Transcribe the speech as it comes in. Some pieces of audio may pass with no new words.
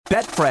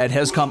Betfred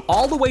has come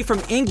all the way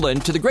from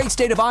England to the great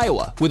state of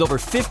Iowa with over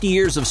 50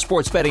 years of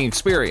sports betting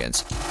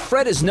experience.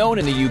 Fred is known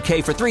in the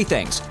UK for three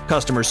things: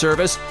 customer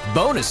service,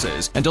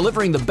 bonuses, and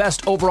delivering the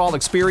best overall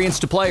experience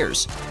to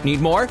players.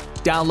 Need more?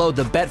 Download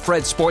the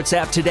Betfred Sports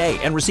app today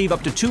and receive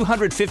up to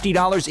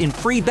 $250 in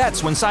free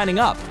bets when signing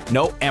up.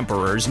 No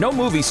emperors, no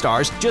movie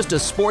stars, just a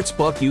sports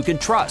book you can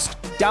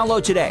trust.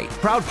 Download today.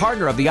 Proud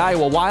partner of the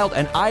Iowa Wild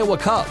and Iowa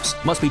Cubs.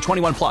 Must be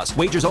 21 plus.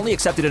 Wagers only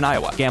accepted in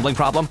Iowa. Gambling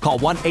problem? Call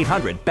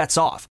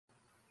 1-800-BETS-OFF.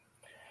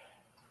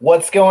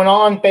 What's going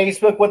on,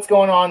 Facebook? What's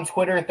going on,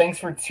 Twitter? Thanks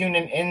for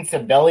tuning in to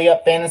Belly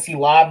Up Fantasy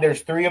Live.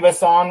 There's three of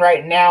us on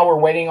right now. We're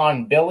waiting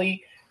on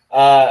Billy,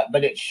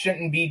 but it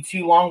shouldn't be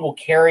too long. We'll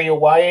carry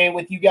away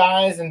with you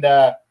guys, and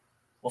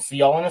we'll see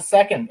y'all in a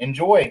second.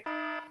 Enjoy.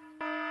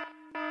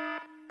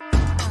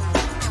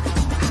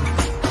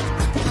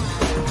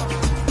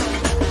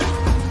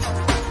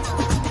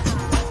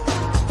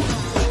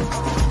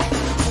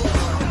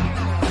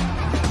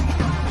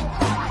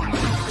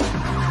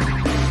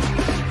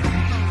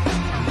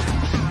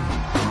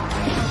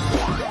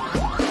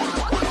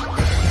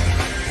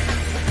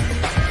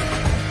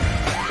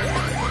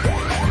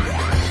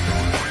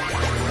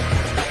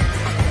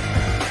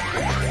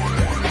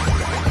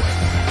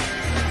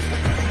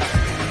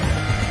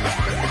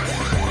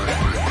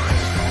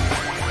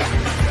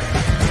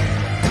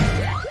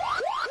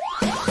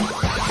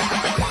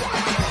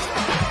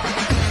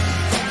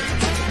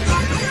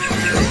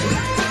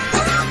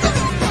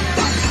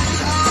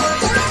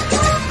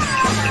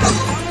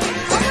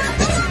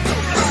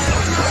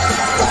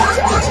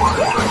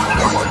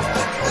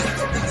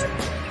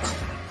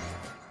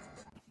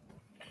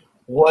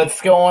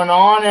 What's going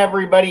on,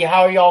 everybody?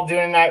 How are y'all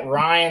doing tonight?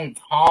 Ryan,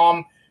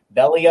 Tom,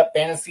 Belly Up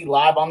Fantasy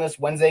Live on this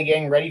Wednesday,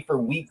 getting ready for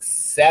Week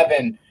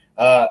 7.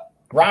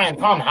 Ryan,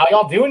 Tom, how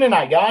y'all doing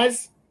tonight,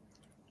 guys?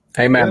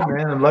 Hey, man. Good,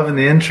 man. I'm loving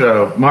the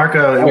intro.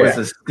 Marco, it was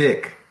a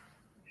stick.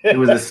 It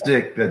was a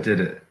stick that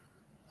did it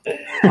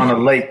on a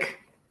lake.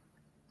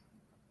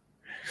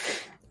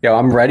 Yo,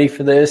 I'm ready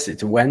for this.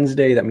 It's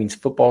Wednesday. That means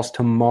football's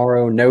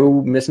tomorrow.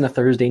 No missing a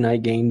Thursday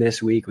night game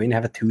this week. We didn't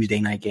have a Tuesday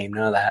night game.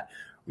 None of that.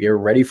 We are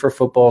ready for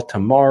football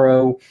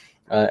tomorrow,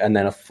 and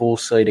then a full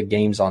slate of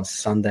games on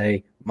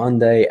Sunday,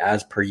 Monday,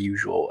 as per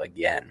usual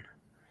again.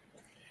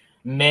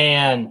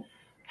 Man,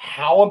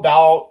 how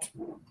about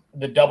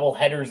the double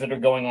headers that are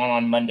going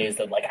on Mondays?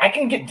 That I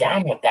can get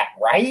down with that,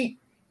 right?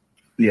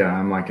 Yeah,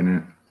 I'm liking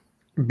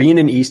it. Being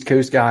an East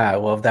Coast guy, I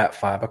love that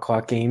 5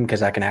 o'clock game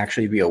because I can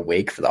actually be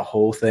awake for the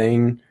whole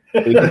thing.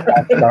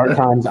 Start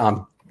times,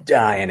 I'm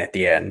dying at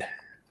the end.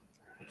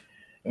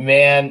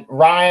 Man,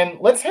 Ryan,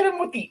 let's hit him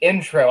with the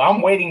intro.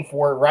 I'm waiting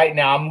for it right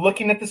now. I'm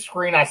looking at the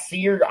screen. I see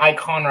your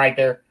icon right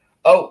there.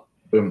 Oh,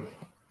 Boom.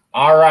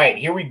 All right.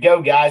 Here we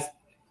go, guys.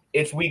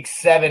 It's Week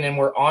 7, and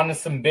we're on to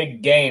some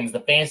big games. The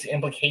fantasy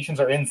implications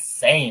are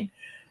insane.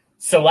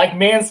 So like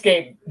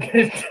Manscaped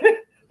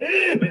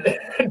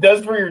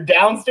does for your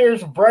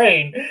downstairs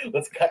brain,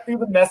 let's cut through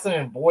the mess and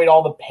avoid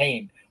all the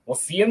pain. Will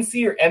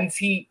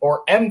CMC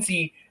or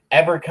MT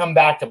ever come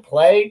back to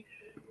play?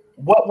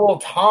 What will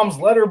Tom's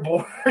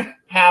letterboard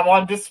have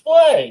on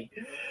display?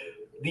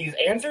 These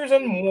answers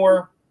and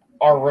more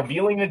are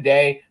revealing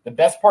today. The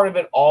best part of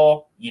it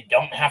all, you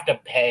don't have to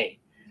pay.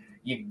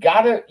 You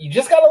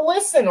just gotta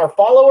listen or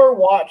follow or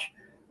watch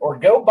or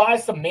go buy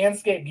some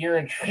Manscaped gear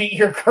and treat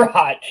your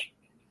crotch.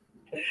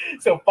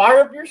 So fire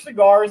up your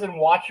cigars and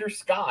watch your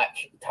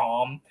scotch,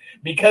 Tom,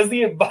 because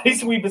the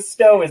advice we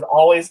bestow is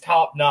always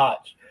top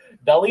notch.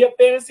 Belly Up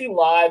Fantasy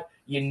Live,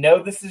 you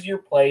know this is your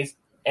place.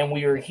 And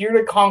we are here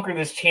to conquer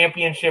this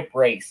championship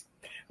race.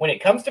 When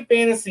it comes to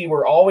fantasy, we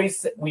always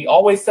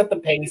set the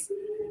pace.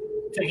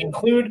 To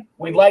conclude,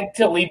 we'd like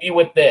to leave you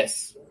with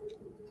this.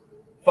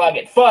 Fuck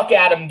it. Fuck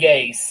Adam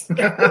Gase.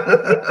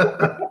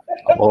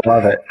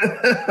 Love it.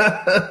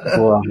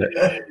 Love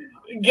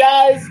it.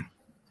 Guys,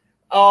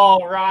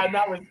 oh, Ryan,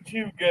 that was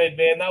too good,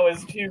 man. That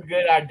was too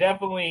good.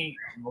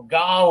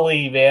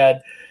 Golly,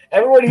 man.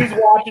 Everyone who's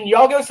watching,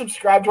 y'all go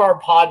subscribe to our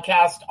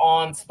podcast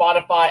on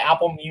Spotify,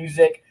 Apple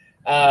Music,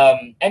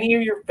 any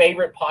of your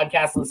favorite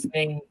podcast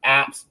listening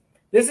apps.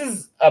 This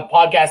is a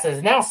podcast that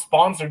is now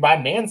sponsored by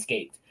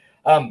Manscaped.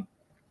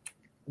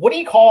 What do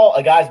you call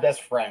a guy's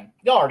best friend?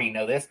 You already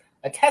know this.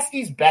 A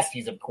testie's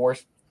besties, of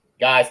course.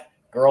 Guys,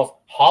 girls,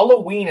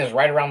 Halloween is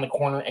right around the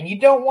corner, and you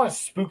don't want to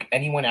spook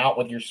anyone out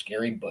with your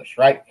scary bush,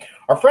 right?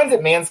 Our friends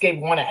at Manscaped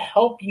want to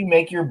help you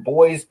make your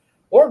boys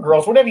or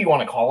girls, whatever you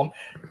want to call them,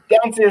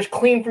 downstairs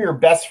clean for your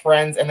best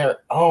friends and their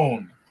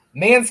own.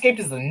 Manscaped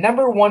is the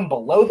 #1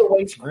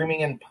 below-the-waist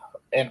grooming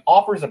and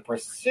offers a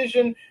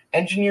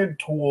precision-engineered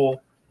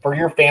tool for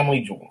your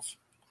family jewels.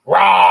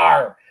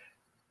 Rawr!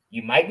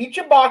 You might be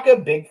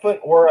Chewbacca, Bigfoot,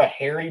 or a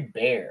hairy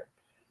bear.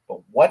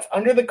 But what's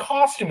under the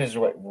costume is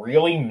what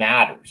really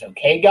matters,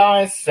 okay,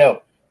 guys?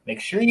 So make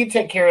sure you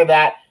take care of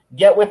that.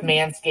 Get with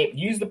Manscaped.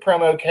 Use the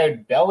promo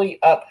code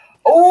BELLYUP.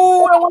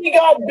 Oh, and we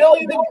got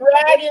Billy the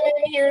Dragon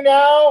in here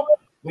now.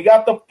 We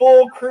got the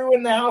full crew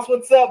in the house.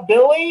 What's up,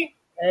 Billy?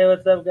 Hey,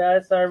 what's up,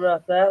 guys? Sorry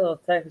about that. A little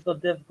technical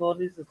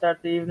difficulties to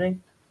start the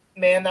evening.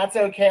 Man, that's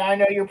okay. I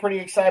know you're pretty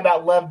excited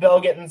about Lev Bell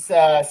getting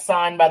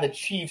signed by the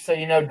Chiefs, so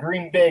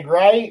dream big,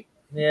 right?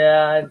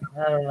 Yeah,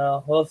 I don't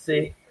know. We'll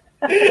see.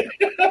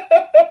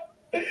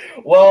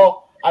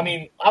 Well, I'm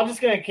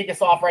just going to kick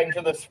us off right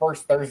into this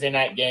first Thursday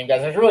night game,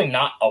 guys. There's really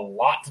not a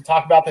lot to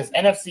talk about. This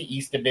NFC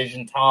East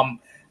division, Tom,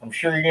 I'm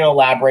sure you're going to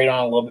elaborate on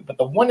a little bit, but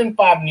the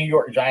 1-5 New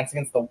York Giants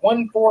against the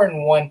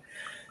 1-4-1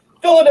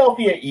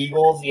 Philadelphia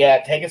Eagles.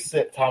 Yeah, take a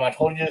sip, Tom. I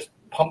told you to just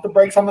pump the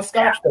brakes on the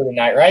Scotch though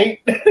tonight, right?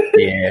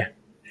 Yeah.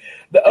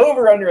 The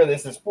over-under of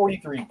this is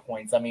 43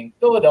 points.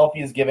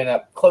 Philadelphia's given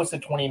up close to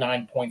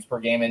 29 points per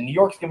game, and New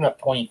York's given up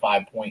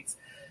 25 points.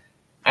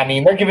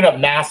 They're giving up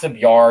massive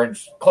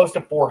yards, close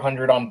to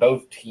 400 on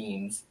both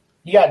teams.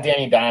 You got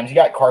Danny Dimes, you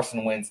got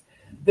Carson Wentz.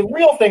 The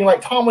real thing, like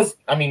Tom was,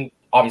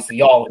 obviously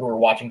y'all who are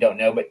watching don't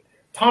know, but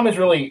Tom is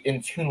really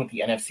in tune with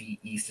the NFC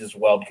East as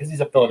well because he's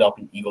a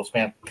Philadelphia Eagles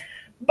fan.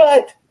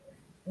 But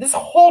this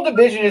whole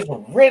division is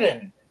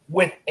ridden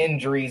with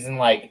injuries, and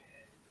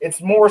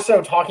it's more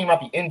so talking about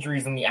the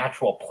injuries than the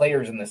actual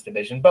players in this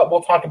division. But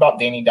we'll talk about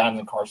Danny Dimes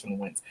and Carson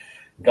Wentz.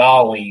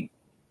 Golly,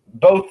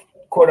 both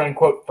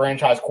quote-unquote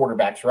franchise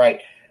quarterbacks, right?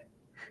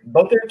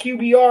 Both their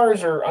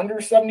QBRs are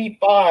under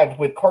 75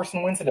 with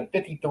Carson Wentz at a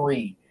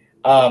 53.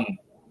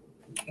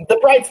 The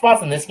bright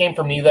spots in this game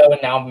for me, though,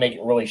 and now I'll make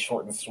it really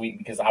short and sweet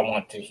because I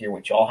want to hear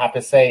what y'all have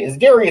to say, is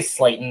Darius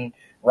Slayton,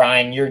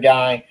 Ryan, your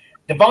guy,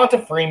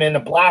 Devonta Freeman, a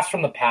blast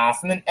from the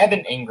past, and then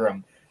Evan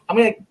Ingram. I'm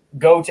going to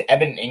go to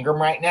Evan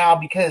Ingram right now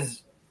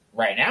because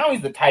right now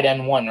he's the tight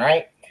end one,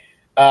 right?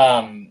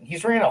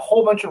 He's ran a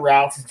whole bunch of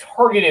routes. He's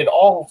targeted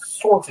all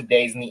sorts of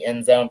days in the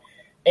end zone.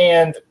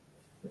 And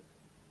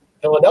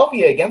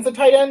Philadelphia against the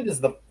tight end is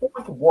the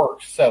fourth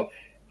worst. So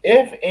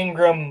if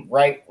Ingram,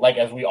 right,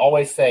 as we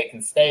always say,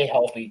 can stay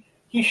healthy,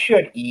 he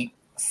should eat.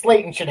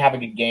 Slayton should have a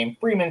good game.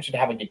 Freeman should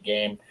have a good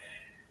game.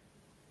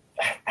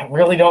 I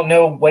really don't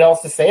know what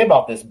else to say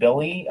about this,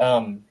 Billy.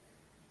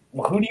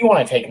 Who do you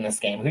want to take in this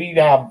game? Who do you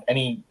have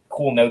any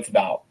cool notes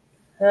about?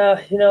 I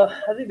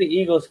think the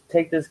Eagles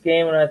take this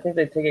game, and I think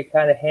they take it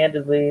kind of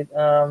handedly. They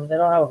don't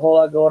have a whole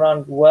lot going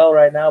on well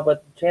right now,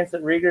 but the chance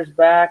that Rieger's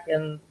back,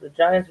 and the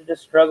Giants are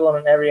just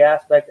struggling in every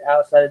aspect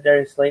outside of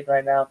Darius Slayton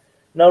right now.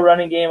 No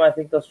running game. I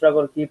think they'll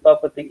struggle to keep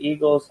up with the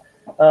Eagles.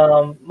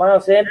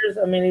 Miles Sanders,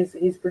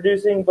 he's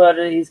producing, but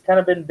he's kind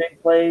of been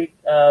big play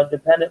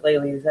dependent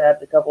lately. He's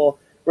had a couple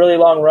really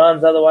long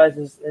runs. Otherwise,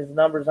 his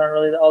numbers aren't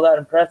really all that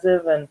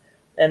impressive, and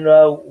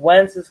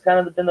Wentz has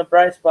kind of been the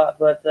bright spot,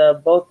 but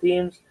both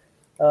teams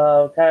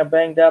kind of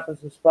banged up in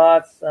some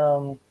spots,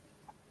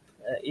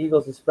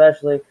 Eagles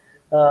especially.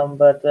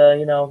 But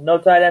no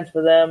tight ends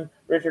for them.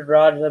 Richard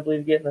Rodgers, I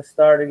believe, getting the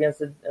start against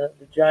the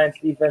Giants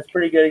defense.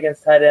 Pretty good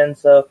against tight ends.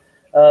 So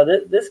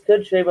this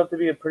could shape up to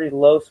be a pretty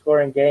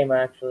low-scoring game,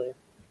 actually.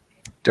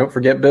 Don't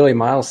forget, Billy,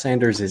 Miles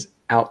Sanders is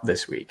out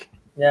this week.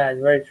 Yeah,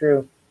 it's very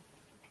true.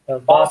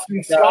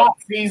 Boston Scott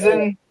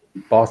season.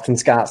 Boston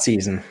Scott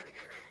season.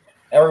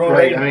 Everyone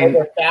ready to put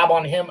their fab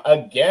on him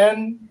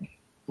again?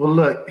 Well,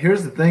 look,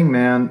 here's the thing,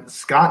 man.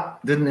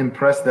 Scott didn't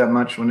impress that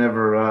much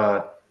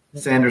whenever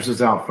Sanders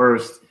was out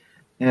first.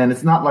 And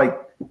it's not like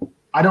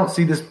 – I don't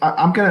see this –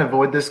 I'm going to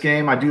avoid this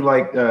game. I do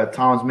like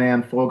Tom's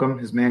man, Fulgham,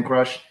 his man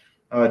crush,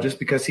 just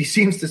because he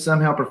seems to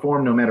somehow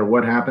perform no matter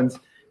what happens.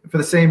 For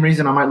the same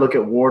reason, I might look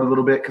at Ward a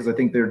little bit because I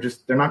think they're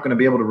not going to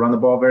be able to run the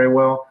ball very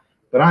well.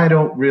 But I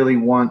don't really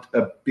want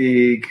a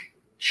big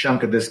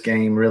chunk of this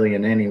game really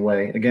in any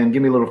way. Again,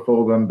 give me a little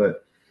Fulgham,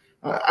 but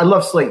I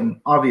love Slayton,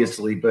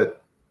 obviously,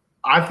 but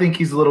I think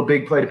he's a little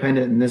big play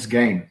dependent in this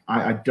game.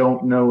 I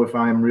don't know if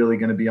I'm really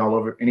going to be all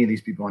over any of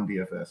these people on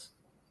DFS.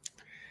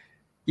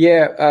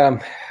 Yeah,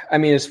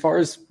 as far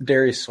as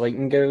Darius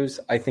Slayton goes,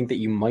 I think that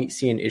you might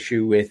see an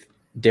issue with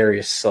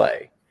Darius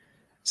Slay.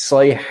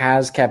 Slay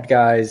has kept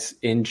guys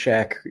in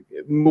check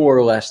more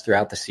or less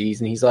throughout the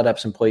season. He's let up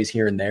some plays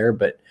here and there,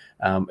 but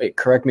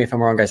correct me if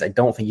I'm wrong, guys. I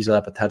don't think he's let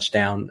up a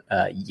touchdown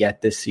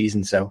yet this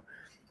season, so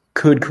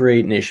could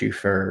create an issue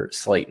for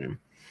Slayton.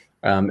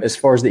 As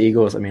far as the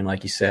Eagles,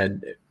 like you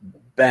said,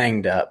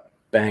 banged up.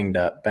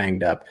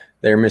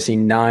 They're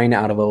missing 9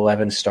 out of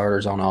 11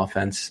 starters on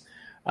offense.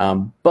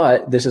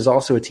 But this is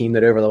also a team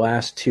that over the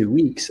last 2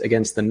 weeks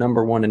against the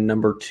number 1 and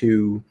number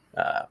 2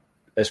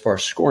 as far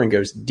as scoring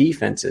goes,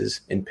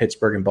 defenses in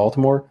Pittsburgh and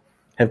Baltimore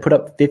have put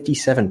up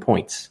 57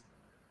 points.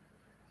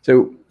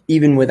 So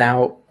even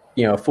without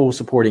a full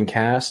supporting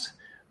cast,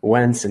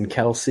 Wentz and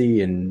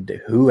Kelsey and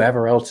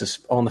whoever else is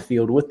on the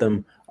field with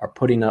them are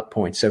putting up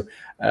points. So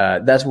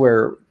that's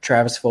where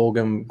Travis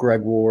Fulgham,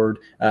 Greg Ward,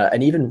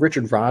 and even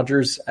Richard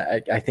Rodgers,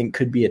 I think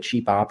could be a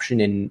cheap option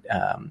in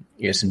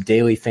some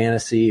daily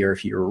fantasy, or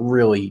if you're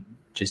really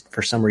just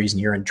for some reason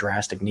you're in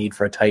drastic need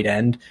for a tight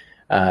end,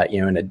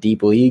 in a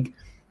deep league,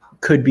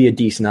 could be a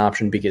decent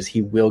option because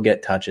he will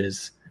get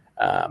touches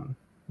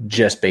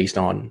just based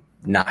on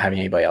not having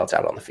anybody else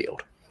out on the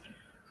field.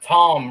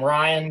 Tom,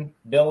 Ryan,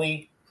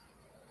 Billy,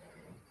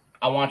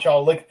 I want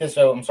y'all to look at this.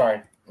 Oh, I'm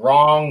sorry.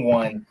 Wrong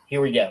one.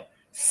 Here we go.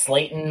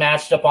 Slayton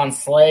matched up on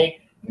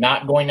Slay.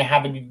 Not going to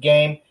have a good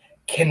game.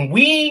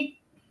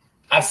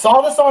 I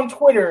saw this on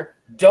Twitter.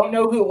 Don't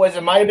know who it was.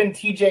 It might have been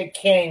TJ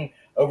King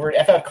over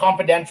at FF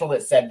Confidential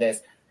that said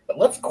this, but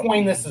let's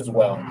coin this as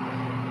well.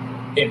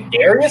 If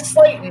Darius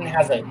Slayton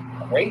has a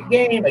great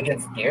game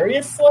against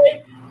Darius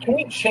Slay, can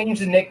we change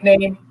the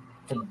nickname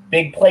to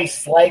Big Play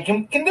Slay?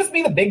 Can this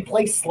be the Big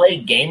Play Slay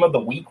game of the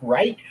week,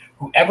 right?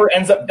 Whoever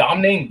ends up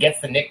dominating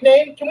gets the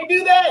nickname. Can we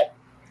do that?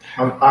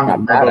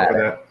 I'm mad at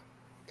that.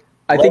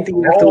 I think that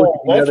you have to look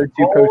at the other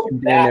two coaches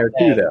being there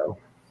too, though.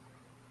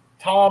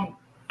 Tom,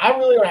 I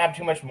really don't have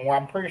too much more.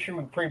 I'm pretty sure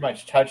we pretty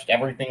much touched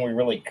everything we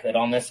really could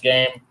on this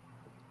game.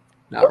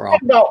 Not wrong.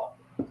 What about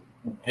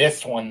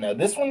this one, though?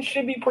 This one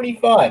should be pretty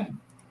fun.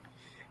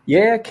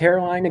 Yeah,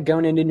 Carolina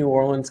going into New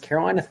Orleans.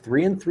 Carolina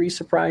 3-3,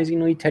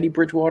 surprisingly. Teddy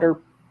Bridgewater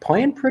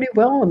playing pretty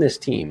well on this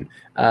team.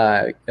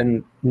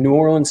 And New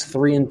Orleans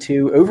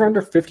 3-2, over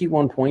under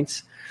 51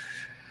 points.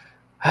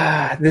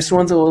 This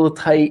one's a little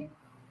tight.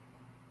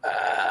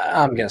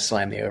 I'm going to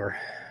slam the over.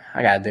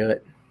 I got to do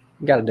it.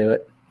 Got to do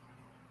it.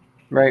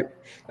 Right?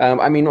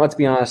 I mean, let's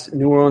be honest.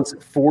 New Orleans,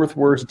 4th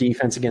worst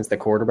defense against the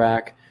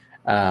quarterback.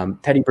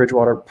 Teddy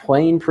Bridgewater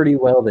playing pretty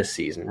well this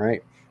season,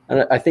 right?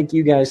 I think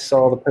you guys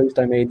saw the post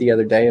I made the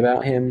other day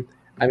about him.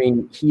 I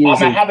mean, he is. I'm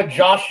going to have a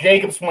Josh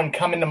Jacobs one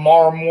coming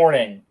tomorrow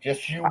morning.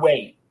 Just you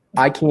wait.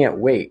 I can't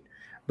wait.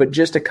 But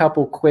just a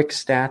couple quick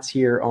stats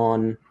here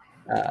on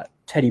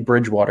Teddy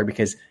Bridgewater,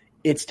 because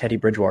it's Teddy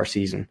Bridgewater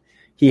season.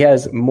 He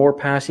has more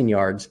passing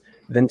yards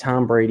than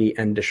Tom Brady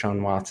and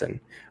Deshaun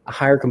Watson, a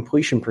higher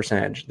completion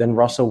percentage than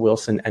Russell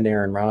Wilson and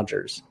Aaron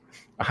Rodgers,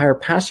 a higher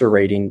passer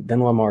rating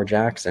than Lamar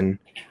Jackson,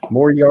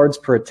 more yards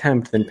per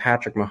attempt than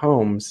Patrick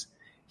Mahomes.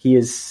 He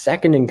is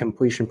 2nd in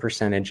completion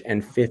percentage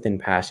and 5th in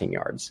passing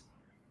yards.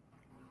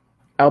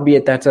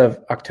 Albeit that's of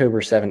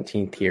October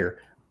 17th here,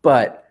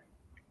 but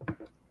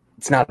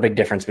it's not a big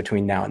difference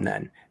between now and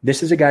then.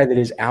 This is a guy that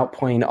is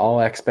outplaying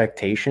all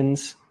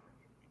expectations.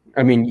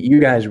 I mean, you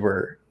guys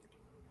were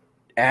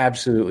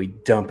absolutely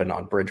dumping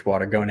on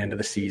Bridgewater going into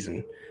the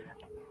season.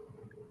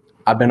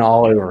 I've been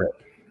all over it.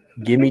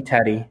 Give me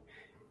Teddy.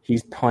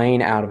 He's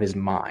playing out of his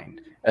mind,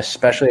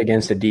 especially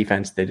against a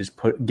defense that is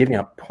giving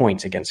up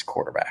points against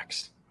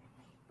quarterbacks.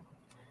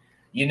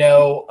 You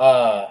know,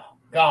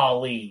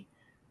 golly,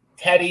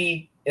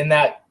 Teddy in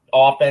that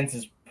offense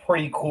is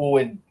pretty cool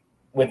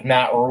with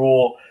Matt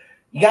Rule.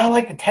 You got to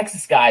like the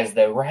Texas guys,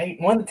 though, right?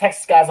 One of the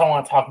Texas guys I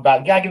want to talk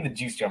about, you got to give the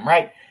juice to him,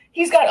 right?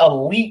 He's got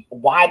elite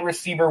wide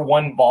receiver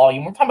 1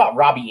 volume. We're talking about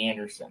Robbie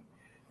Anderson.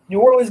 New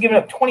Orleans giving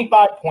up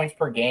 25 points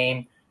per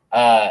game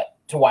to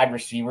wide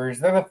receivers.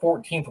 They're the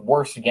 14th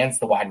worst against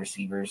the wide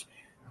receivers.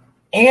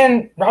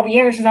 And Robbie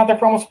Anderson's out there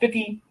for almost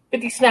 50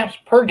 snaps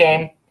per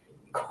game.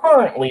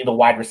 Currently the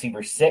wide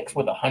receiver 6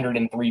 with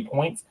 103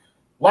 points.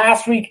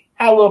 Last week,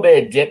 had a little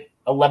bit of dip,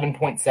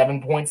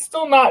 11.7 points.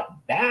 Still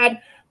not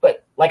bad,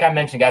 but like I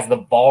mentioned, guys, the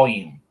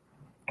volume.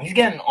 He's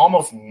getting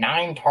almost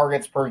 9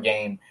 targets per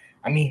game.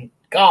 I mean,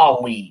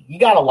 golly, you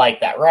got to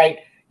like that, right?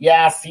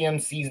 Yeah,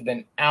 CMC's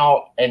been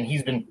out, and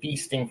he's been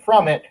feasting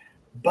from it,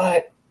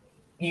 but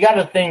you got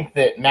to think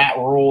that Matt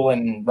Rule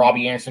and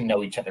Robbie Anderson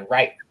know each other,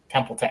 right?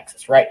 Temple,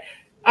 Texas, right?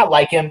 I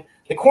like him.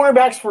 The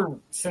cornerbacks for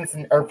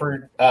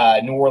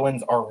New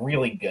Orleans are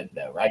really good,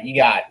 though, right?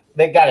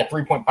 They've got a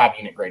 3.5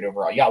 unit grade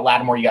overall. You got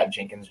Lattimore, you got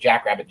Jenkins,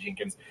 Jackrabbit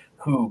Jenkins,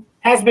 who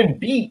has been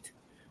beat,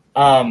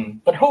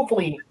 but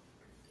hopefully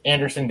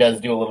Anderson does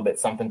do a little bit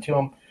something to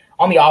him.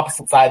 On the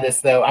opposite side of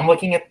this, though, I'm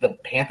looking at the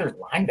Panthers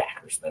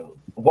linebackers, though.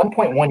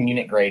 1.1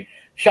 unit grade.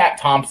 Shaq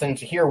Thompson,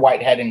 Tahir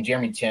Whitehead, and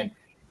Jeremy Chin.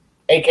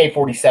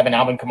 AK-47,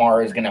 Alvin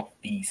Kamara is going to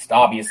feast.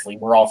 Obviously,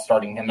 we're all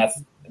starting him.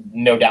 That's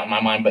no doubt in my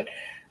mind. But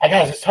I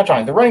got to just touch on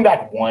it. The running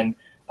back 1,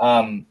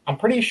 I'm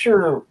pretty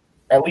sure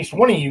at least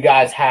one of you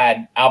guys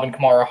had Alvin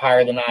Kamara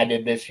higher than I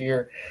did this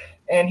year.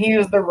 And he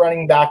is the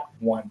running back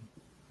 1.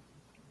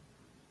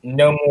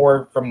 No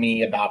more from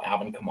me about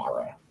Alvin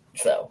Kamara.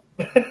 So,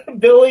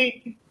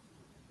 Billy?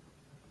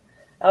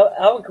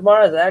 Alvin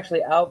Kamara is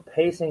actually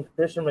outpacing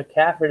Christian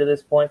McCaffrey to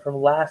this point from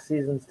last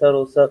season's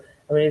total. So,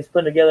 I mean, he's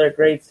putting together a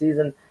great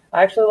season.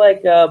 I actually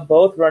like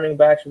both running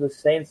backs for the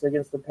Saints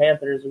against the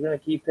Panthers. We're going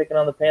to keep picking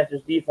on the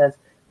Panthers' defense.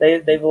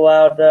 They've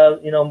allowed,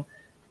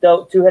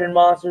 two-headed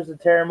monsters to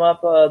tear them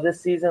up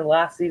this season,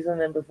 last season,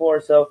 and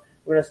before. So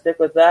we're going to stick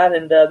with that.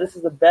 And this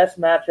is the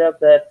best matchup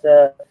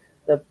that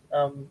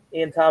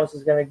Ian Thomas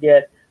is going to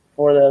get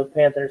for the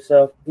Panthers.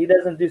 So if he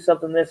doesn't do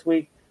something this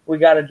week, we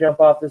got to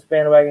jump off this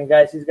bandwagon,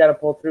 guys. He's got to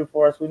pull through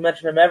for us. We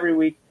mention him every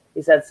week.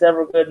 He's had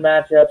several good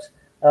matchups.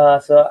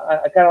 So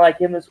I kind of like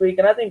him this week.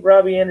 And I think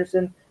Robbie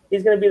Anderson,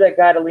 he's going to be that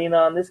guy to lean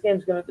on. This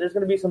game's there's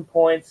going to be some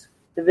points,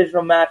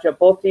 divisional matchup.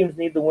 Both teams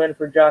need the win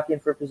for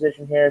jockeying for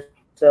position here.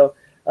 So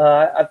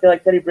I feel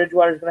like Teddy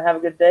Bridgewater is going to have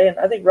a good day. And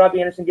I think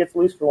Robbie Anderson gets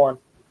loose for one.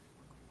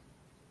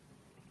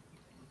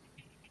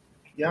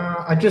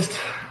 Yeah,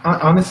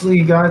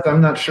 honestly, guys,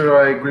 I'm not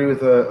sure I agree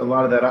with a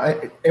lot of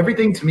that.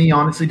 Everything to me,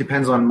 honestly,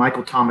 depends on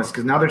Michael Thomas,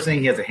 because now they're saying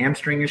he has a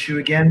hamstring issue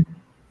again.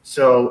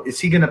 So is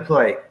he going to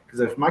play? Because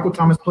if Michael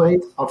Thomas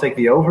plays, I'll take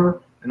the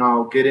over, and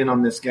I'll get in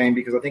on this game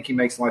because I think he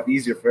makes life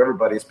easier for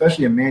everybody,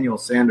 especially Emmanuel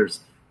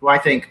Sanders, who I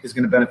think is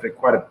going to benefit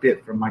quite a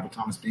bit from Michael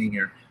Thomas being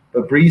here.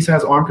 But Breeze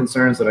has arm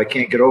concerns that I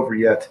can't get over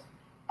yet.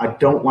 I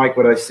don't like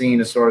what I've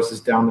seen as far as his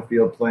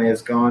down-the-field play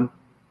has gone.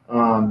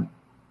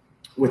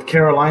 With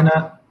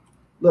Carolina,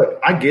 look,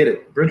 I get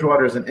it.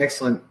 Bridgewater is an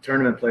excellent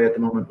tournament play at the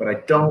moment, but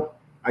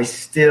I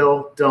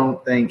still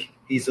don't think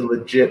he's a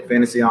legit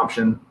fantasy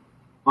option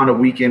on a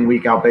week-in,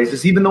 week-out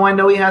basis, even though I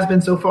know he has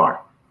been so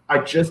far. I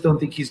just don't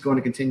think he's going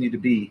to continue to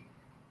be.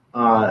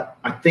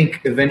 I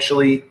think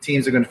eventually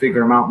teams are going to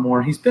figure him out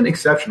more. He's been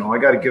exceptional. I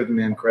got to give the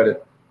man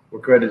credit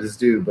where credit is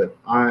due, but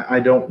I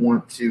don't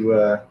want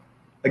to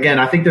again,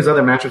 I think there's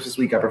other matchups this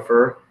week I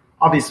prefer.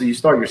 Obviously, you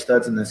start your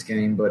studs in this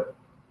game, but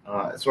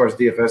as far as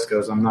DFS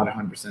goes, I'm not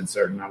 100%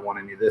 certain I want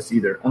any of this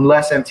either.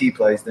 Unless MT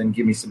plays, then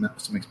give me some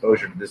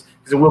exposure to this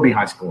because it will be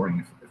high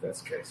scoring if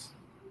that's the case.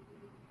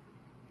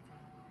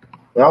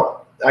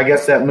 Well, I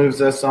guess that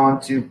moves us on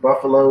to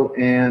Buffalo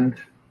and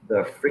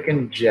the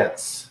freaking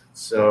Jets.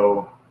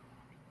 So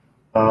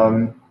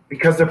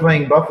because they're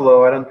playing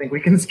Buffalo, I don't think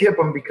we can skip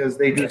them because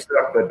they do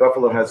suck, but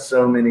Buffalo has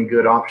so many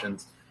good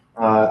options.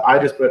 I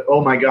just put,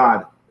 oh, my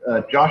God,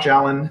 Josh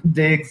Allen,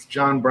 Diggs,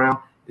 John Brown.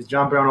 Is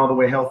John Brown all the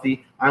way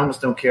healthy? I almost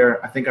don't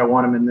care. I think I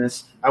want him in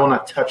this. I will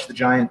not touch the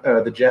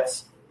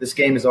Jets. This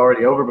game is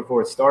already over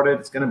before it started.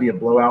 It's going to be a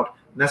blowout.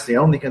 And that's the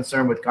only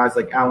concern with guys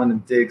like Allen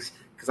and Diggs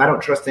because I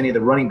don't trust any of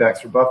the running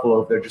backs for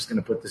Buffalo if they're just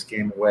going to put this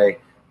game away.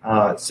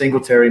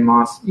 Singletary,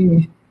 Moss.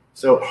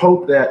 So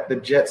hope that the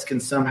Jets can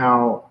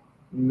somehow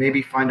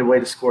maybe find a way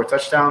to score a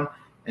touchdown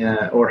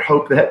or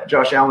hope that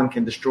Josh Allen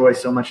can destroy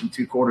so much in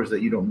 2 quarters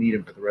that you don't need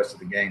him for the rest of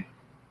the game.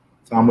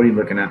 Tom, what are you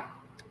looking at?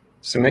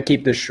 So I'm going to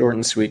keep this short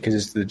and sweet because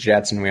it's the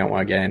Jets and we don't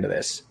want to get into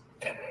this.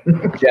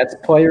 Jets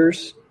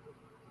players,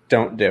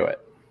 don't do it.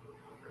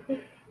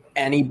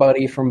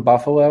 Anybody from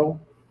Buffalo,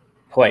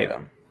 play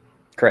them.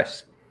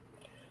 Chris.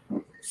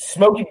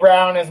 Smokey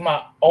Brown is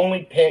my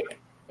only pick.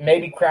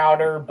 Maybe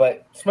Crowder,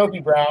 but Smokey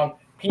Brown,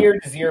 Pierre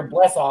Desir,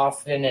 Bless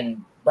Austin,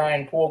 and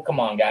Brian Poole. Come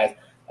on, guys.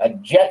 A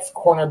Jets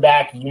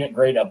cornerback unit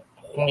grade of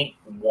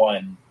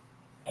 0.1.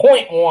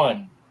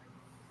 0.1.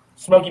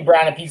 Smokey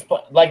Brown, a piece,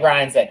 like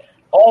Ryan said.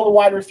 All the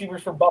wide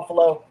receivers for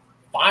Buffalo,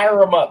 fire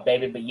them up,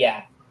 baby. But,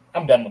 yeah,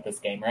 I'm done with this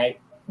game, right?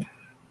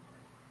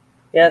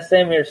 Yeah,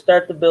 same here.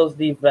 Start the Bills'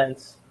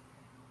 defense.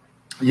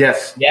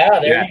 Yes. Yeah,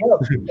 there you go.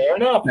 Fair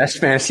enough. That's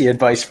fantasy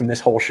advice from this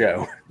whole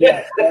show.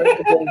 Yeah, start of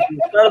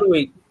the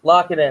week.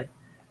 Lock it in.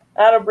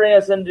 That'll bring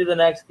us into the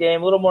next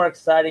game. A little more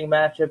exciting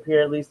matchup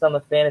here, at least on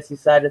the fantasy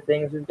side of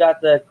things. We've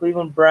got the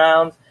Cleveland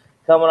Browns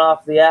coming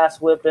off the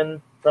ass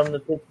whipping from the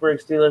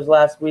Pittsburgh Steelers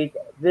last week,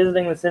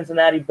 visiting the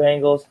Cincinnati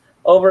Bengals.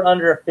 Over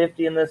under a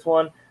 50 in this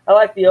one. I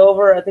like the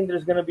over. I think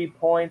there's going to be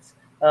points.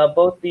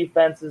 Both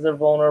defenses are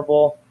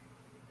vulnerable,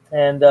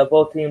 and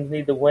both teams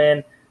need to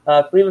win.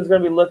 Cleveland's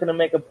going to be looking to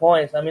make a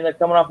point. I mean, they're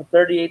coming off a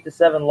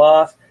 38-7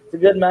 loss. It's a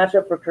good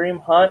matchup for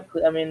Kareem Hunt.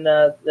 I mean,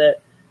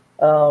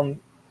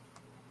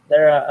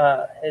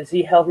 is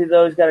he healthy,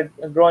 though? He's got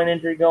a groin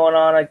injury going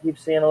on. I keep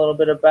seeing a little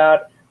bit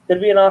about. Could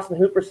be an Austin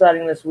Hooper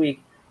sighting this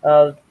week.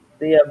 The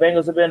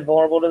Bengals have been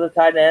vulnerable to the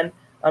tight end.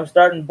 I'm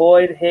starting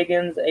Boyd,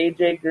 Higgins,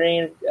 A.J.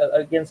 Green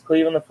against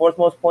Cleveland, the 4th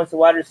most points to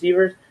wide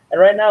receivers. And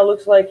right now it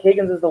looks like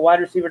Higgins is the wide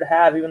receiver to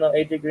have, even though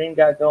A.J. Green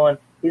got going.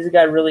 He's the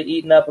guy really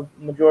eating up a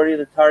majority of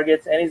the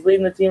targets, and he's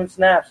leading the team in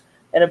snaps.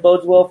 And it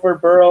bodes well for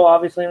Burrow,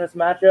 obviously, in this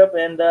matchup.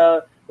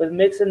 And with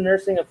Mixon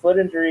nursing a foot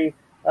injury,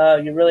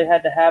 you really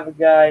had to have a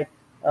guy.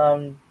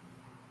 You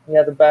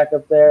had the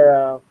backup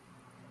there.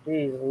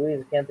 Geez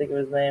Louise, I can't think of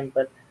his name.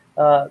 But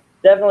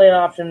definitely an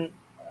option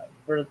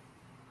for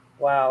 –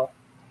 wow.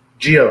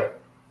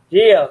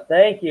 Gio,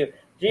 thank you.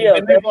 Gio,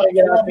 definitely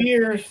get out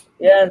years.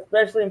 Yeah,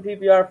 especially in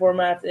PPR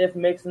formats if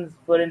Mixon's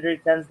foot injury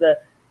tends to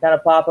kind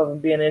of pop up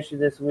and be an issue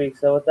this week.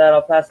 So with that,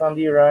 I'll pass on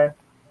to you, Ryan.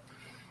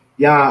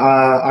 Yeah,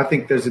 I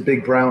think there's a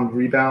big Brown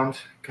rebound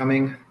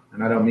coming,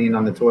 and I don't mean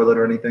on the toilet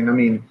or anything. I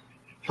mean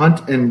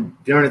Hunt and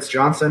Dearness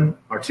Johnson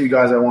are 2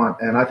 guys I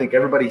want, and I think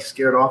everybody's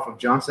scared off of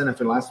Johnson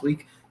after last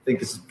week. I think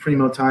this is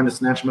primo time to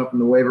snatch him up from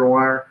the waiver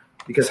wire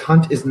because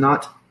Hunt is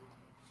not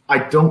 – I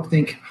don't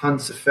think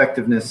Hunt's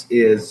effectiveness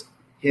is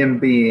him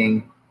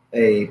being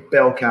a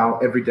bell cow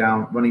every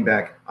down running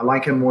back. I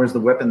like him more as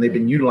the weapon they've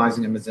been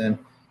utilizing him as in.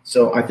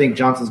 So I think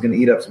Johnson's going to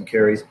eat up some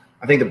carries.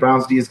 I think the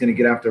Browns D is going to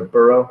get after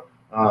Burrow.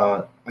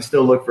 I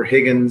still look for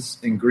Higgins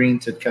and Green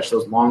to catch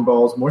those long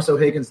balls. More so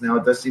Higgins now.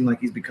 It does seem like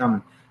he's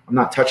becoming. I'm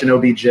not touching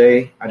OBJ.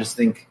 I just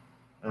think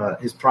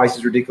his price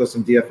is ridiculous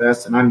in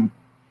DFS, and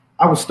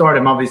I will start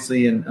him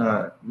obviously in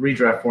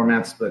redraft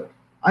formats, but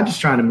I'm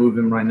just trying to move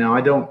him right now.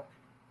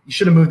 You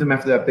should have moved him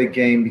after that big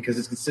game because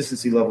his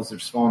consistency levels are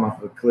just falling off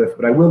of a cliff.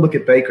 But I will look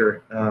at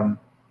Baker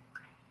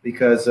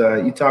because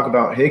you talk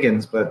about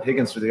Higgins, but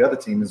Higgins for the other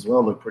team as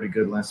well looked pretty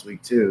good last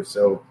week too.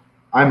 So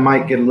I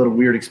might get a little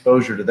weird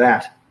exposure to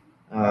that.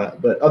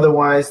 But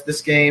otherwise,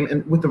 this game,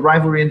 and with the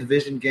rivalry and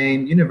division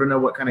game, you never know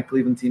what kind of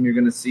Cleveland team you're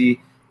going to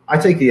see. I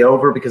take the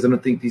over because I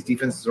don't think these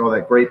defenses are all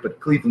that great, but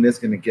Cleveland is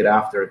going to get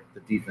after the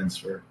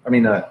defense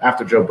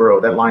after Joe Burrow.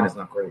 That line is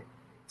not great.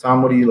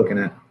 Tom, what are you looking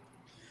at?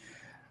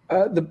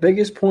 The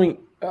biggest point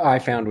I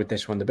found with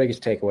this one, the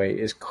biggest takeaway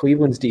is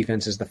Cleveland's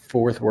defense is the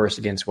 4th worst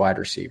against wide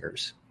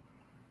receivers.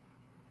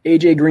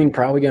 AJ Green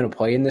probably going to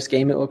play in this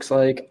game, it looks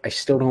like. I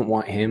still don't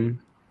want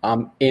him.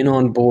 I'm in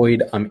on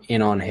Boyd. I'm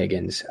in on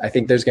Higgins. I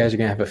think those guys are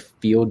going to have a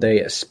field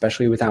day,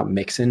 especially without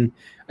Mixon.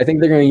 I think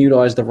they're going to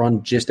utilize the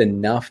run just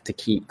enough to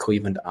keep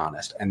Cleveland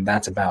honest, and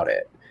that's about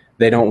it.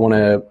 They don't want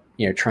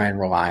to try and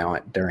rely on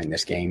it during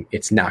this game.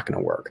 It's not going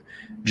to work.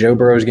 Joe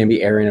Burrow is going to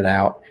be airing it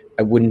out.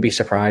 I wouldn't be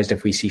surprised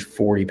if we see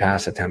 40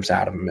 pass attempts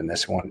out of him in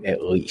this one,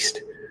 at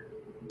least.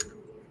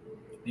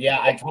 Yeah,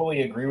 I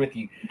totally agree with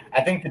you.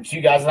 I think the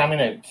two guys that I'm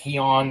going to key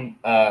on,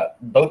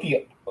 both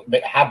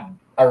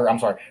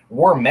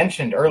were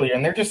mentioned earlier,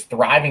 and they're just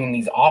thriving in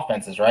these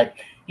offenses, right?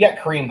 You got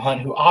Kareem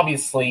Hunt, who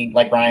obviously,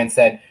 like Ryan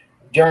said,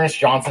 D'Ernest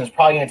Johnson is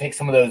probably going to take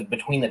some of those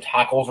between the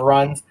tackles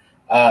runs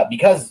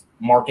because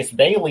Marcus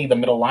Bailey, the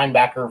middle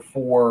linebacker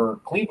for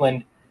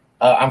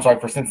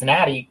for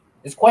Cincinnati,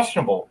 is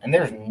questionable, and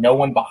there's no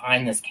one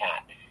behind this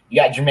cat. You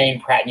got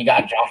Jermaine Pratt and you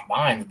got Josh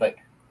Bynes, but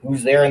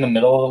who's there in the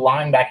middle of the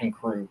linebacking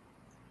crew?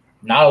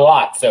 Not a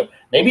lot. So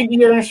maybe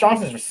D'Ernest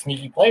Johnson's a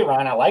sneaky play,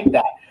 Ryan. I like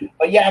that.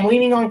 But, yeah, I'm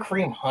leaning on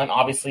Kareem Hunt.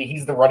 Obviously,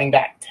 he's the running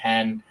back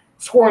 10,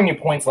 scoring you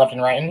points left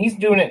and right. And he's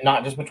doing it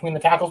not just between the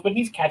tackles, but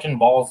he's catching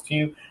balls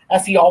too,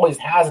 as he always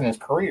has in his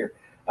career.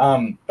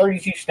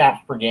 32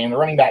 snaps per game, the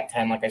running back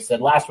 10, like I said.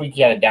 Last week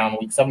he had a down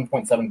week,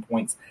 7.7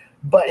 points.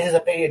 But his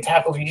evaded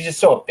tackles, he's just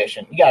so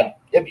efficient.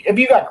 If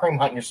you got Kareem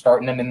Hunt, you're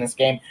starting him in this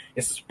game,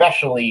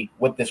 especially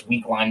with this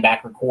weak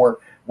linebacker core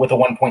with a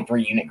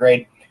 1.3 unit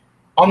grade.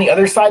 On the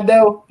other side,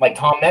 though, like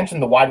Tom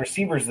mentioned, the wide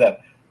receivers,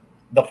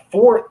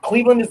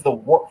 Cleveland is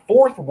the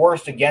fourth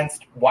worst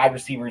against wide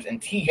receivers, and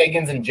T.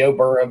 Higgins and Joe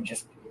Burrow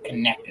just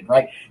connected,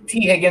 right?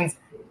 T. Higgins,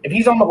 if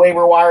he's on the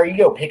waiver wire, you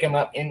go pick him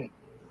up, and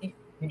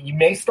you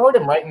may start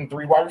him, right, in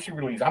 3 wide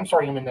receiver leagues. I'm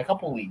starting him in a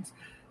couple leagues.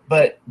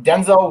 But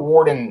Denzel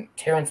Ward and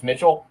Terrence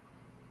Mitchell,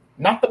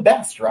 not the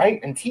best,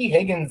 right? And T.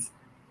 Higgins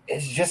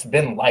has just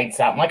been lights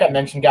out. And like I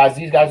mentioned, guys,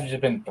 these guys have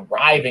just been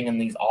thriving in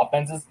these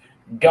offenses,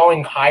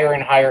 going higher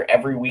and higher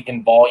every week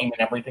in volume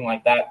and everything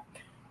like that.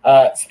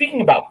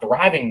 Speaking about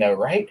thriving, though,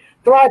 right?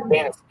 Thrive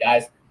Fantasy,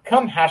 guys.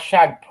 Come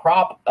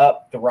 #prop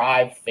up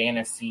Thrive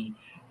Fantasy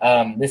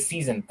this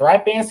season.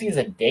 Thrive Fantasy is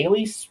a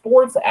daily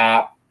sports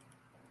app.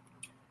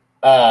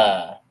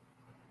 There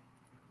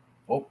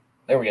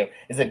we go.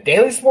 It's a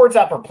daily sports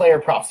app for player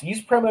props.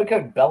 Use promo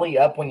code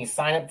BELLYUP when you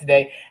sign up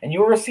today, and you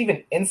will receive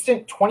an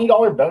instant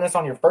 $20 bonus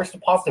on your first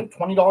deposit of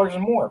 $20 or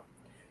more.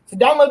 So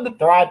download the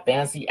Thrive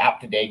Fantasy app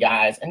today,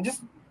 guys, and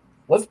just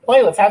let's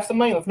play. Let's have some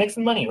money. Let's make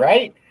some money,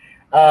 right?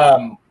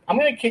 I'm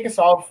going to kick us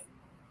off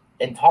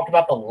and talk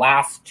about the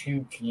last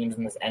 2 teams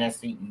in this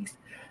NFC East.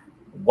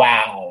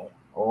 Wow.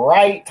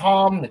 Right,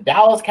 Tom? The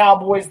Dallas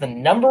Cowboys, the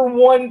number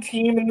 1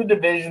 team in the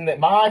division that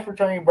my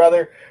fraternity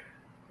brother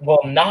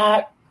will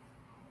not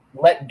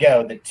let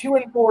go. The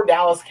 2-4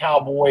 Dallas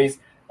Cowboys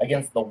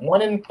against the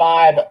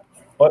 1-5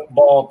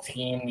 football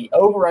team. The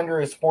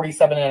over-under is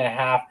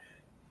 47.5.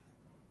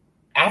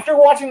 After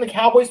watching the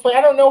Cowboys play,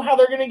 I don't know how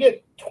they're going to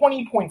get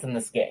 20 points in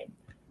this game.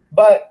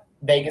 But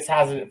Vegas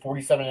has it at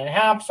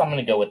 47.5, so I'm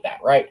going to go with that,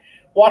 right?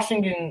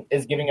 Washington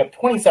is giving up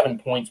 27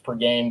 points per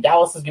game.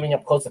 Dallas is giving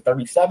up close to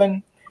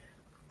 37.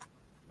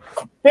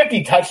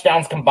 50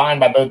 touchdowns combined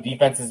by both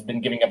defenses have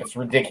been giving up. It's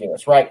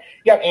ridiculous, right?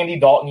 You got Andy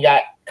Dalton. You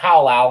got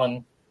Kyle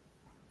Allen.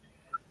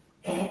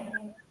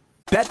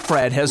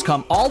 Betfred has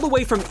come all the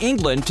way from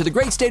England to the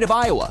great state of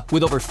Iowa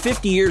with over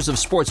 50 years of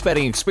sports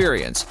betting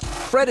experience.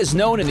 Fred is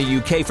known in the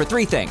UK for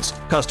 3 things: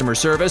 customer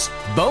service,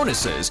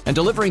 bonuses, and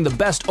delivering the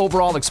best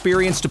overall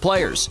experience to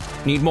players.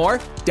 Need more?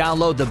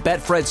 Download the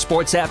Betfred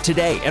Sports app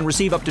today and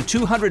receive up to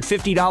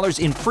 $250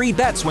 in free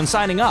bets when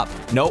signing up.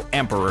 No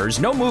emperors,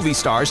 no movie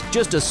stars,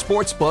 just a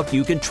sports book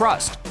you can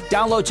trust.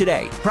 Download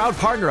today. Proud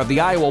partner of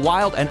the Iowa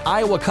Wild and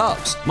Iowa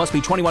Cubs. Must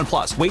be 21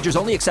 plus. Wagers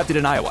only accepted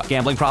in Iowa.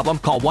 Gambling problem?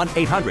 Call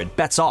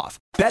 1-800-BETS-OFF.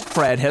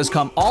 Betfred has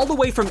come all the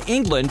way from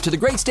England to the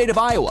great state of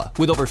Iowa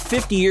with over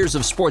 50 years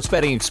of sports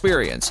betting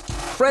experience.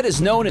 Fred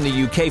is known in the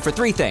UK for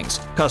 3 things: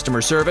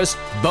 customer service,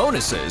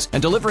 bonuses,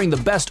 and delivering the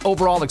best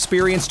overall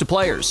experience to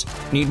players.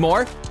 Need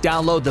more?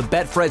 Download the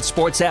Betfred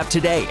Sports app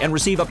today and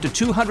receive up to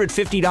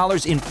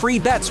 $250 in free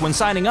bets when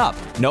signing up.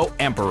 No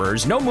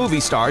emperors, no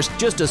movie stars,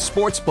 just a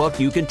sports book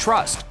you can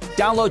trust.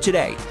 Download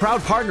today.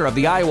 Proud partner of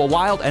the Iowa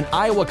Wild and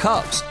Iowa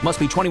Cubs. Must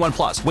be 21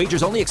 plus.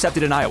 Wagers only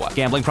accepted in Iowa.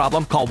 Gambling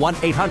problem? Call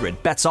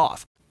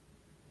 1-800-BETS-OFF.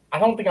 I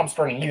don't think I'm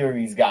starting either of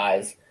these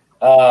guys.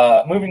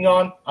 Moving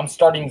on, I'm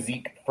starting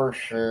Zeke for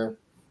sure.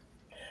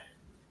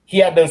 He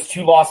had those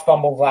 2 lost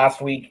fumbles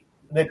last week.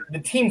 The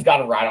team's got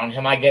to ride on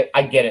him. I get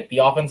it. The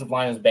offensive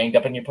line is banged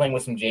up, and you're playing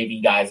with some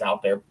JV guys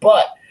out there.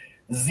 But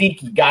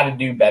Zeke, you got to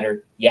do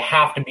better. You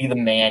have to be the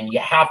man. You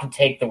have to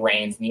take the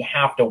reins, and you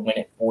have to win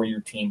it for your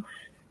team.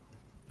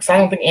 Because I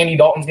don't think Andy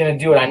Dalton's going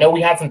to do it. I know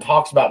we had some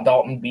talks about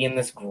Dalton being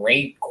this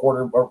great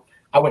or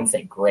I wouldn't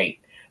say great,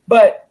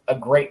 but a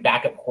great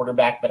backup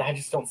quarterback, but I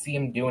just don't see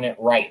him doing it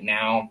right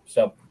now.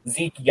 So,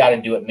 Zeke, you got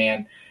to do it,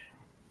 man.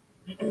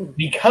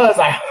 Because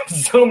I have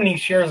so many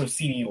shares of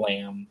CeeDee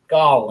Lamb.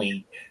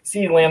 Golly.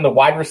 CeeDee Lamb, the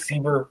wide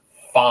receiver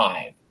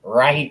 5,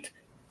 right?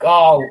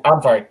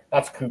 I'm sorry,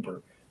 that's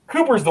Cooper.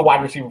 Cooper's the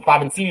wide receiver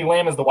 5, and CeeDee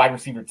Lamb is the wide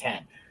receiver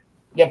 10.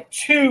 You have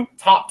 2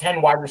 top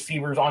 10 wide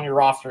receivers on your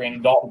roster, Andy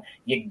Dalton.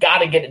 You got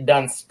to get it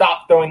done.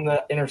 Stop throwing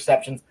the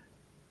interceptions.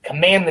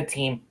 Command the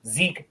team.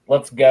 Zeke,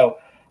 let's go.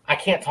 I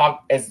can't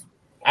talk as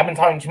I've been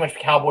talking too much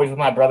Cowboys with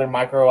my brother,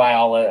 Micro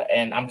Ayala,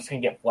 and I'm just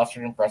going to get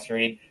flustered and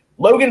frustrated.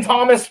 Logan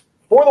Thomas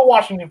for the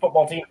Washington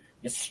football team.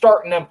 You're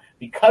starting him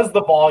because of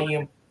the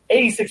volume,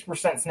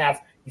 86% snaps.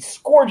 He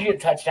scored you a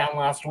touchdown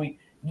last week.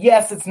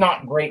 Yes, it's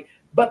not great,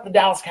 but the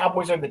Dallas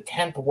Cowboys are the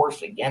 10th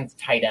worst against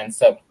tight ends.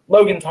 So,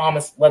 Logan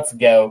Thomas, let's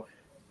go.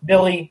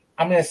 Billy,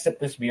 I'm going to sip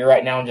this beer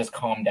right now and just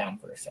calm down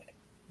for a second.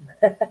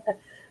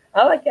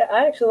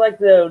 I actually like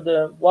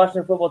the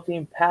Washington football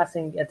team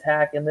passing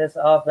attack in this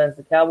offense.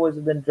 The Cowboys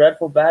have been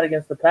dreadful bad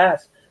against the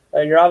pass.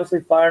 You're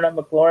obviously firing up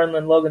McLaurin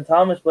and Logan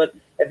Thomas, but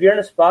if you're in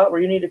a spot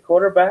where you need a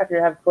quarterback or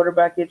you have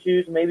quarterback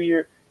issues, maybe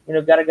you're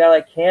got a guy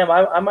like Cam.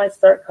 I might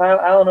start Kyle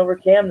Allen over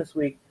Cam this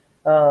week.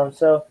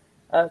 To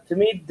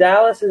me,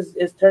 Dallas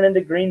is turned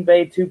into Green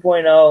Bay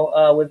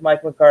 2.0 with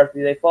Mike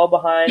McCarthy. They fall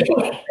behind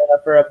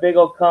for a big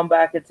old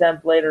comeback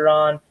attempt later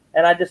on,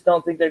 and I just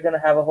don't think they're going to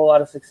have a whole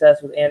lot of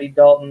success with Andy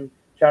Dalton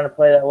trying to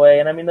play that way.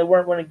 And, I mean, they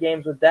weren't winning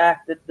games with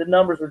Dak. The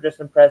numbers were just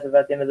impressive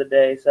at the end of the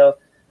day. So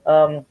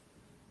I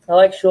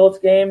like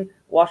Schultz's game.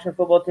 Washington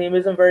football team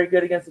isn't very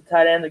good against the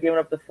tight end. They're giving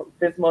up the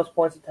 5th most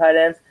points to tight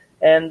ends.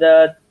 And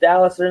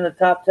Dallas are in the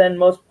top 10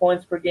 most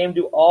points per game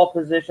to all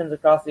positions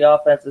across the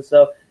offenses.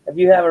 So if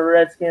you have a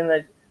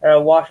Redskin or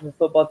a Washington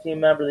football team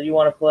member that you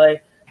want to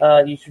play,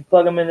 you should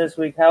plug them in this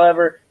week.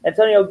 However,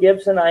 Antonio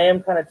Gibson, I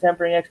am kind of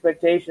tempering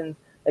expectations.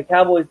 The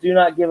Cowboys do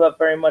not give up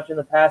very much in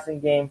the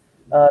passing game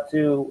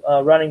to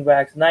running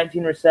backs.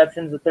 19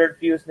 receptions, the 3rd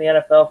fewest in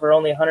the NFL for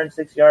only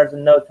 106 yards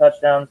and no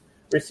touchdowns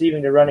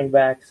receiving to running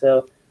back.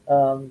 So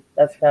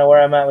that's kind of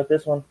where I'm at with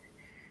this one.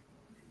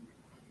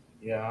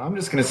 Yeah, I'm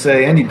just going to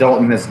say Andy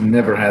Dalton has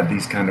never had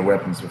these kind of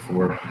weapons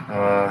before.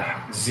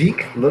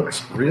 Zeke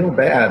looks real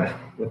bad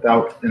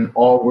without an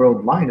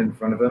all-world line in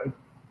front of him.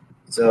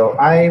 So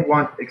I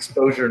want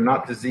exposure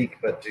not to Zeke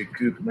but to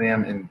Coop,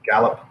 Lamb, and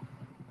Gallup.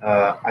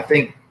 I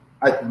think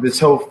this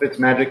whole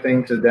Fitzmagic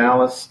thing to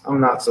Dallas, I'm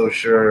not so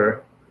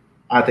sure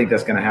I think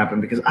that's going to happen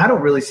because I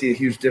don't really see a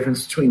huge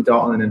difference between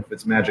Dalton and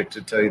Fitzmagic,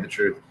 to tell you the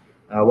truth.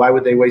 Why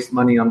would they waste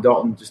money on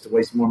Dalton just to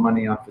waste more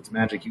money on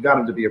Fitzmagic? You got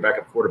him to be your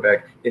backup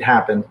quarterback. It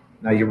happened.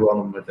 Now you're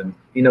rolling with him.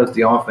 He knows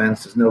the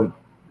offense. There's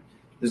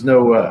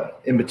no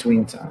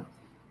in-between time.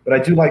 But I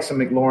do like some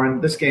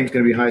McLaurin. This game's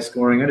going to be high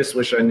scoring. I just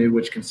wish I knew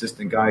which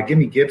consistent guy. Give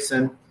me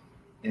Gibson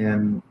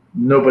and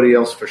nobody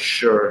else for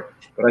sure.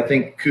 But I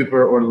think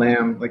Cooper or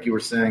Lamb, like you were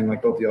saying,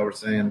 like both of y'all were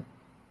saying,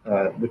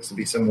 looks to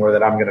be somewhere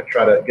that I'm going to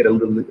try to get at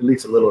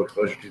least a little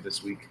exposure to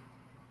this week.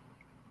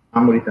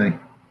 What do you think?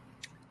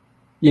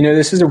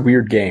 This is a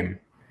weird game.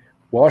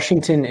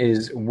 Washington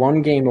is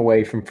 1 game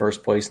away from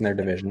first place in their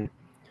division.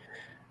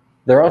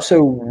 They're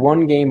also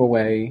 1 game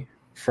away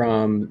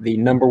from the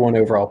number 1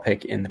 overall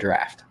pick in the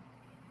draft.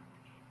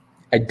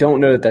 I don't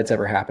know that that's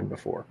ever happened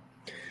before.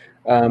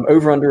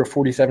 Over under a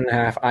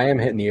 47.5. I am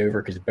hitting the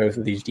over because both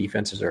of these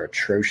defenses are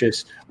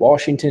atrocious.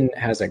 Washington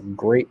has a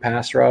great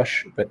pass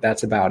rush, but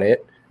that's about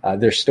it.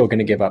 They're still going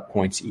to give up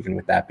points even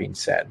with that being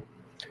said.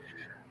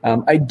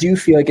 I do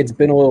feel like it's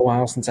been a little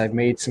while since I've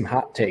made some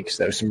hot takes,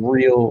 though, some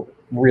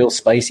real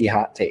spicy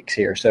hot takes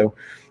here. So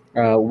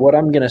what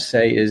I'm going to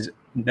say is,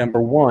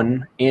 number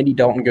 1, Andy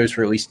Dalton goes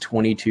for at least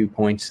 22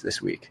 points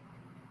this week.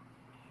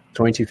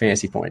 22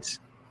 fantasy points.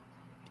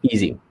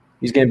 Easy.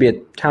 He's going to be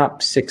a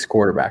top 6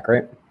 quarterback,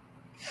 right?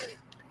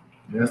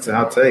 That's a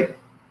hot take.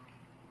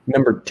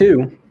 Number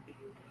 2,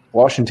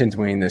 Washington's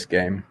winning this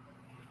game.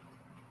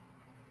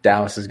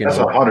 Dallas is going to.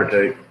 That's a hotter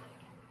take.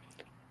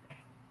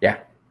 Yeah.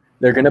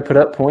 They're going to put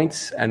up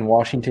points, and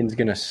Washington's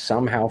going to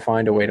somehow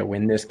find a way to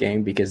win this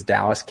game because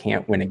Dallas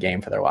can't win a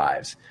game for their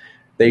lives.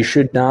 They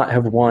should not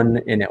have won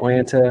in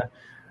Atlanta,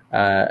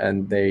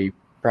 and they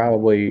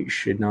probably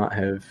should not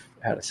have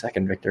had a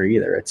second victory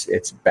either.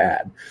 It's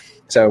bad.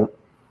 So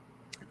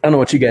I don't know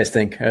what you guys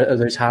think. Are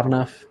those hot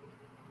enough?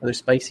 Are they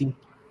spicy?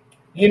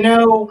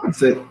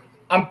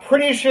 I'm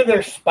pretty sure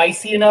they're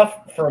spicy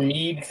enough for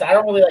me because I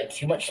don't really like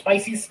too much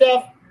spicy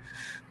stuff.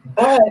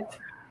 But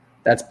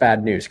that's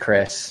bad news,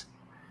 Chris.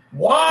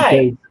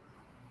 Why? Because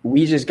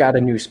we just got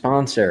a new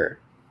sponsor,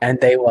 and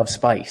they love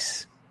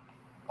spice.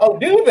 Oh,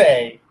 do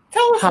they?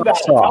 Tell us about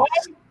sauce.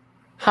 it.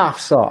 Hot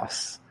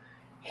sauce.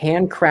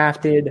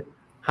 Handcrafted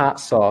hot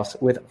sauce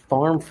with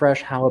farm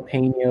fresh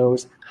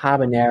jalapenos,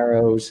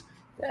 habaneros.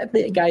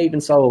 The guy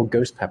even saw a little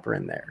ghost pepper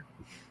in there,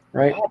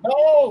 right?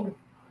 Oh,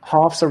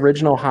 Hoff's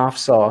original Hoff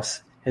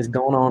sauce has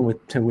gone on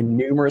to win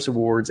numerous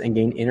awards and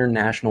gain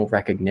international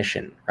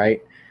recognition,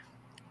 right?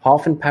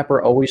 Hoff and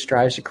Pepper always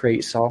strives to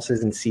create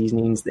sauces and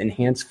seasonings that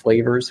enhance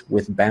flavors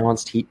with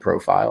balanced heat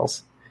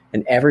profiles.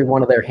 And every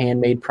one of their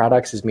handmade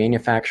products is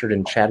manufactured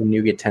in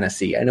Chattanooga,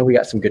 Tennessee. I know we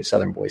got some good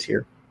Southern boys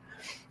here.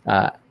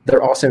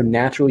 They're also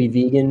naturally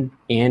vegan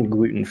and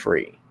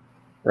gluten-free,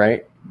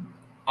 right?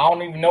 I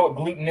don't even know what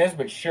gluten is,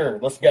 but sure,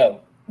 let's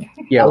go.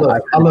 Yeah,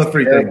 I love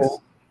free things.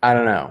 I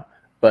don't know.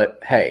 But,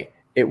 hey,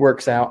 It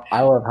works out.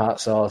 I love hot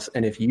sauce.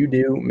 And if you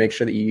do, make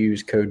sure that you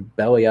use code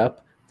BELLYUP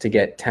to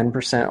get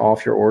 10%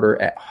 off your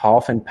order at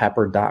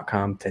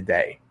hoffandpepper.com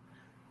today.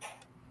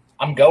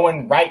 I'm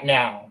going right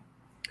now.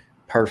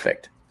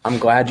 Perfect. I'm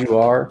glad you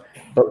are.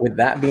 But with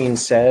that being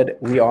said,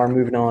 we are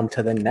moving on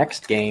to the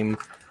next game,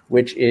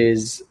 which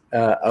is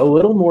a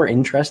little more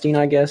interesting,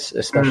 I guess,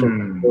 especially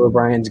when Bill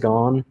O'Brien's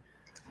gone.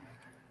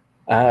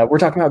 We're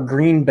talking about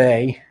Green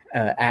Bay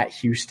at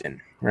Houston,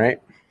 right?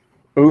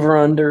 Over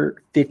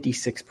under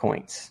 56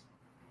 points.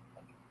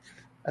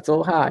 That's a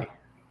little high.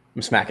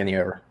 I'm smacking the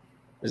over.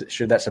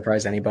 Should that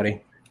surprise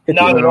anybody?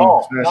 Not at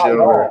all.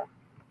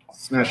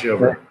 Smash you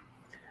over.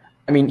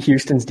 I mean,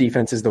 Houston's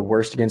defense is the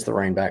worst against the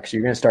running backs. So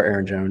you're going to start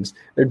Aaron Jones.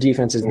 Their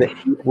defense is the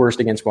worst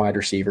against wide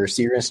receivers.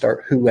 So you're going to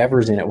start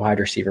whoever's in at wide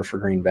receiver for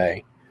Green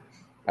Bay.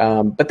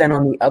 But then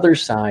on the other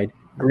side,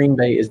 Green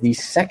Bay is the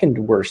second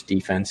worst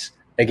defense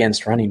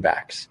against running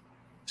backs.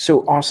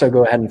 So also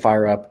go ahead and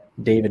fire up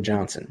David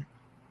Johnson.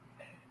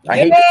 I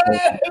hate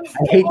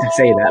to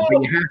say that,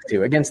 but you have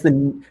to. Against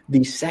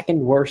the second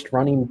worst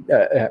running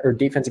or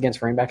defense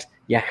against running backs,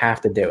 you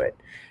have to do it.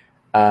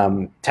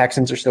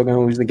 Texans are still going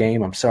to lose the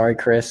game. I'm sorry,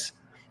 Chris.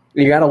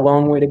 You got a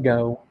long way to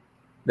go.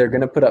 They're going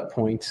to put up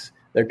points.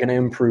 They're going to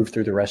improve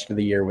through the rest of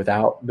the year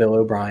without Bill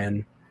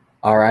O'Brien,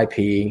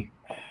 RIP,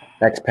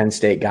 ex-Penn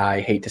State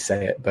guy. Hate to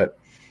say it, but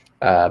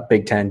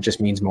Big Ten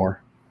just means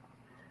more.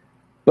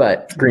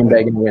 But Green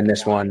Bay going to win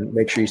this one.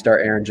 Make sure you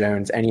start Aaron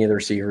Jones, any of the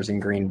receivers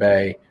in Green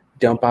Bay.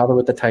 Don't bother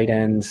with the tight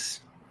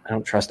ends. I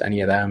don't trust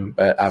any of them.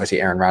 But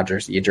obviously Aaron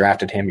Rodgers, you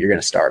drafted him, you're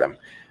going to start him.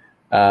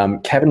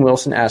 Kevin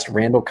Wilson asked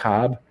Randall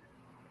Cobb.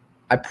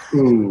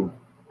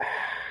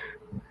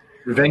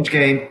 Revenge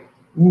game.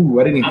 Ooh,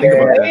 I didn't even think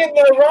about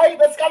that. Right?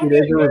 That's gotta be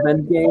a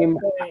revenge game.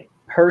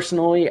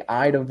 Personally,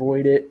 I'd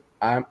avoid it.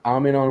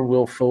 I'm in on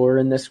Will Fuller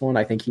in this one.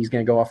 I think he's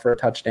going to go off for a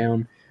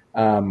touchdown.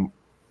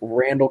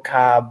 Randall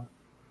Cobb,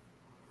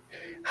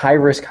 high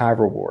risk, high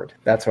reward.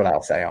 That's what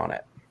I'll say on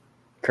it.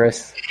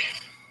 Chris?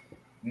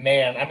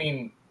 Man, I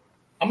mean,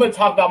 I'm going to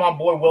talk about my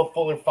boy Will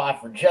Fuller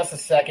 5 for just a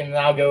second, and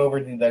then I'll go over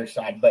to the other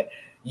side. But,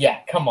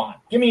 yeah, come on.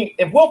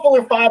 If Will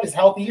Fuller 5 is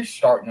healthy, you're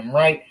starting him,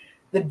 right?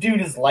 The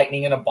dude is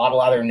lightning in a bottle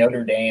out of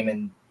Notre Dame,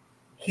 and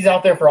he's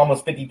out there for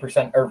almost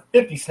 50% or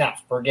 50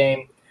 snaps per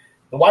game.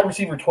 The wide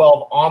receiver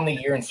 12 on the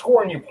year and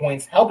scoring your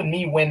points, helping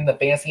me win the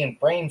Fantasy and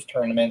Frames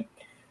tournament.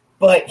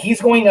 But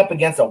he's going up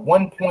against a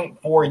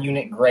 1.4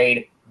 unit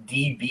grade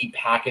DB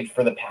package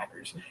for the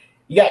Packers.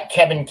 You got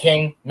Kevin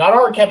King, not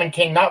our Kevin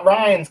King, not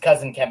Ryan's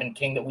cousin Kevin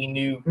King that we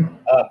knew,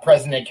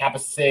 president Kappa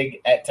Sig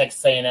at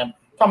Texas A&M.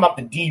 Talking about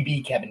the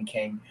DB Kevin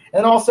King.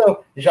 And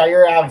also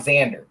Jair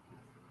Alexander.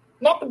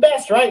 Not the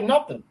best, right?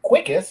 Not the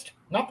quickest,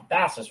 not the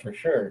fastest for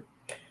sure.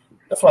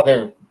 That's why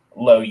they're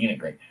low unit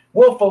grade.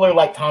 Will Fuller,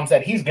 like Tom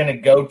said, he's going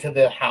to go to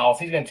the house.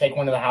 He's going to take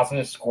one to the house and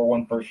just score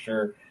one for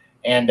sure.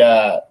 And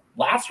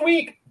last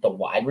week, the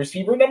wide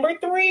receiver number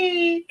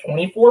 3,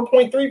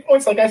 24.3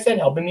 points, like I said,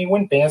 helping me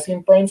win Fantasy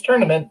and Frames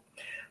tournament.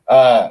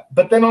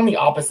 But then on the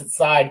opposite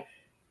side,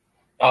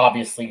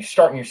 obviously,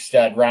 starting your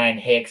stud, Ryan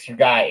Hicks, your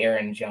guy,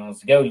 Aaron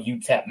Jones. Go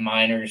UTEP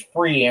Miners,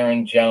 free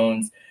Aaron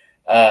Jones.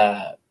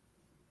 The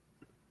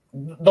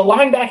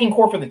linebacking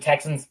core for the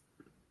Texans,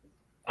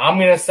 I'm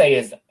going to say,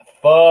 is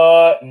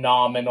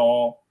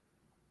phenomenal.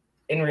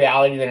 In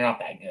reality, they're not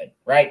that good,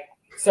 right?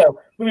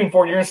 So, moving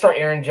forward, you're going to start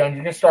Aaron Jones.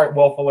 You're going to start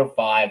Will Fuller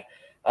 5.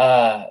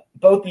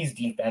 Both these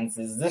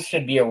defenses, this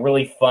should be a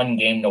really fun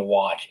game to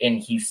watch in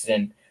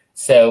Houston.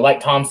 So, like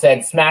Tom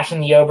said,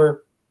 smashing the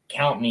over,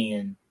 count me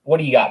in. What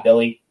do you got,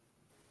 Billy?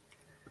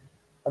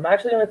 I'm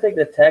actually going to take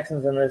the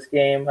Texans in this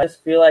game. I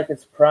just feel like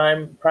it's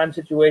prime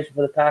situation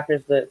for the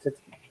Packers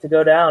to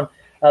go down.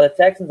 The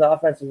Texans'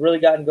 offense has really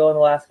gotten going the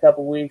last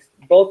couple weeks.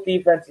 Both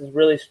defenses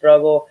really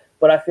struggle,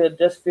 but I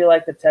feel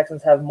like the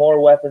Texans have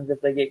more weapons if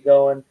they get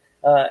going.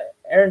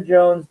 Aaron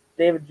Jones,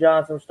 David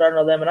Johnson, we're starting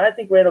on them, and I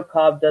think Randall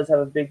Cobb does have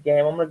a big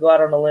game. I'm going to go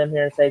out on a limb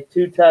here and say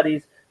 2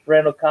 tutties for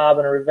Randall Cobb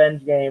in a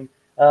revenge game,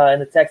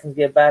 and the Texans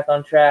get back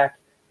on track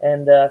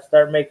and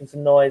start making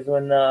some noise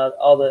when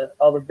all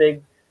the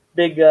big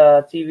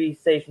TV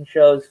station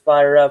shows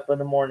fire up in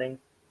the morning.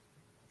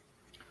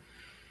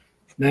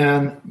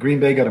 Man, Green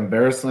Bay got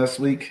embarrassed last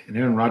week, and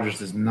Aaron Rodgers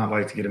does not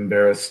like to get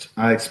embarrassed.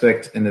 I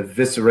expect an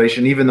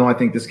evisceration, even though I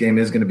think this game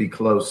is going to be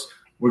close.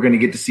 We're going to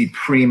get to see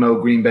primo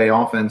Green Bay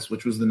offense,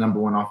 which was the number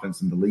 1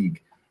 offense in the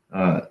league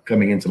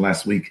coming into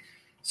last week.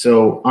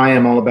 So I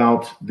am all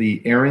about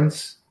the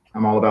Aarons.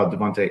 I'm all about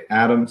Devontae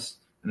Adams,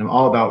 and I'm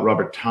all about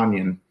Robert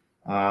Tonyan.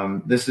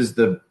 This is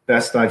the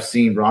best I've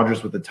seen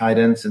Rodgers with the tight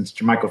end since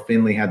Jermichael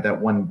Finley had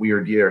that one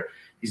weird year.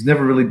 He's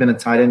never really been a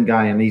tight end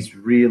guy, and he's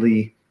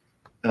really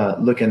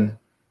looking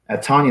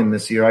at Tonyan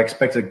this year. I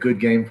expect a good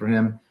game for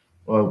him.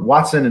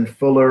 Watson and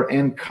Fuller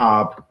and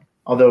Cobb.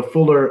 Although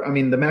Fuller, I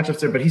mean, the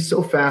matchup's there, but he's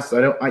so fast.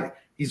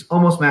 He's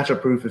almost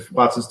matchup proof if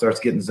Watson starts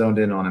getting zoned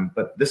in on him.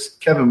 But this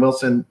Kevin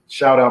Wilson,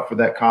 shout out for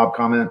that Cobb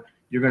comment.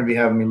 You're going to be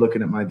having me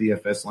looking at my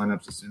DFS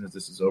lineups as soon as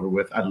this is over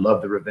with. I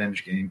love the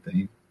revenge game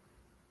thing.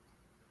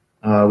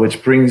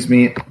 Which brings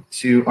me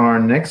to our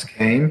next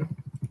game,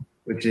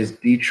 which is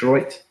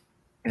Detroit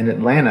and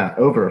Atlanta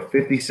over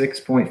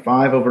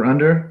 56.5 over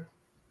under.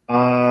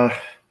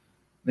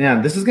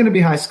 Man, this is going to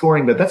be high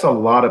scoring, but that's a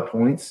lot of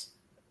points.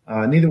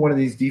 Neither one of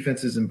these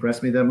defenses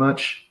impressed me that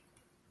much.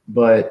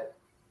 But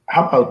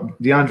how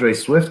about DeAndre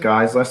Swift,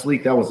 guys? Last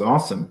week, that was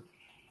awesome.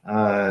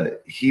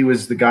 He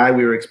was the guy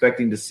we were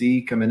expecting to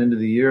see coming into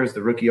the year as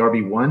the rookie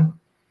RB1.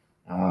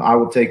 I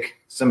will take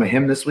some of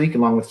him this week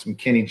along with some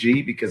Kenny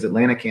G because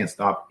Atlanta can't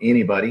stop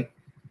anybody.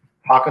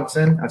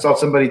 Hawkinson, I saw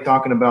somebody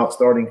talking about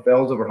starting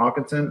Fells over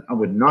Hawkinson. I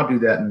would not do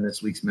that in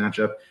this week's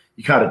matchup.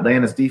 You got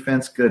Atlanta's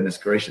defense. Goodness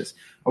gracious.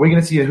 Are we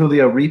going to see a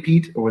Julio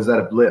repeat, or was that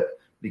a blip?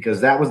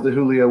 Because that was the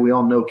Julio we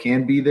all know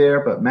can be there,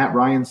 but Matt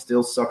Ryan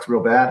still sucks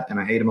real bad, and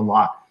I hate him a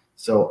lot.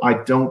 So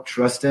I don't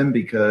trust him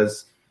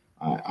because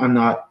I'm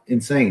not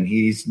insane.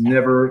 He's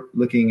never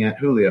looking at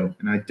Julio,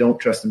 and I don't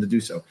trust him to do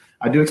so.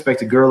 I do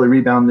expect a Gurley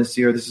rebound this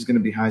year. This is going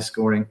to be high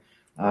scoring,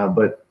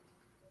 but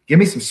give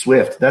me some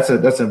Swift. That's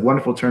a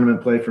wonderful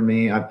tournament play for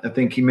me. I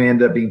think he may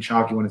end up being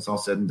chalky when it's all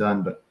said and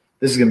done, but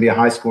this is going to be a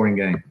high scoring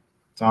game.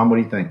 Tom, what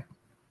do you think?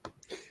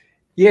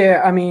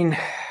 Yeah, I mean,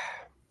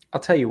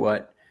 I'll tell you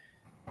what.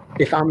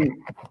 If I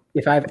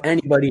have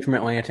anybody from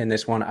Atlanta in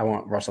this one, I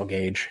want Russell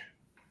Gage.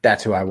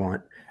 That's who I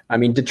want. I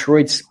mean,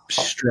 Detroit's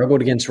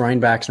struggled against running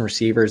backs and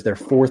receivers. They're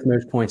fourth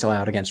most points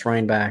allowed against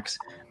running backs.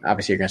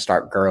 Obviously, you're going to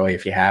start Gurley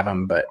if you have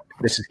him, but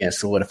this is going to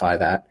solidify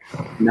that.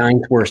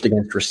 Ninth worst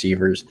against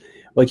receivers.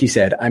 Like you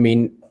said, I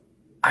mean,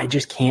 I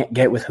just can't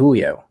get with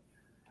Julio.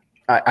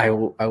 I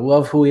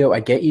love Julio.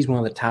 I get he's one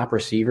of the top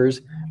receivers,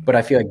 but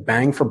I feel like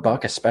bang for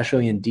buck,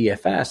 especially in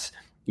DFS,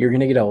 you're going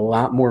to get a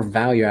lot more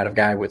value out of a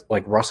guy with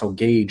like Russell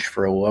Gage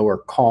for a lower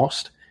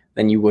cost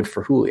than you would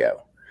for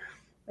Julio.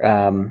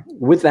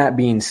 With that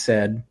being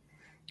said,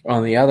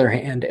 on the other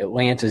hand,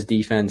 Atlanta's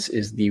defense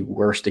is the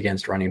worst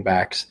against running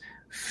backs,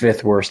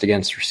 fifth worst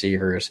against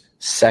receivers,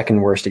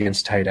 second worst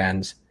against tight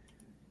ends.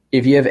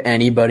 If you have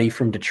anybody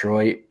from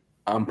Detroit,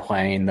 I'm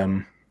playing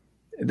them.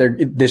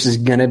 This is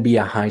going to be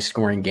a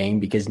high-scoring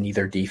game because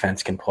neither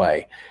defense can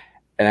play.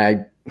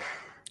 And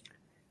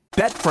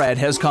Betfred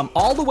has come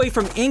all the way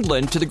from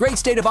England to the great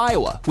state of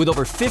Iowa with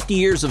over 50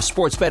 years of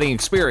sports betting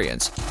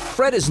experience.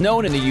 Fred is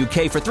known in the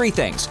UK for three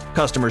things: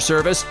 customer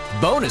service,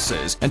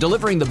 bonuses, and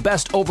delivering the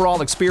best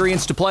overall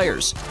experience to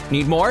players.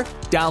 Need more?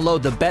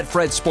 Download the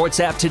Betfred Sports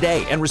app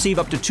today and receive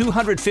up to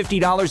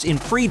 $250 in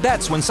free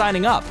bets when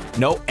signing up.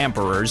 No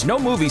emperors, no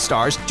movie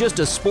stars, just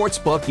a sports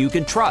book you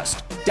can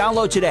trust.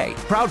 Download today.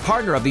 Proud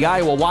partner of the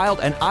Iowa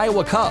Wild and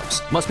Iowa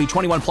Cubs. Must be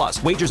 21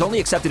 plus. Wagers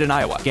only accepted in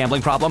Iowa.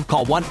 Gambling problem?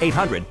 Call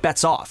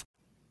 1-800-BETS-OFF.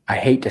 I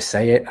hate to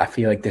say it. I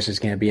feel like this is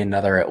going to be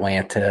another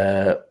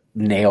Atlanta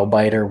nail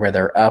biter where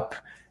they're up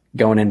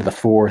going into the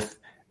fourth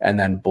and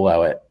then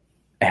blow it.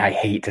 And I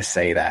hate to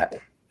say that.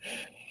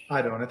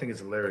 I don't. I think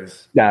it's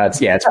hilarious. No, it's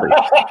pretty.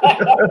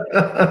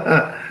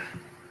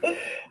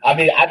 I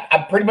mean,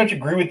 I pretty much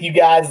agree with you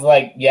guys.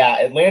 Like, yeah,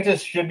 Atlanta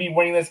should be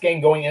winning this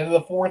game going into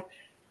the fourth,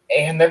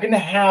 and they're going to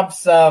have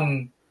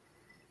some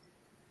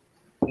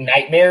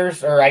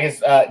nightmares, or I guess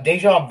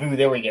deja vu.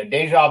 There we go.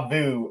 Deja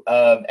vu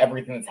of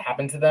everything that's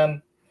happened to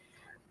them.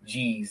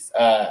 Jeez.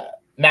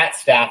 Matt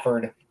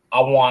Stafford.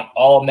 I want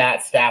all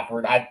Matt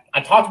Stafford. I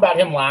talked about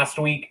him last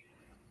week,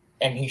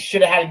 and he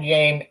should have had a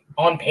game.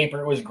 On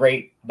paper, it was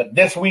great. But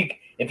this week,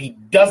 if he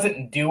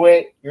doesn't do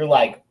it, you're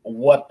like,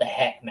 what the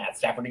heck, Matt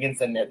Stafford, against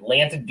an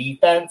Atlanta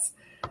defense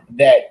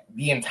that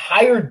the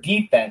entire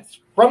defense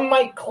from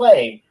Mike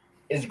Clay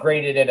is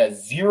graded at a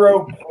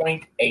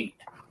 0.8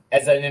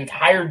 as an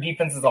entire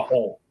defense as a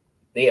whole.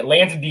 The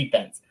Atlanta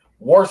defense,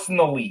 worst in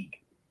the league.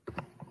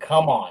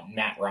 Come on,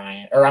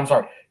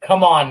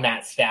 come on,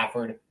 Matt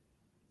Stafford.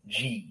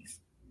 Jeez.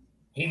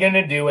 He's going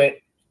to do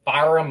it.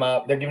 Fire him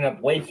up. They're giving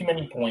up way too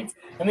many points.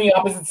 And the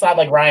opposite side,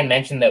 like Ryan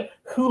mentioned, though,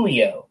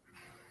 Julio.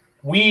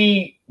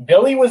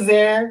 Billy was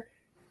there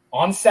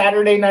on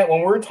Saturday night when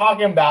we were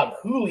talking about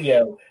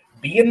Julio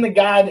being the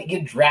guy that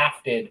get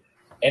drafted,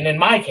 and in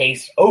my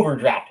case,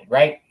 overdrafted,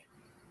 right?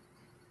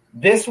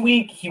 This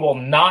week, he will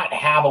not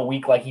have a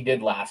week like he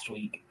did last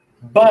week,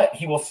 but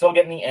he will still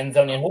get in the end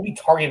zone and will be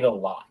targeted a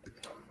lot.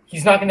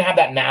 He's not going to have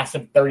that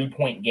massive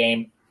 30-point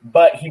game,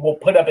 but he will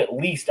put up at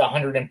least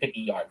 150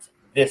 yards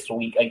this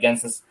week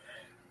against this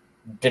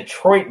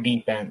Detroit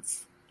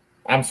defense.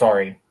 I'm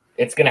sorry.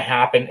 It's going to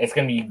happen. It's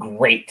going to be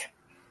great.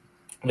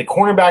 The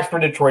cornerbacks for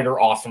Detroit are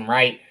awesome,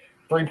 right?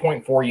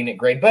 3.4 unit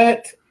grade,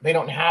 but they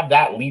don't have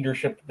that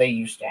leadership that they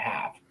used to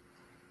have.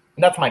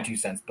 And that's my 2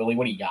 cents. Billy,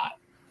 what do you got?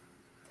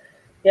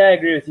 Yeah, I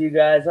agree with you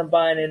guys. I'm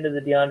buying into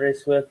the DeAndre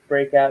Swift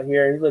breakout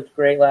here. He looked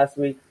great last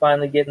week,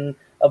 finally getting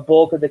a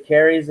bulk of the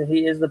carries, and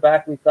he is the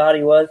back we thought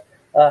he was.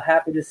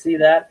 Happy to see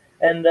that.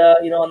 And,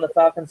 on the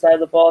Falcons side of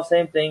the ball,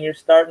 same thing. You're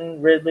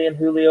starting Ridley and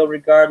Julio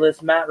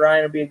regardless. Matt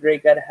Ryan would be a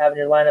great guy to have in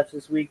your lineups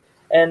this week.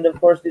 And, of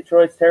course,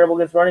 Detroit's terrible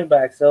against running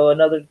backs. So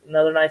another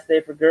nice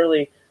day for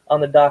Gurley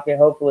on the docket,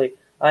 hopefully.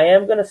 I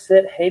am going to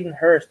sit Hayden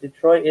Hurst.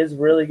 Detroit is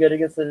really good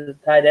against the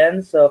tight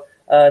ends. So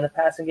in the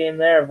passing game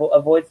there,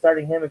 avoid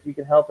starting him if you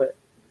can help it.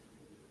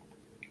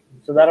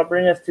 So that'll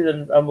bring us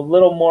to a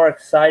little more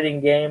exciting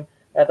game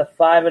at the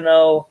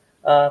 5-0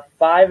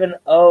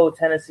 5-0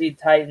 Tennessee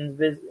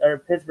Titans or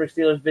Pittsburgh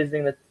Steelers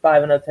visiting the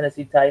 5-0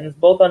 Tennessee Titans,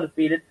 both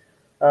undefeated.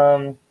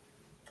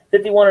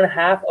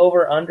 51.5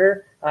 over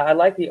under. I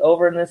like the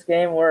over in this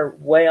game. We're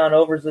way on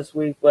overs this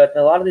week, but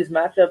a lot of these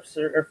matchups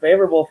are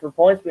favorable for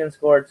points being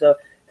scored. So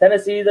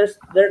Tennessee,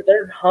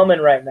 they're humming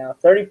right now.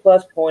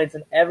 30-plus points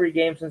in every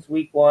game since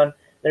week 1.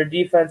 Their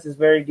defense is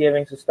very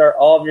giving, so start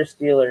all of your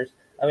Steelers.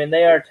 I mean,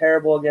 they are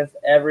terrible against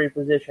every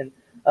position.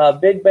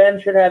 Big Ben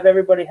should have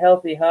everybody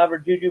healthy. However,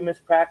 Juju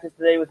missed practice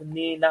today with a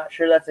knee. Not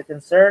sure that's a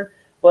concern.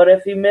 But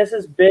if he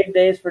misses, big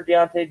days for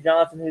Deontay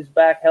Johnson, who's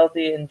back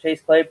healthy, and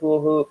Chase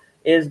Claypool, who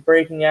is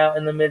breaking out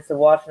in the midst of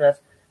watching us.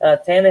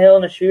 Tannehill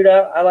in a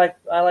shootout.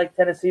 I like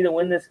Tennessee to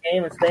win this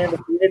game and stay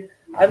undefeated.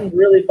 I'm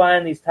really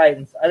buying these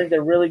Titans. I think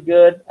they're really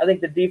good. I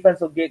think the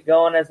defense will get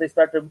going as they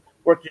start to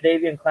work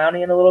Jadeveon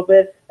Clowney in a little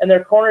bit. And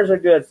their corners are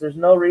good, so there's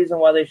no reason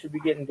why they should be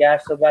getting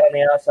gashed so bad on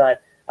the outside.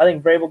 I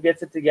think Vrabel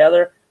gets it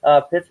together.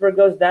 Pittsburgh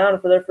goes down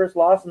for their first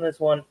loss in this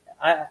one.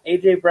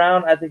 A.J.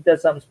 Brown, I think,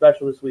 does something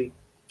special this week.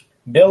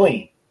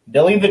 Billy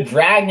the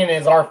Dragon,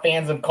 as our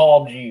fans have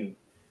called you.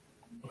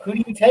 Who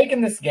do you take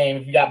in this game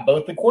if you got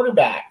both the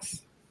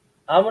quarterbacks?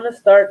 I'm going to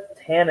start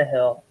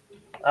Tannehill.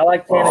 I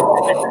like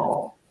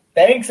Tannehill.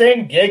 Thanks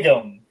and gig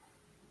 'em.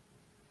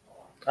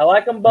 I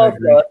like them both,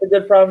 though. That's a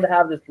good problem to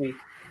have this week.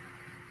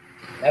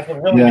 That's a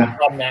really good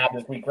problem to have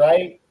this week,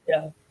 right?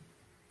 Yeah.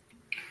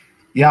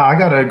 Yeah, I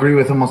got to agree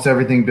with almost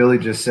everything Billy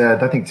just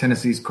said. I think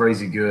Tennessee's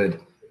crazy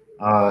good.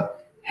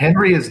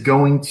 Henry is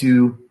going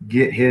to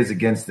get his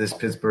against this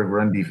Pittsburgh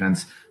run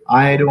defense.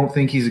 I don't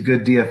think he's a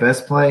good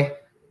DFS play,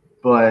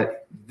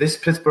 but this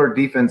Pittsburgh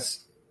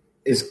defense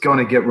is going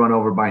to get run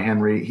over by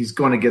Henry. He's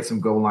going to get some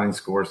goal line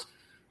scores.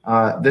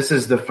 This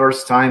is the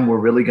first time we're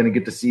really going to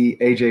get to see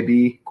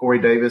AJB,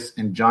 Corey Davis,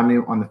 and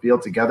Jonnu on the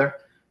field together.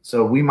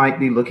 So we might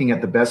be looking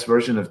at the best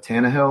version of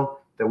Tannehill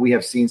that we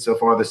have seen so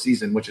far this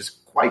season, which is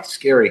quite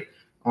scary,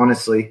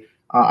 honestly.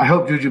 I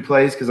hope Juju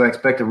plays because I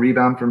expect a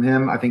rebound from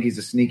him. I think he's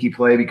a sneaky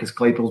play because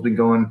Claypool's been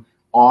going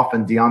off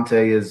and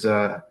Deontay is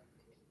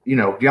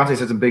Deontay's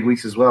had some big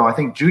weeks as well. I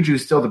think Juju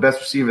is still the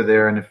best receiver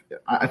there, and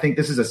I think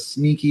this is a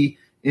sneaky,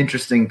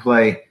 interesting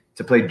play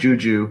to play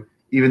Juju,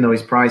 even though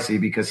he's pricey,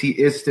 because he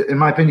is, in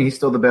my opinion, he's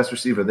still the best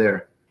receiver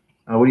there.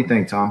 What do you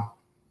think, Tom?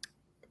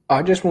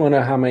 I just want to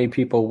know how many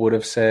people would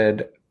have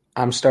said,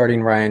 I'm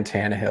starting Ryan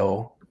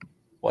Tannehill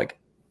like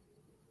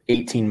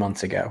 18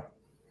 months ago.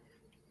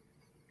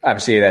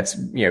 Obviously, that's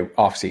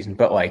off season,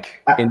 but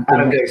like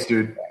Adam Diggs,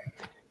 dude,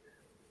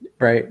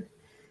 right?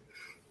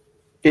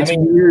 It's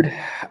weird.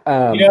 You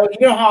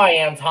know how I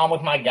am, Tom,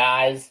 with my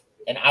guys,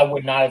 and I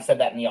would not have said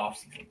that in the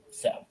offseason.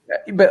 So,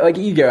 but like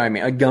ego,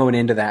 like going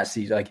into that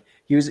season, like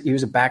he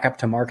was a backup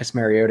to Marcus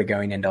Mariota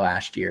going into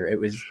last year. It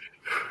was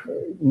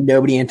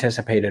nobody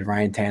anticipated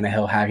Ryan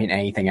Tannehill having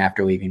anything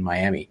after leaving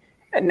Miami,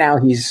 and now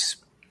he's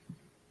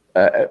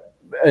a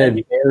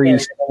very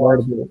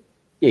startable.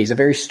 Yeah, he's a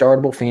very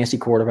startable fantasy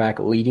quarterback,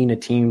 leading a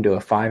team to a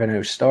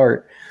 5-0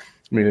 start.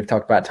 I mean, we've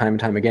talked about time and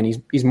time again.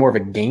 He's more of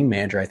a game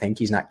manager. I think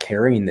he's not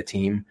carrying the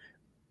team,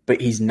 but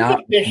he's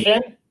not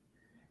efficient.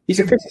 He's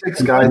efficient,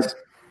 six guys.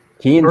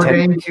 He and per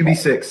game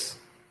QB6.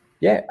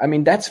 Yeah, I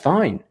mean that's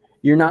fine.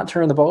 You're not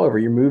turning the ball over.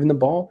 You're moving the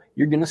ball.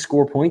 You're going to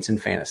score points in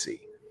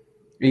fantasy.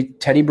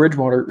 Teddy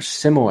Bridgewater,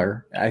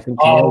 similar. I think.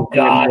 Oh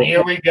God,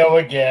 here we go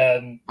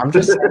again. I'm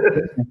just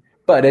saying,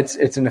 but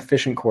it's an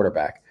efficient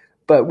quarterback.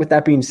 But with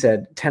that being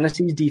said,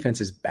 Tennessee's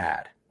defense is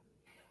bad.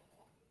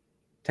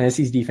 There's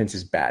going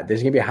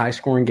to be a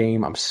high-scoring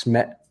game. I'm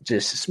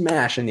just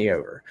smashing the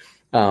over.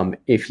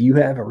 If you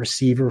have a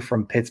receiver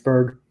from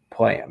Pittsburgh,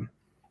 play him.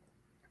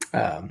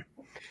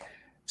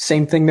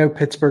 Same thing, though.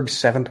 Pittsburgh's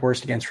 7th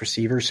worst against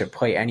receivers, so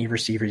play any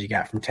receivers you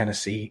got from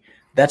Tennessee.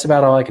 That's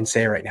about all I can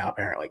say right now,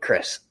 apparently,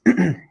 Chris.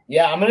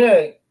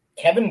 Yeah,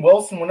 Kevin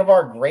Wilson, one of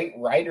our great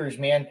writers,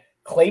 man.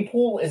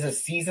 Claypool is a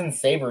season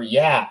saver.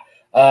 Yeah.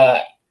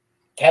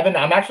 Kevin,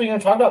 I'm actually going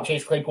to talk about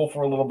Chase Claypool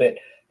for a little bit.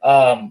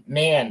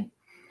 Man,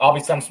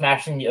 obviously I'm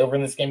smashing the over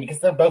in this game because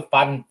they're both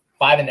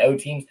 5-0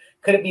 teams.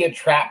 Could it be a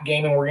trap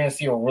game and we're going to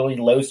see a really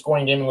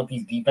low-scoring game and let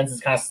these defenses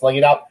kind of slug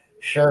it out?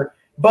 Sure.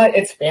 But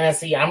it's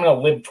fantasy. I'm going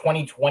to live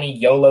 2020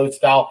 YOLO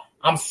style.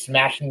 I'm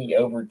smashing the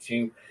over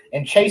too.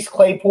 And Chase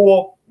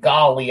Claypool,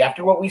 golly,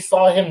 after what we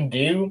saw him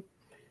do,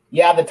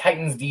 yeah, the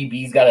Titans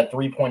DB's got a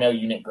 3.0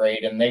 unit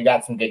grade, and they've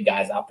got some good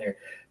guys out there.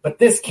 But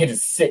this kid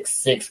is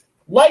 6'6",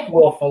 like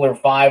Will Fuller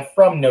 5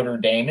 from Notre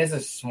Dame. Is a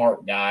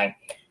smart guy,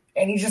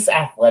 and he's just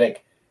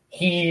athletic. Could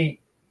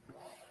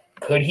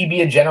he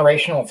be a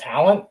generational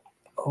talent?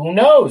 Who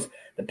knows?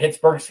 The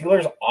Pittsburgh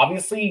Steelers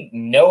obviously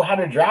know how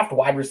to draft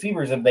wide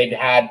receivers if they'd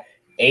had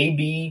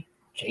AB,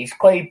 Chase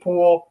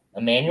Claypool,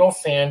 Emmanuel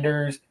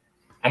Sanders.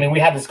 I mean, we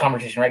had this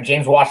conversation, right?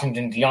 James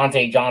Washington,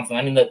 Deontay Johnson.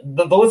 I mean,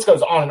 the list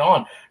goes on and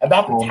on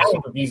about the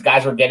talent that these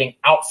guys are getting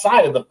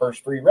outside of the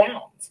first 3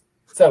 rounds.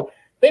 So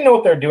they know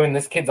what they're doing.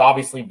 This kid's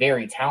obviously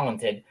very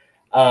talented.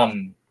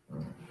 And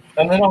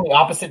then on the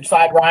opposite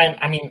side, Ryan,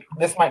 I mean,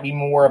 this might be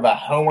more of a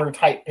homer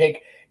type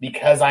pick.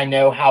 because I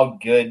know how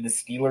good the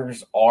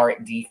Steelers are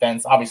at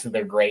defense. Obviously,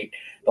 they're great.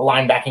 The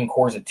linebacking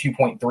core is a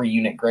 2.3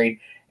 unit grade,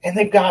 and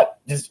they've got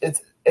just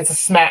it's a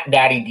smack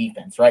daddy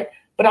defense, right?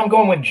 But I'm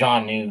going with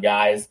Jonnu,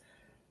 guys.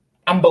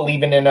 I'm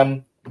believing in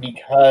him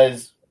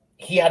because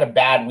he had a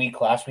bad week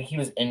last week. He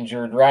was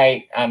injured,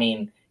 right? I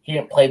mean, he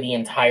didn't play the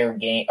entire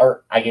game,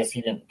 or I guess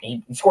he didn't.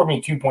 He scored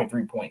me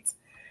 2.3 points.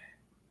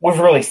 Was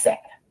really sad.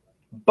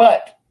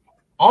 But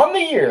on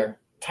the year,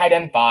 tight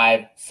end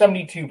 5,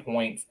 72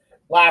 points.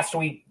 Last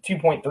week,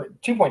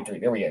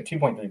 2.3. There we go,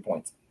 2.3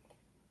 points.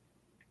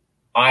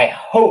 I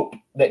hope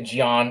that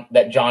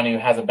Jonnu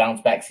has a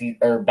bounce back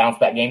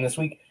game this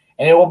week,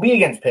 and it will be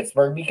against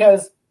Pittsburgh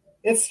because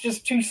it's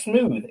just too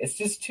smooth. It's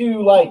just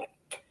too like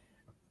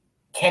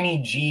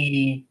Kenny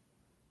G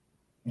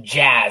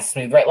jazz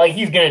smooth, right? Like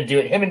he's gonna do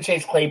it. Him and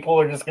Chase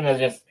Claypool are just gonna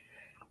just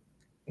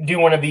do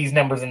one of these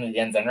numbers in the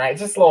end zone, right?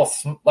 It's just a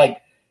little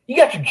like you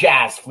got your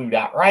jazz flute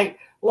out, right?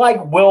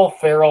 Like Will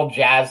Ferrell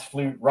jazz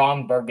flute,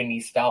 Ron Burgundy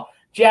style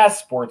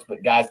jazz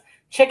sportsbook, guys.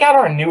 Check out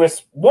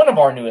one of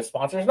our newest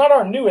sponsors. Not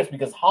our newest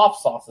because Hoff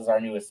Sauce is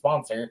our newest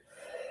sponsor.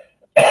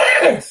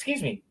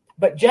 Excuse me.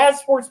 But Jazz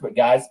Sportsbook,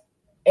 guys,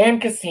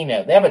 and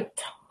Casino. They have a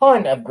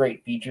ton of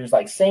great features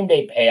like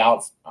same-day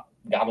payouts.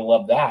 Gotta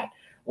love that.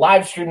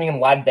 Live streaming and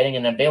live betting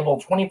and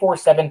available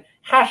 24/7.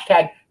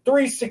 Hashtag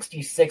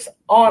 366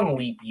 on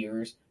leap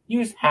years.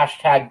 Use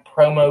hashtag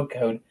promo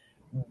code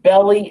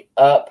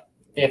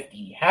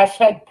BELLYUP50.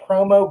 Hashtag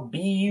promo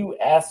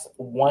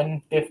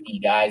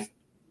BUS150, guys.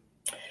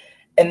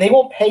 And they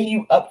will pay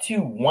you up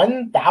to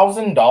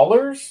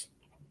 $1,000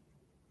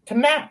 to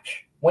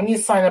match when you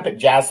sign up at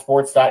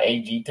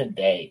jazzsports.ag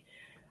today.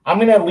 I'm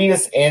going to lead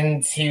us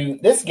into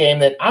this game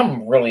that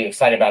I'm really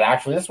excited about,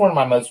 actually. This is one of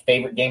my most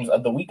favorite games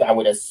of the week, I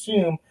would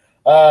assume,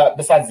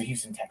 besides the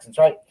Houston Texans,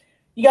 right?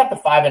 You got the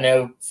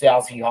 5-0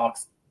 Seattle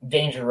Seahawks,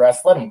 Danger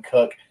Russ, let them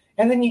cook.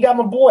 And then you got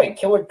my boy,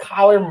 Killer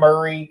Kyler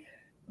Murray,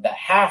 the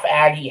half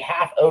Aggie,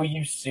 half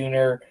OU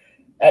Sooner,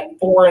 at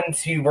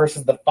 4-2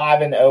 versus the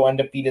 5-0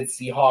 undefeated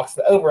Seahawks.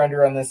 The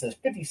over-under on this is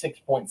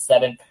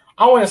 56.7.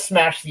 I want to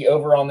smash the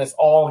over on this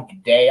all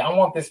day. I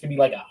want this to be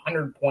like a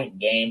 100-point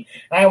game,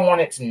 and I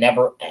want it to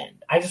never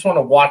end. I just want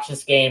to watch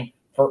this game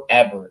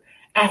forever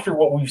after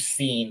what we've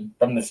seen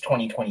from this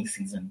 2020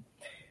 season.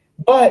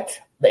 But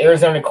the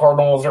Arizona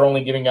Cardinals are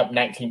only giving up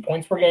 19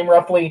 points per game,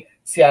 roughly.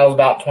 Seattle's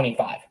about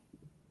 25.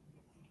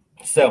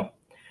 So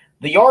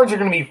the yards are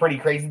going to be pretty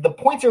crazy. The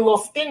points are a little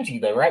stingy,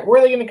 though, right?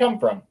 Where are they going to come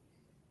from?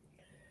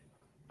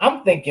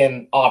 I'm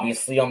thinking,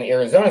 obviously, on the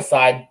Arizona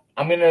side,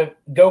 I'm going to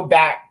go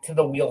back to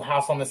the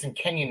wheelhouse on this in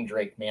Kenyon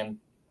Drake, man.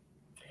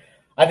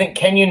 I think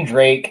Kenyon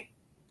Drake,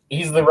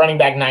 he's the running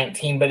back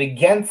 19, but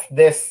against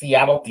this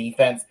Seattle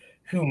defense,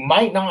 who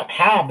might not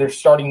have their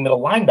starting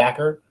middle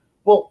linebacker,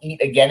 will eat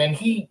again. And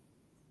he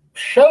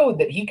showed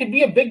that he could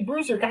be a big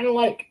bruiser, kind of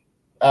like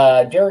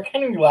Derrick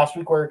Henry last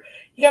week, where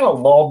he kind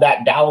of lulled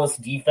that Dallas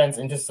defense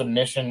into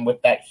submission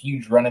with that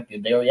huge run at the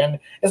very end,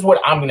 is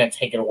what I'm going to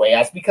take it away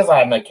as because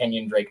I'm a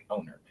Kenyon Drake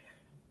owner.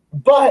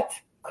 But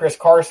Chris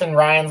Carson,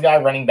 Ryan's guy,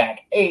 running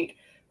back 8,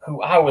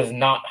 who I was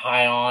not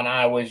high on.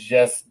 I was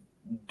just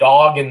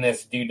dogging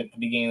this dude at the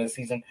beginning of the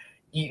season,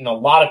 eating a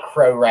lot of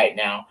crow right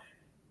now.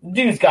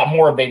 Dude's got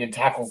more evaded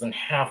tackles than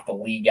half the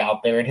league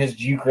out there, and his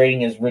juke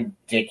rating is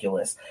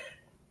ridiculous.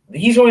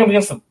 He's going up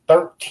against the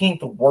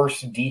 13th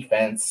worst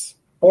defense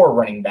for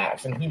running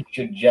backs, and he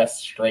should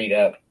just straight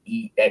up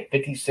eat at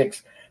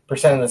 56%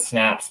 of the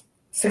snaps,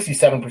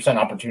 67%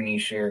 opportunity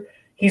share.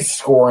 He's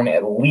scoring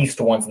at least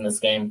once in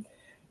this game.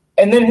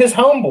 And then his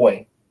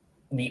homeboy,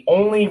 the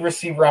only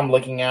receiver I'm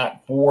looking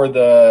at for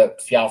the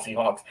Seattle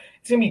Seahawks,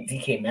 it's going to be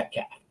DK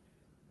Metcalf.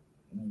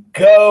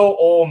 Go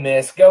Ole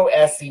Miss, go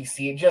SEC.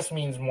 It just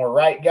means more,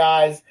 right,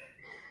 guys?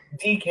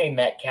 DK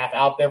Metcalf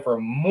out there for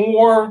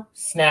more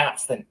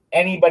snaps than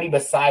anybody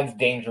besides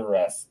Danger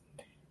Russ.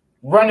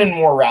 Running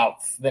more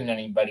routes than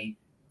anybody.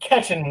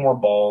 Catching more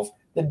balls.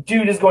 The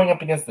dude is going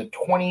up against the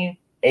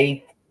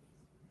 28th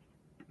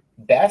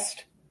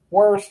best,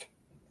 worst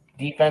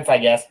defense, I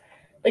guess.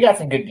 They got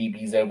some good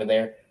DBs over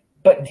there.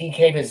 But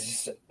DK is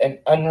just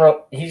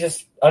he's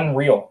just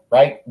unreal,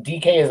 right?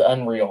 DK is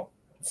unreal.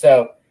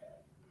 So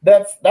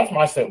that's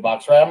my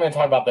soapbox, right? I'm going to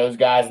talk about those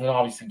guys and then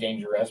obviously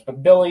Danger Russ.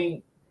 But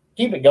Billy,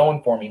 keep it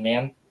going for me,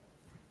 man.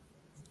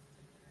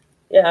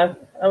 Yeah,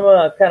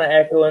 I'm kind of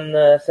echoing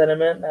the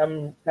sentiment.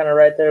 I'm kind of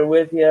right there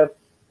with you.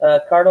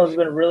 Cardinals have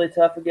been really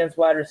tough against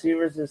wide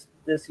receivers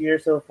this year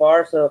so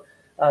far, so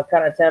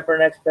kind of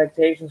tempering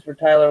expectations for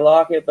Tyler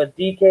Lockett. But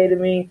DK, to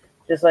me,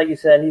 just like you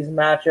said, he's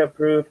matchup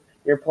proof.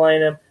 You're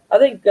playing him. I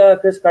think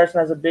Chris Carson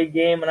has a big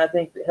game, and I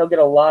think he'll get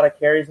a lot of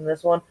carries in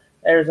this one.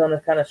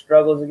 Arizona kind of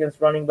struggles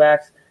against running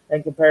backs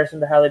in comparison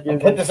to how they do.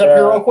 Put this up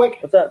here real quick.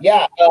 What's up?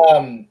 Yeah,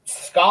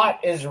 Scott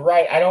is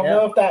right. I don't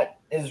know if that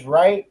is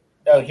right.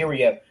 Oh, here we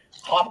go.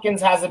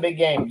 Hopkins has a big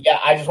game. Yeah,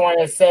 I just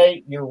wanted to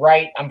say you're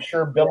right. I'm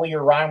sure Billy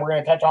or Ryan, we're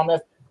going to touch on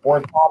this,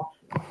 or Tom.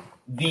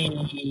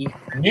 The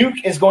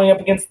Nuke is going up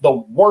against the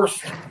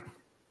worst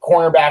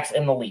cornerbacks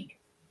in the league.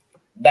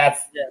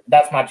 That's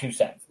my 2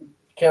 cents.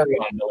 Carry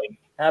on, Billy.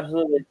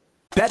 Absolutely.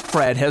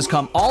 Betfred has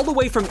come all the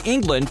way from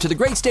England to the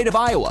great state of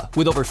Iowa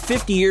with over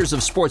 50 years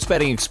of sports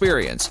betting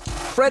experience.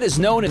 Fred is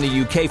known in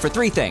the UK for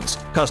three things: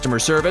 customer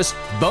service,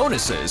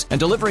 bonuses,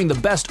 and delivering the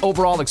best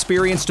overall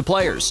experience to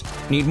players.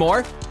 Need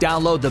more?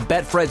 Download the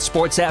Betfred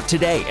Sports app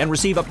today and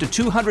receive up to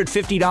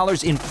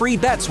 $250 in free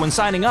bets when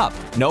signing up.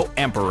 No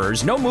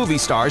emperors, no movie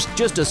stars,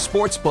 just a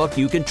sports book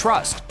you can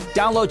trust.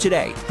 Download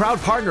today. Proud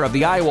partner of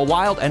the Iowa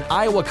Wild and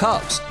Iowa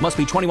Cubs. Must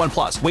be 21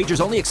 plus. Wagers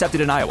only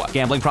accepted in Iowa.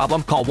 Gambling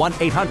problem? Call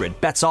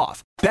 1-800-BETS-OFF.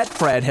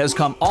 Betfred has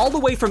come all the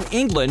way from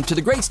England to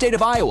the great state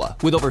of Iowa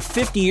with over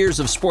 50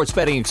 years of sports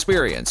betting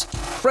experience.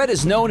 Fred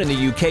is known in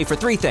the UK for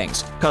three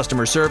things: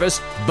 customer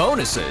service,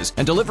 bonuses,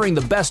 and delivering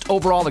the best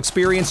overall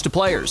experience to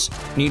players.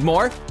 Need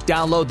more?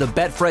 Download the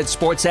Betfred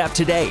Sports app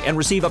today and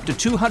receive up to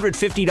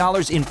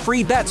 $250 in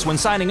free bets when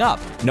signing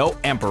up. No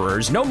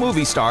emperors, no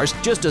movie stars,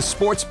 just a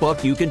sports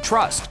book you can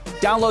trust.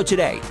 Download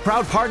today.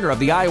 Proud partner of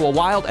the Iowa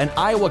Wild and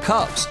Iowa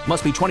Cubs.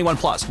 Must be 21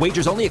 plus.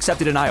 Wagers only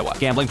accepted in Iowa.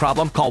 Gambling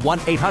problem? Call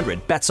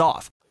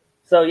 1-800-BETS-OFF.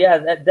 So, yeah,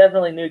 that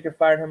definitely Nuke, you're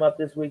firing him up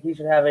this week. He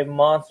should have a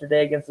monster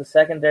day against the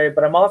secondary.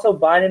 But I'm also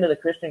buying into the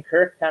Christian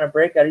Kirk kind of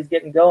breakout. He's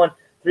getting going.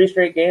 3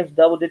 straight games,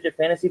 double-digit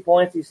fantasy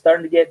points. He's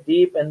starting to get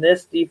deep, and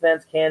this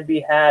defense can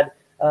be had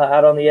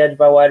out on the edge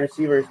by wide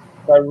receivers.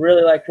 So I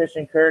really like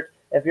Christian Kirk.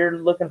 If you're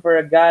looking for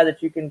a guy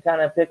that you can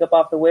kind of pick up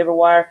off the waiver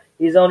wire,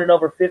 he's owned in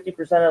over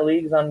 50% of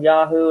leagues on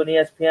Yahoo and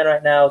ESPN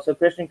right now. So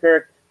Christian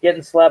Kirk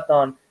getting slept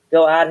on.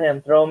 Go at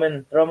him. Throw him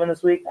in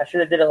this week. I should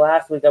have did it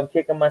last week. I'm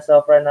kicking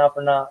myself right now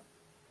for not.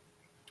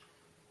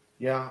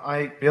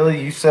 Yeah,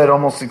 Billy, you said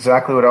almost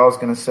exactly what I was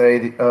going to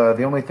say.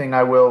 The only thing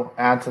I will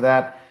add to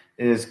that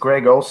is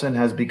Greg Olsen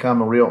has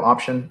become a real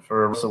option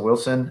for Russell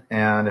Wilson.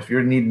 And if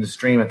you're needing to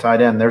stream a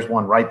tight end, there's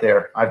one right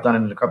there. I've done it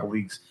in a couple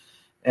leagues.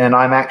 And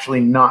I'm actually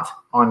not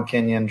on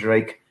Kenyon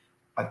Drake.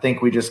 I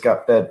think we just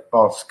got fed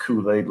false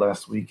Kool-Aid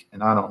last week,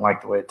 and I don't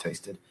like the way it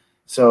tasted.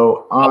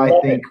 So I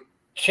think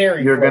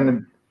cherry you're going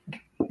to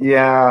 –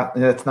 yeah,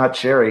 it's not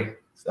cherry.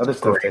 Other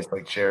stuff tastes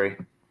like cherry.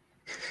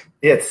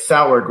 It's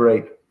sour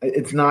grape.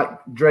 It's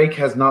not – Drake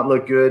has not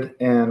looked good,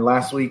 and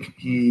last week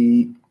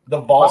he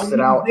busted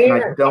out, and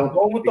I don't I'm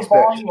going with the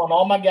volume on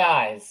all my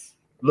guys.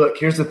 Look,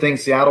 here's the thing.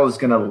 Seattle is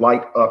going to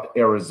light up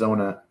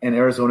Arizona, and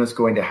Arizona is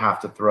going to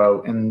have to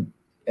throw, and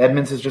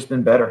Edmonds has just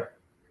been better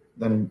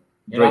than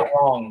Drake. You're not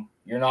wrong.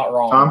 You're not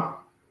wrong. Tom,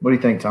 what do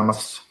you think,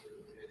 Thomas?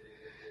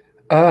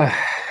 I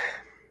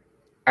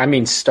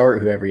mean,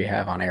 start whoever you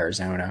have on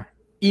Arizona.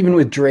 Even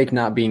with Drake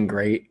not being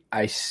great,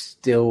 I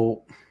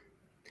think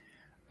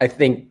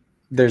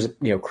there's,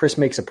 Chris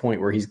makes a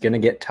point where he's going to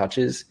get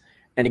touches,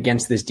 and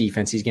against this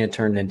defense, he's going to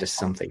turn it into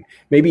something.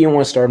 Maybe you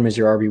want to start him as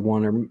your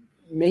RB1 or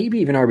maybe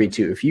even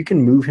RB2. If you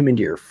can move him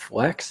into your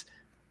flex,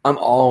 I'm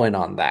all in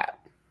on that.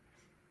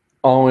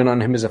 All in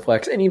on him as a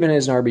flex, and even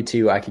as an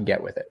RB2, I could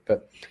get with it.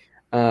 But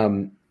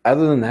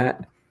other than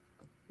that,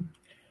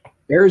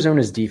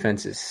 Arizona's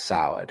defense is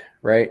solid,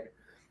 right?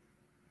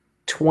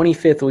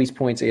 25th least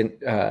points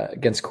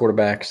against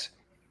quarterbacks,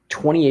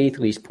 28th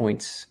least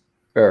points,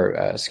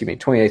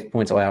 28th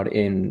points allowed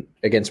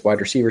against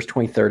wide receivers,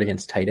 23rd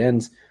against tight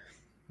ends.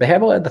 They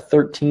have allowed the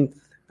 13th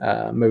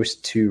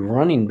most to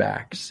running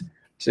backs.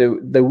 So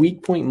the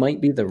weak point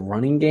might be the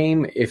running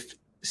game. If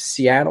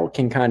Seattle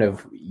can kind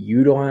of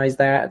utilize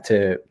that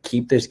to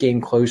keep this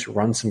game close,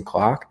 run some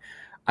clock,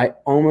 I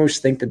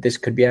almost think that this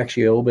could be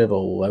actually a little bit of a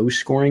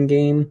low-scoring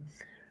game.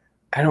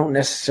 I don't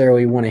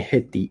necessarily want to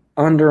hit the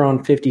under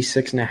on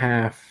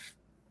 56.5.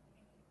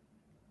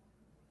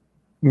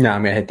 No,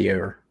 I'm going to hit the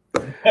over.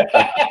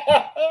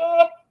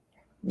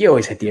 You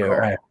always hit the over.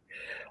 Right?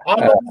 I'm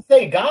going to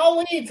say,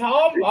 golly,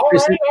 Tom. All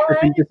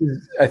right.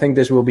 I think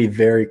this will be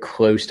very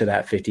close to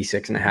that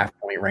 56.5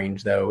 point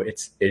range, though.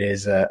 It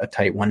is a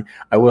tight one.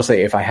 I will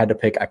say, if I had to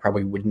pick, I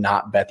probably would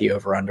not bet the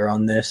over/under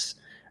on this.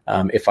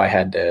 If I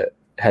had to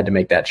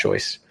make that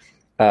choice,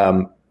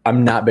 I'm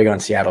not big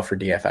on Seattle for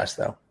DFS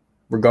though.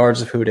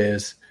 Regardless of who it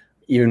is,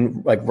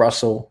 even like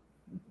Russell,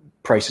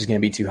 price is going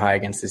to be too high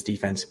against this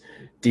defense.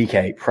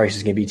 DK, price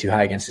is going to be too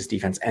high against this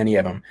defense. Any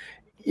of them.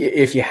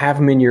 If you have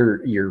them in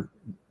your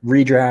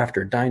redraft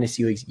or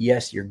dynasty leagues,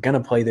 yes, you're going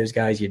to play those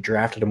guys. You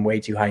drafted them way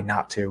too high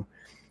not to.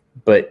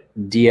 But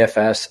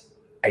DFS,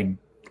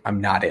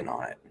 I'm not in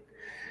on it.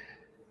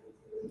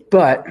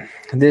 But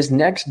this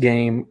next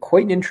game,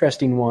 quite an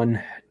interesting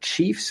one.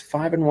 Chiefs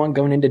 5-1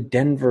 going into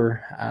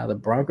Denver. The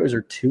Broncos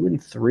are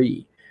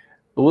 2-3.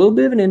 A little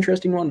bit of an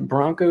interesting one.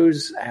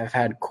 Broncos have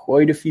had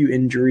quite a few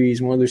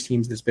injuries. One of those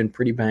teams that's been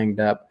pretty banged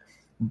up.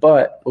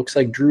 But looks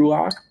like Drew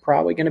Lock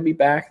probably going to be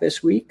back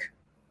this week,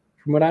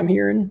 from what I'm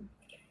hearing.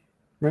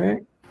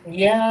 Right?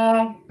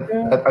 Yeah.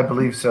 I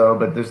believe so,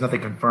 but there's nothing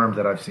confirmed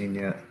that I've seen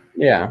yet.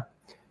 Yeah.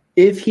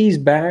 If he's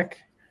back,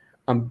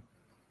 I'm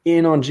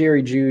in on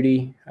Jerry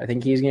Jeudy. I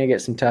think he's going to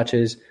get some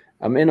touches.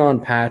 I'm in on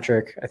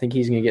Patrick. I think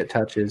he's going to get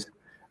touches.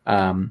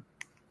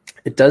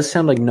 It does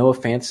sound like Noah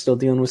Fant's still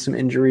dealing with some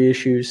injury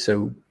issues,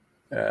 so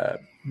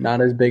not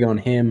as big on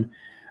him.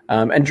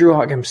 And Drew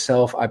Lock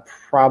himself, I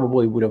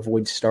probably would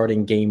avoid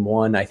starting game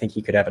one. I think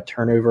he could have a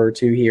turnover or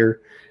two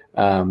here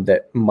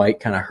that might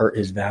kind of hurt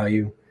his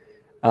value.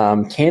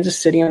 Kansas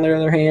City, on the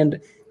other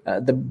hand,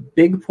 the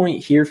big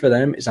point here for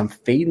them is I'm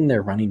fading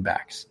their running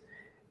backs.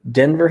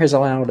 Denver has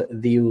allowed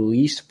the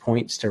least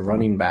points to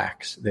running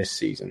backs this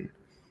season.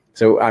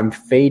 So I'm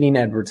fading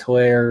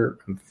Edwards-Helaire.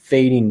 I'm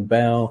fading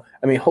Bell.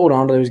 I mean, hold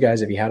on to those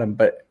guys if you had them,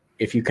 but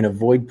if you can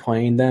avoid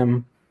playing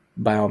them,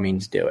 by all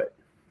means do it.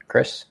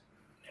 Chris?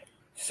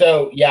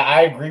 So, yeah,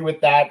 I agree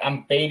with that.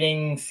 I'm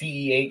fading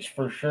CEH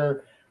for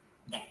sure.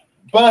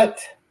 But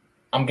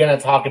I'm going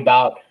to talk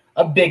about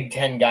a Big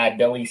Ten guy,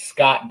 Billy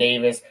Scott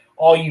Davis.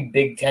 All you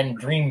Big Ten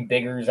dream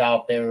biggers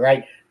out there,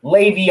 right?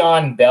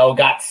 Le'Veon Bell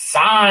got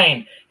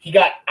signed. He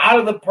got out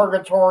of the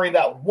purgatory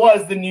that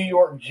was the New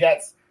York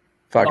Jets.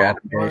 Fuck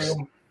Adam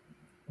Gase.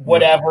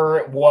 Whatever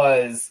it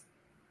was.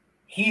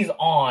 He's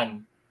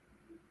on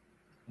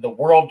the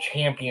world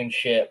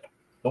championship,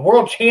 the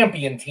world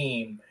champion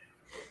team,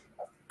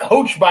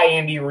 coached by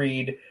Andy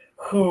Reid,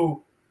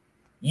 who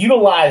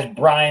utilized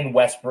Brian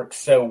Westbrook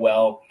so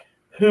well,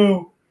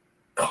 who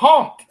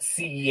comped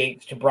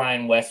CEH to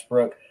Brian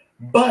Westbrook,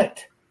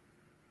 but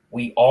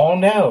we all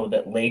know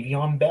that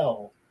Le'Veon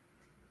Bell,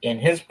 in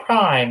his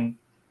prime,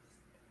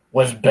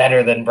 was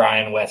better than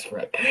Brian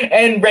Westbrook.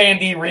 And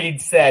Randy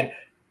Reid said,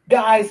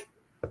 guys,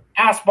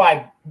 asked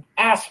by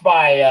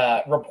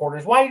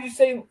reporters, why did you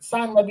say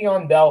sign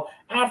Le'Veon Bell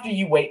after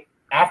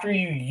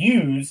you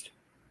used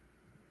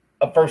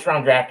a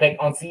first-round draft pick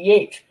on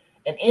CEH?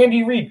 And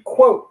Andy Reid,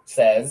 quote,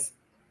 says,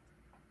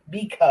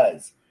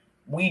 because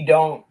we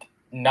don't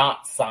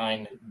not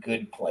sign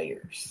good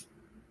players.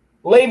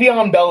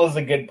 Le'Veon Bell is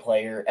a good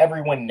player.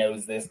 Everyone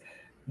knows this.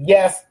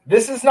 Yes,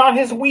 this is not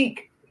his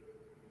week,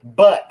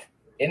 but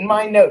in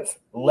my notes,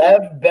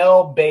 Lev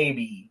Bell,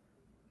 baby,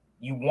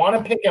 you want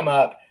to pick him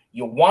up.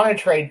 You want to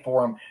trade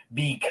for him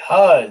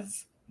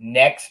because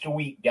next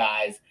week,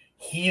 guys,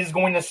 he is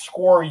going to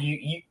score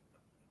you.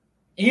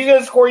 He's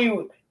going to score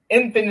you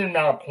infinite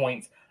amount of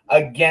points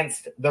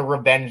against the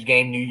revenge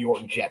game New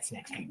York Jets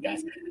next week,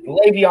 guys.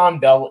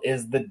 Le'Veon Bell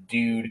is the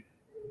dude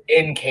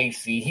in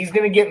KC. He's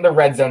going to get in the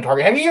red zone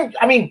target.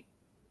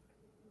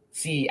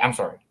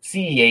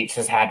 CEH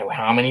has had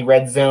how many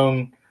red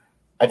zone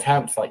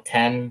attempts? Like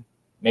 10,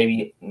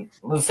 maybe,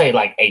 let's say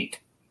like 8.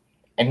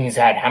 And he's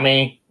had how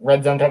many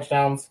red zone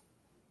touchdowns?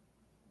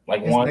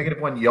 Like He's one.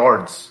 -1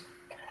 yards.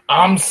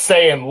 I'm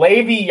saying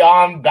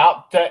Le'Veon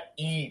about to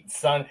eat,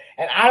 son.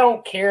 And I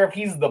don't care if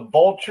he's the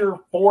Vulture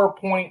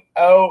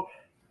 4.0.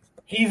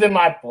 He's in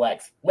my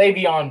flex.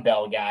 Le'Veon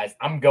Bell, guys.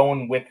 I'm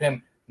going with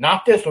him.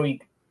 Not this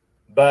week,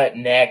 but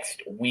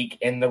next week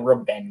in the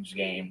revenge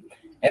game.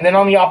 And then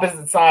on the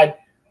opposite side,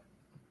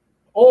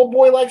 old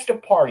boy likes to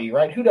party,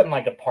 right? Who doesn't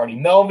like to party?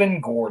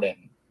 Melvin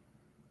Gordon.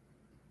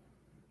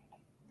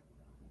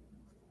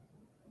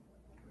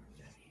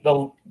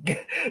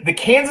 The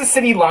Kansas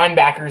City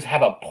linebackers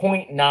have a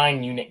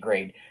 0.9 unit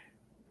grade.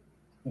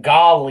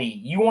 Golly,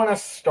 you want to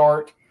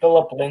start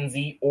Phillip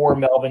Lindsay or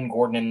Melvin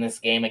Gordon in this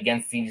game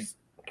against these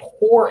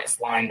porous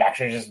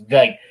linebackers? Just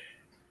like,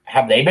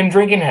 have they been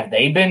drinking? Have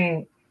they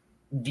been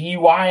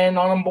DUIing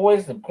on them,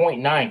 boys? The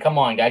 0.9. Come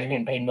on, guys. You're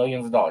getting paid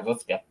millions of dollars.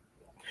 Let's go.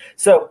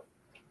 So,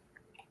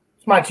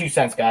 it's my 2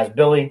 cents, guys.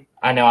 Billy,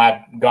 I know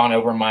I've gone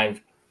over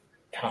my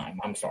time.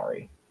 I'm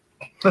sorry.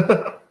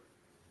 No,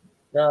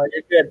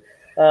 you're good.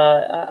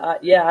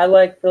 I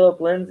like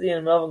Phillip Lindsay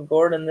and Melvin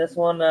Gordon. This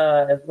one,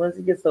 if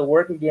Lindsay gets to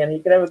work again, he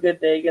could have a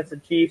good day against the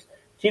Chiefs.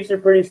 Chiefs are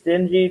pretty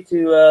stingy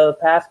to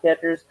pass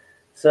catchers,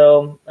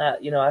 so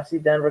I see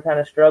Denver kind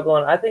of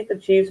struggling. I think the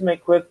Chiefs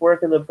make quick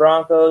work of the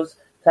Broncos.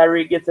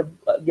 Tyreek gets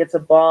a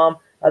bomb.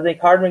 I think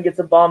Hardman gets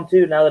a bomb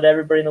too. Now that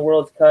everybody in the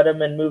world's cut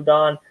him and moved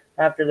on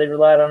after they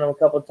relied on him a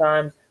couple of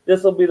times,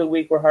 this will be the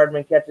week where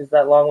Hardman catches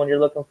that long one you're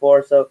looking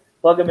for. So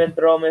plug him in,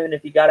 throw him in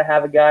if you got to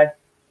have a guy.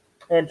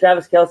 And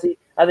Travis Kelce,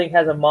 I think,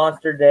 has a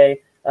monster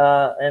day,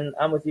 and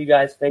I'm with you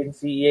guys, fading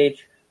CEH.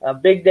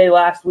 Big day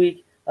last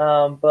week,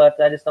 but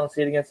I just don't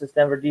see it against this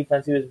Denver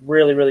defense. He was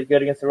really, really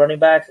good against the running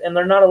backs, and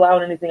they're not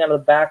allowing anything out of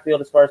the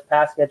backfield as far as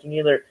pass catching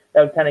either.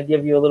 That would kind of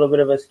give you a little bit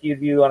of a skewed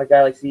view on a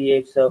guy like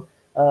CEH. So,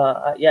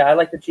 I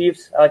like the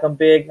Chiefs. I like them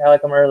big. I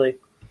like them early.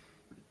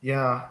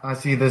 Yeah, I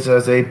see this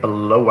as a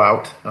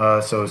blowout.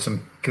 So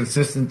some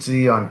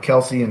consistency on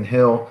Kelce and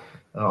Hill,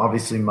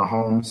 obviously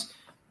Mahomes.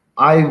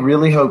 I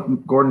really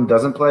hope Gordon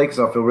doesn't play because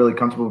I feel really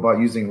comfortable about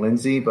using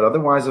Lindsay. But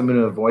otherwise, I'm going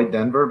to avoid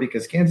Denver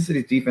because Kansas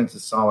City's defense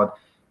is solid.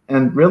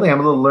 And really, I'm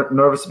a little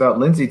nervous about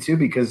Lindsay too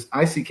because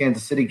I see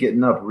Kansas City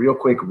getting up real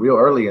quick, real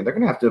early, and they're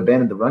going to have to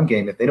abandon the run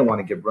game if they don't want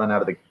to get run out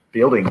of the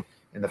building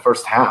in the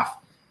first half.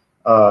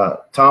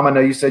 Tom, I know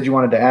you said you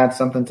wanted to add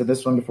something to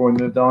this one before we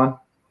moved on.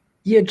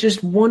 Yeah,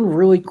 just one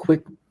really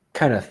quick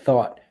kind of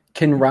thought.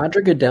 Can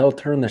Roger Goodell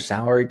turn the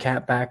salary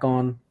cap back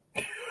on?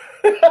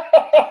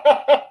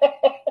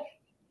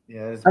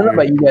 Yeah, I don't know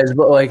about you guys,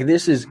 but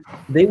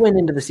they went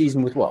into the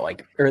season with or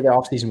the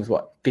offseason with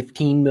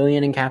 $15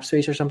 million in cap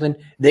space or something.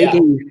 They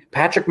gave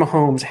Patrick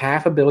Mahomes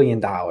 $500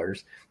 million.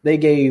 They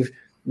gave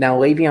now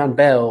Le'Veon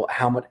Bell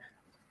how much?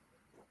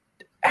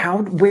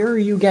 Where are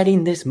you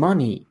getting this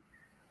money?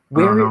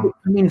 Where is it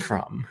coming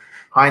from?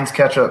 Heinz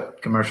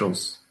ketchup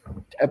commercials.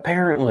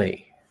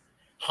 Apparently.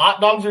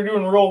 Hot dogs are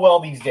doing real well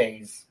these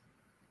days.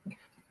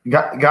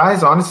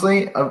 Guys,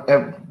 honestly,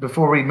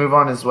 before we move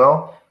on as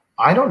well,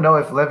 I don't know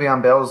if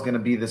Le'Veon Bell is going to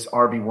be this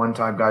RB1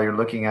 type guy you're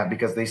looking at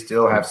because they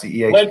still have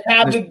CEH.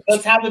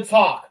 Let's have the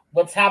talk.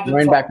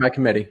 Running back by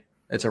committee.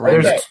 It's a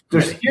running back.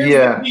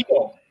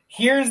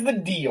 Here's the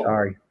deal.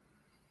 Sorry.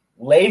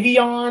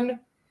 Le'Veon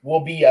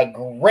will be a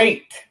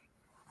great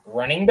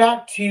running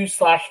back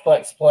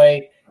 2/flex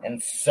play,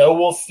 and so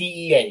will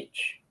CEH.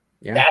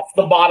 Yeah. That's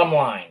the bottom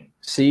line.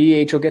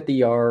 CEH will get the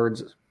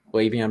yards.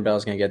 Le'Veon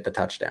Bell's going to get the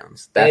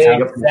touchdowns. That's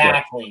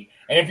exactly.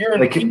 And if you're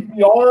in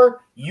PPR,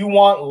 you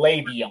want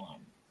Le'Veon.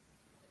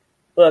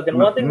 Look, and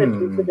one thing that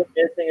Chiefs have been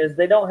missing is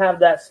they don't have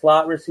that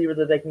slot receiver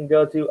that they can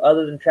go to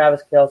other than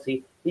Travis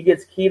Kelce. He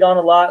gets keyed on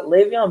a lot.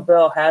 Le'Veon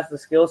Bell has the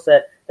skill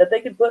set that they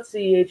could put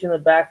CEH in the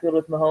backfield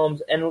with Mahomes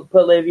and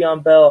put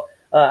Le'Veon Bell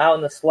out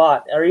in the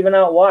slot or even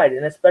out wide.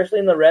 And especially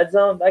in the red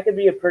zone, that could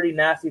be a pretty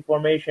nasty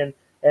formation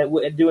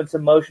and doing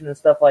some motion and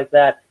stuff like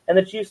that. And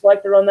the Chiefs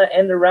like to run that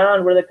end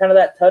around where they're kind of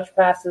that touch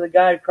pass to the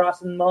guy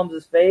crossing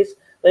Mahomes' face.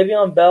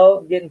 Le'Veon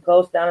Bell getting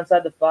close down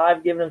inside the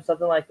 5, giving him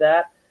something like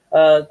that.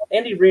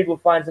 Andy Reid will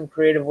find some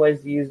creative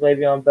ways to use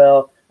Le'Veon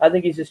Bell. I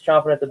think he's just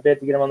chomping at the bit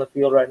to get him on the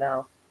field right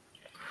now.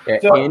 Yeah,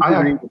 so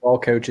Andy Reid, of all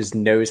coaches,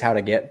 knows how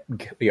to get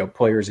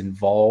players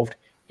involved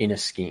in a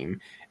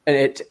scheme.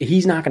 And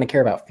he's not going to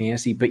care about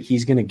fantasy, but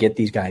he's going to get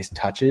these guys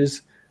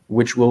touches,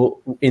 which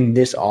will, in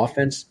this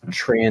offense,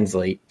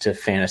 translate to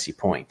fantasy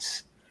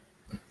points.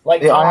 Well,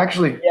 hold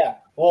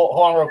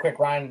on real quick,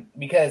 Ryan,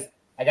 because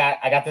I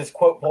got this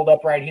quote pulled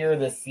up right here.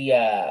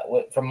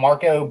 From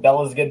Marco,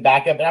 Bella's good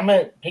backup, and I'm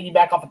going to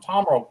piggyback off of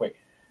Tom real quick.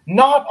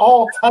 Not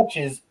all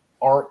touches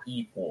are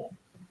equal.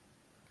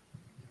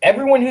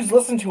 Everyone who's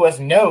listened to us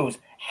knows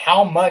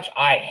how much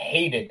I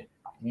hated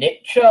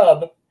Nick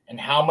Chubb and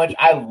how much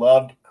I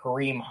loved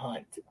Kareem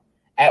Hunt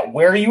at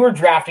where you were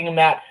drafting them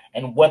at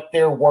and what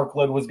their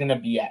workload was going to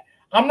be at.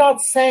 I'm not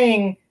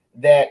saying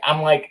that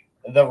I'm like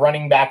the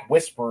running back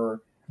whisperer,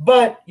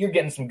 but you're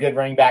getting some good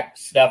running back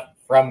stuff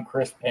from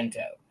Chris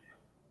Pinto.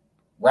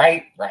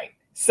 Right.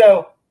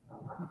 So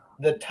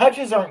the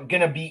touches aren't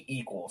going to be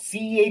equal.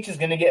 CEH is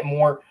going to get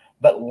more,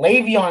 but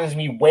Le'Veon is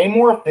going to be way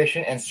more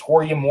efficient and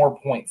score you more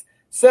points.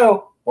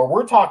 So where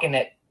we're talking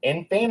at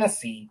in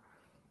fantasy,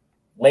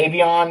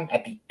 Le'Veon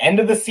at the end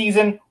of the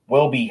season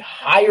will be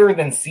higher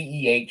than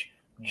CEH,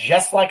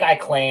 just like I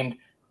claimed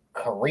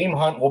Kareem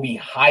Hunt will be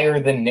higher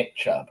than Nick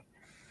Chubb.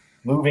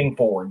 Moving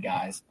forward,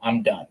 guys,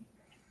 I'm done.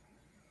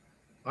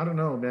 I don't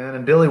know, man.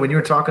 And Billy, when you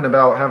were talking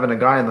about having a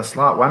guy in the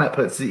slot, why not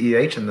put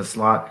CEH in the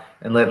slot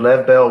and let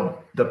Lev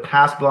Bell, the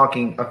pass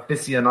blocking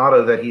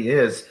aficionado that he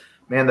is,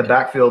 man the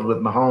backfield with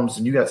Mahomes,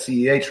 and you got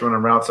CEH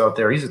running routes out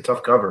there. He's a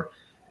tough cover.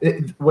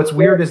 What's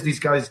weird is these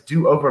guys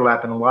do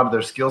overlap in a lot of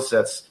their skill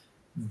sets.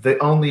 The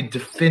only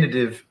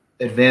definitive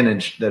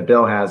advantage that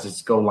Bell has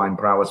is goal line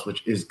prowess,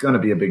 which is going to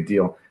be a big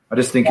deal. I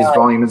just think his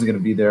volume isn't going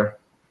to be there.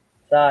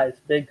 Size,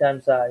 big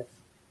time size.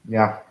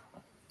 Yeah.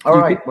 All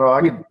right. Well,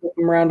 I can put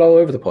them around all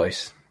over the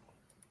place.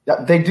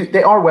 Yeah, they do.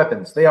 They are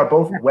weapons. They are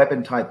both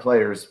weapon type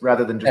players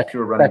rather than just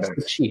pure running backs.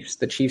 The Chiefs.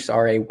 The Chiefs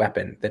are a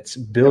weapon. That's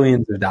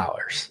billions of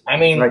dollars. I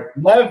mean,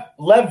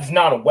 Lev's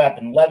not a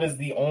weapon. Lev is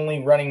the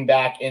only running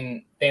back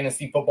in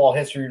fantasy football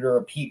history to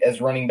repeat as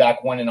running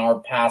back 1 in our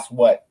past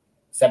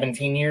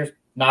 17 years.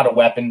 Not a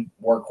weapon,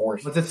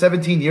 workhorse. Was it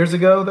 17 years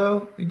ago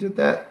though? He did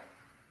that.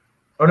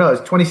 Oh no, it was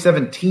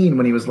 2017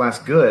 when he was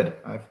last good.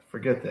 I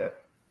forget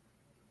that.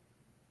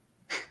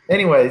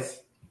 Anyways.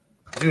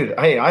 Dude,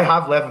 hey, I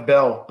have Lev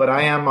Bell, but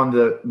I am on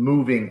the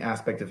moving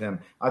aspect of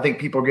him. I think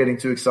people are getting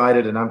too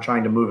excited, and I'm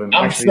trying to move him.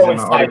 I'm Actually, so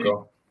excited.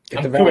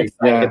 Get the value.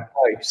 Yeah.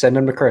 Send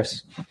him to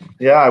Chris.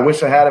 Yeah, I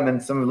wish I had him in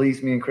some of the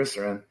leagues me and Chris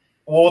are in.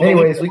 Well,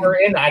 anyways,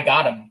 we're in. I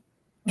got him.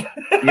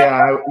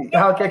 Yeah,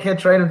 I can't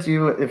trade him to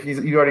you if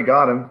you already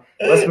got him.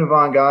 Let's move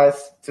on,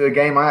 guys, to a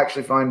game I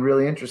actually find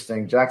really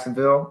interesting.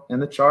 Jacksonville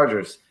and the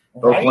Chargers,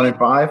 both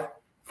 1-5,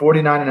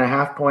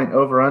 49.5 point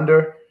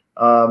over-under.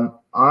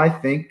 I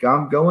think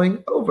I'm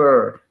going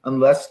over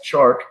unless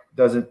Chark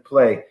doesn't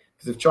play.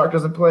 Because if Chark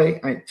doesn't play,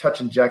 I ain't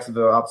touching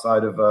Jacksonville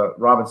outside of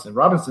Robinson.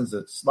 Robinson's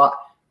a slot.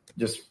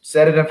 Just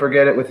set it and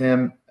forget it with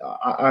him.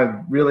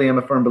 I really am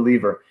a firm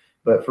believer.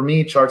 But for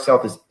me, Chark's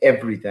health is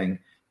everything.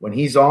 When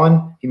he's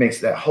on, he makes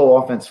that whole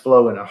offense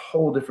flow in a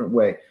whole different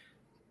way.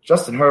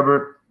 Justin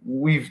Herbert,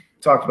 we've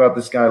talked about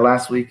this guy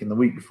last week and the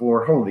week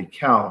before. Holy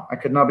cow, I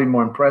could not be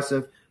more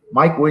impressive.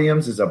 Mike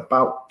Williams is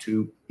about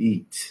to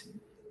eat.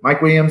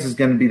 Mike Williams is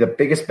going to be the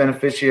biggest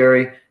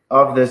beneficiary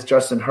of this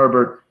Justin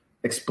Herbert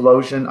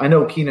explosion. I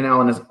know Keenan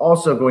Allen is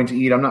also going to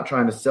eat. I'm not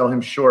trying to sell him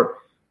short.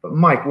 But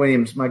Mike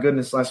Williams, my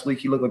goodness, last week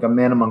he looked like a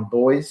man among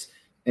boys.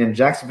 And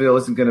Jacksonville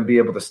isn't going to be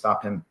able to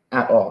stop him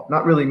at all.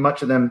 Not really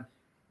much of them.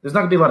 There's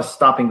not going to be a lot of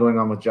stopping going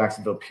on with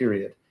Jacksonville,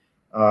 period.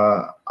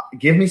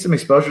 Give me some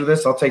exposure to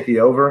this. I'll take the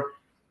over.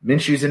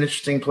 Minshew's an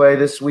interesting play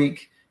this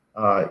week.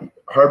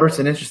 Herbert's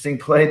an interesting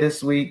play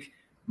this week.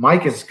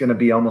 Mike is going to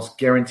be almost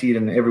guaranteed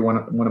in every one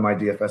of my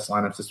DFS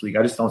lineups this week.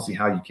 I just don't see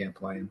how you can't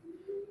play him.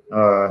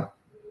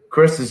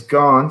 Chris is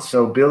gone.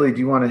 So, Billy, do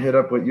you want to hit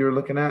up what you're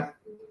looking at?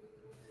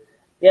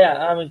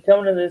 Yeah, I mean,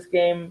 coming to this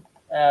game,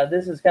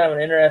 this is kind of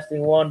an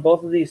interesting one.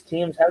 Both of these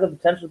teams have the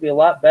potential to be a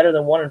lot better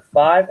than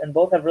 1-5, and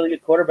both have really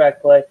good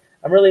quarterback play.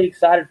 I'm really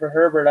excited for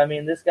Herbert. I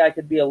mean, this guy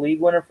could be a league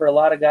winner for a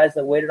lot of guys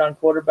that waited on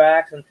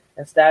quarterbacks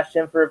and stashed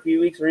him for a few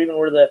weeks, or even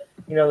were the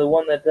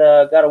one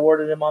that got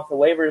awarded him off the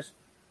waivers.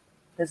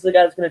 This is the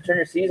guy that's going to turn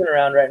your season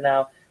around right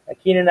now.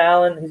 Keenan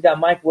Allen, he's got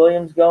Mike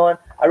Williams going.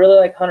 I really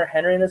like Hunter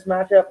Henry in this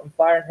matchup. I'm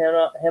firing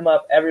him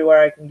up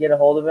everywhere I can get a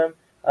hold of him.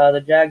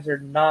 The Jags are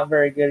not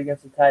very good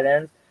against the tight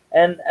ends.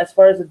 And as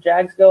far as the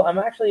Jags go, I'm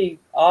actually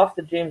off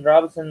the James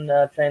Robinson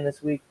train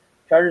this week.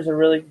 Chargers are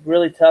really,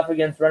 really tough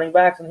against running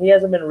backs, and he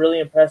hasn't been really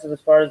impressive as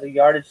far as a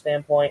yardage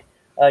standpoint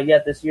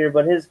yet this year.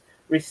 But his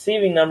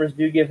receiving numbers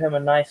do give him a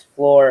nice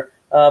floor.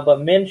 But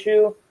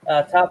Minshew,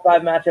 top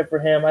 5 matchup for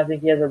him. I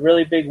think he has a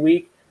really big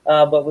week.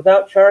 But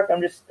without Chark,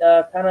 I'm just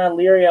kind of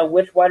leery on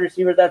which wide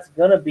receiver that's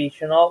going to be.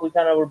 Shenault, we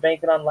kind of were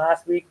banking on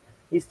last week.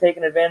 He's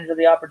taken advantage of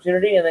the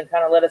opportunity and then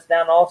kind of let us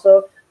down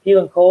also.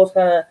 Keelan Cole's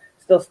kind of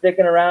still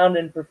sticking around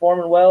and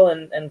performing well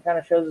and kind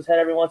of shows his head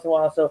every once in a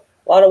while. So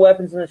a lot of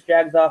weapons in this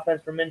Jags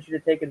offense for Minshew to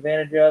take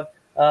advantage of.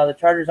 The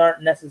Chargers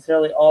aren't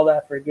necessarily all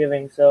that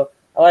forgiving. So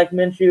I like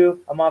Minshew.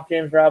 I'm off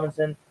James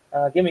Robinson.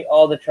 Give me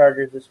all the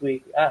Chargers this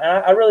week.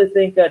 I really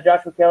think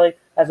Joshua Kelly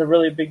has a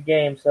really big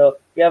game. So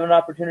if you have an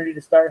opportunity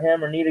to start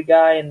him or need a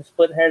guy and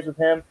split hairs with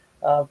him,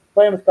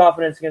 play him with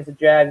confidence against the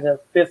Jags,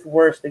 5th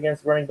worst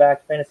against running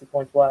backs fantasy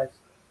points wise.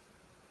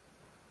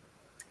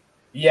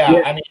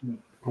 Yeah, I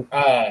mean,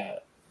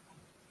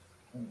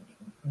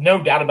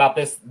 no doubt about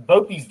this.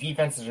 Both these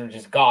defenses are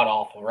just god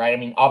awful, right? I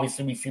mean,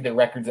 obviously we see their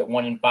records at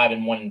 1-5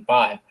 and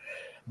 1-5,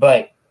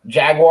 but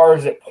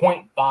Jaguars at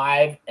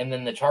 0.5 and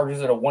then the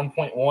Chargers at a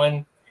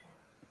 1.1.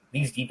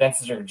 These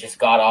defenses are just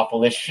god awful.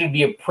 This should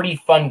be a pretty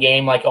fun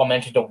game, like y'all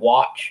mentioned, to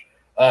watch.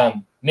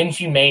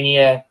 Minshew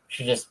Mania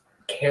should just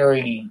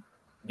carry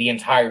the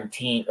entire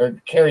team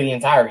or carry the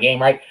entire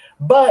game, right?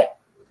 But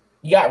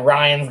you got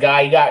Ryan's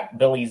guy, you got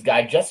Billy's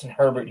guy, Justin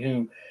Herbert,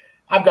 who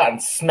I've gotten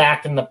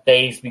smacked in the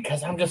face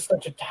because I'm just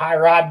such a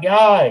Tyrod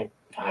guy.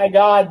 Ty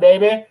God,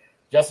 baby.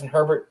 Justin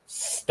Herbert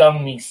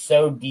stung me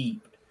so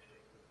deep.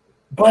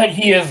 But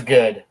he is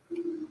good.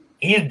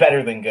 He is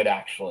better than good,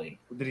 actually.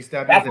 Did he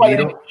stab you That's with why a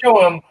they needle? didn't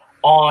show him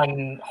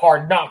on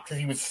Hard Knocks because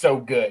he was so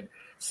good.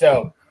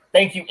 So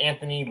thank you,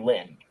 Anthony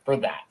Lynn, for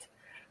that.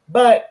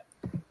 But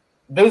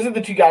those are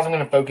the two guys I'm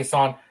going to focus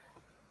on.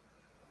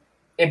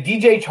 If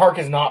DJ Chark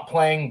is not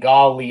playing,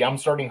 golly, I'm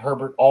starting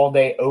Herbert all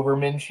day over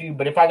Minshew.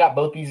 But if I got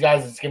both these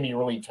guys, it's going to be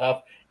really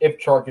tough if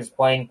Chark is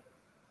playing.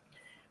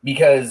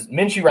 Because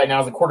Minshew right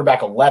now is a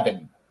quarterback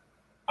 11,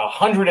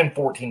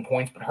 114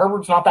 points. But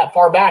Herbert's not that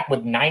far back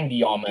with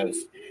 90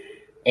 almost.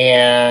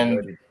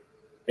 And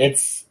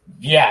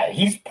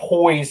he's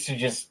poised to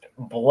just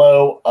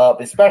blow up,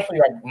 especially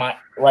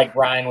like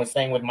Ryan was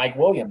saying with Mike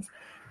Williams.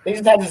 They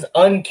just have this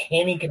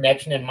uncanny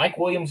connection, and Mike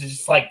Williams is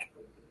just like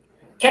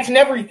catching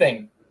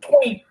everything.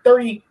 20,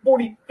 30,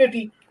 40,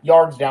 50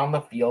 yards down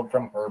the field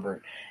from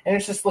Herbert. And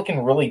it's just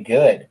looking really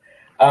good.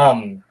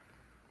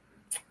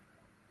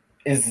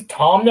 Is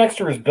Tom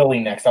next or is Billy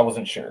next? I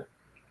wasn't sure.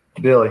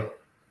 Billy.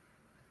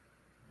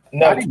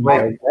 No,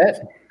 Billy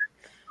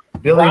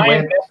Ryan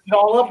went. messed it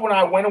all up when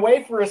I went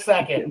away for a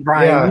second.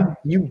 Brian,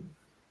 Yeah.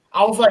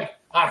 I was like,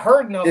 I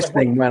heard and I was this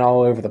thing went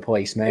all over the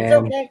place,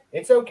 man.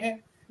 It's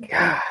okay.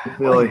 God,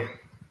 Billy.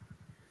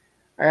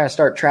 I gotta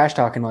start trash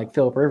talking like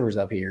Philip Rivers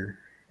up here.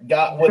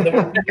 Got with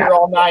them here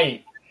all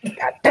night.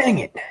 God dang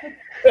it!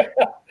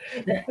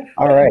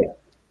 All right.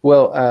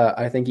 Well,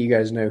 I think you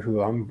guys know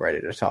who I'm ready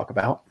to talk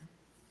about.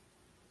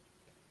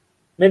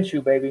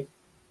 Minshew, baby.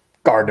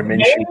 Gardner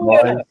Minshew.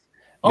 Mania.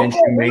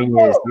 Minshew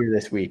Mania is here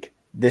this week.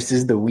 This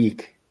is the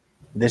week.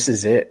 This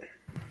is it.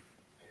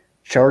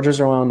 Chargers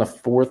are on the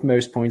 4th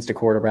most points to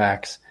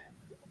quarterbacks.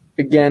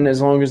 Again,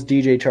 as long as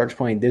DJ Chark's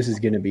playing, this is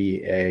going to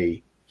be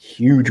a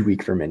huge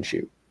week for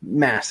Minshew.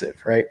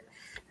 Massive, right?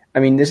 I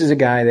mean, this is a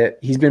guy that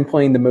he's been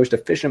playing the most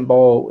efficient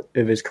ball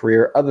of his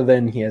career, other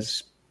than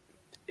he's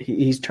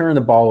turned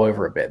the ball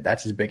over a bit.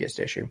 That's his biggest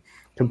issue.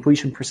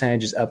 Completion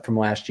percentage is up from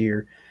last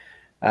year.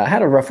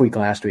 Had a rough week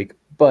last week,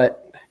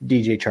 but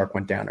DJ Chark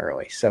went down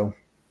early. So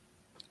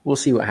we'll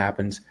see what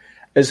happens.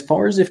 As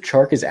far as if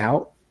Chark is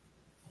out,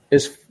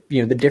 the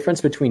difference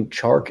between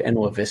Chark and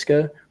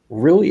Laviska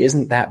really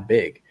isn't that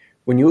big.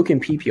 When you look in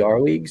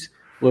PPR leagues,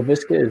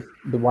 Laviska is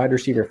the wide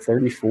receiver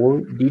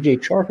 34. DJ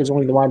Chark is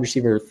only the wide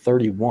receiver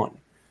 31.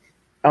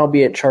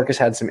 Albeit Chark has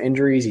had some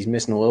injuries. He's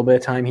missing a little bit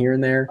of time here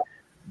and there.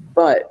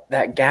 But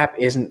that gap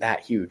isn't that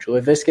huge.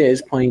 Laviska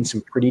is playing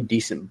some pretty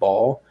decent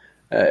ball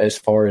as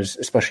far as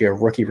especially a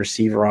rookie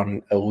receiver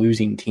on a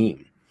losing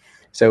team.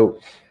 So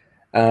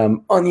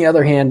on the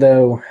other hand,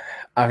 though,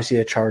 obviously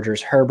the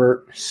Chargers,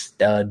 Herbert,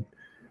 stud.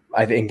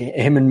 I think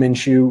him and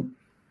Minshew,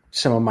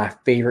 some of my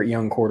favorite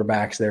young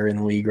quarterbacks that are in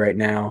the league right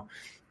now.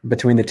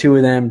 Between the two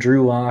of them,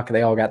 Drew Lock,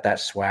 they all got that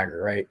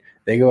swagger, right?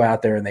 They go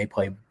out there and they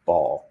play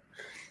ball.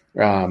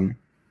 I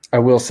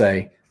will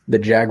say the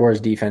Jaguars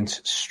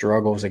defense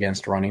struggles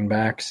against running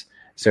backs.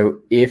 So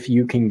if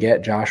you can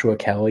get Joshua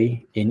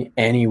Kelly in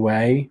any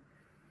way,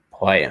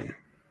 play him.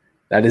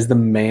 That is the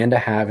man to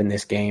have in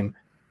this game,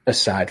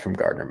 aside from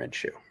Gardner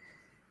Minshew.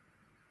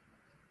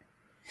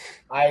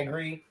 I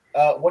agree.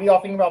 What do y'all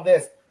think about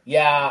this?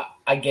 Yeah,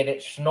 I get it.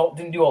 Shenault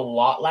didn't do a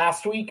lot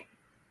last week,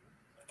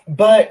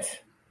 but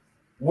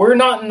we're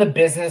not in the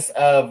business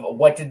of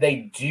what did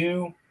they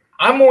do.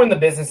 I'm more in the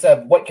business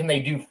of what can they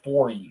do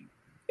for you,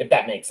 if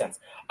that makes sense.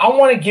 I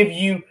want to give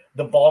you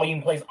the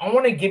volume plays. I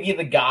want to give you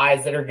the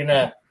guys that are going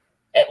to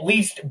at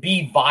least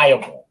be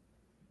viable.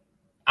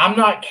 I'm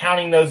not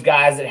counting those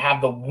guys that have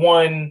the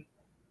one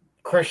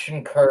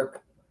Christian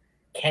Kirk,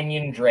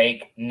 Kenyon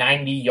Drake,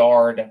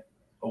 90-yard,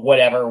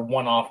 whatever,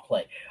 one-off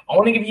play. I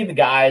want to give you the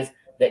guys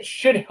that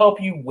should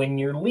help you win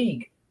your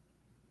league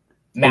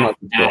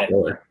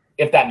mathematically,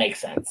 if that makes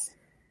sense.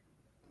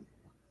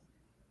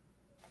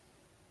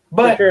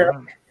 But for sure.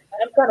 I'm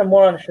kind of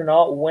more on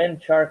Shenault when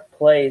Chark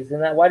plays.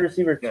 In that wide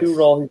receiver 2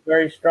 role, he's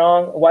very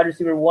strong. Wide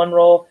receiver 1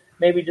 role,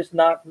 maybe just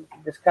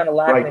kind of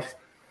lacking, Right.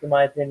 in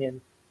my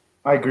opinion.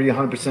 I agree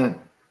 100%.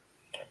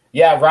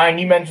 yeah, Ryan,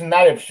 you mentioned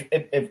that.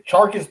 If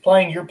Chark is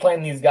playing, you're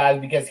playing these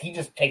guys because he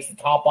just takes the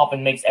top off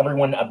and makes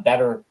everyone a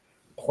better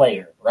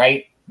player,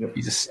 right? Yep.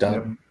 He's a stud.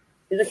 Yep.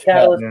 He's a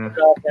catalyst Yeah. for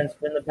the offense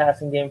in the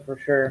passing game for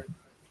sure.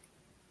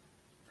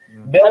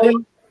 Billy,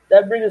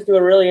 That brings us to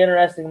a really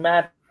interesting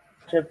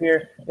matchup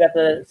here. We got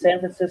the San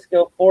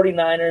Francisco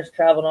 49ers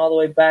traveling all the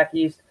way back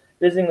east,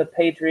 visiting the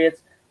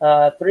Patriots.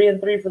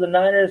 3-3 for the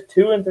Niners,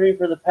 2-3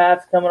 for the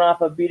Pats, coming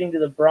off a beating to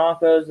the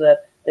Broncos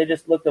that they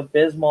just looked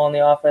abysmal on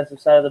the offensive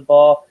side of the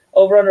ball.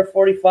 Over under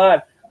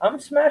 45. I'm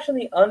smashing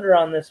the under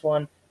on this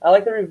one. I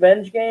like the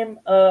revenge game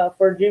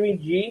for Jimmy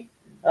G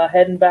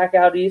heading back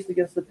out east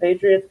against the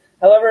Patriots.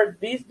 However,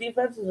 these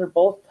defenses are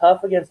both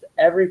tough against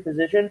every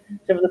position.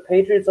 Except for the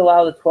Patriots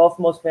allow the 12th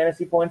most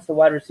fantasy points to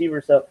wide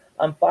receivers. So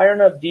I'm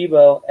firing up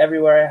Debo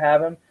everywhere I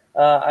have him.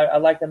 I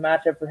like the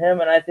matchup for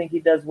him, and I think he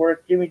does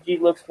work. Jimmy G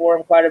looks for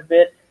him quite a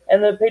bit.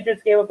 And the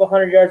Patriots gave up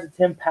 100 yards to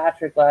Tim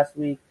Patrick last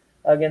week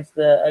against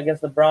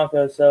the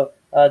Broncos. So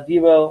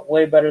Debo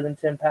way better than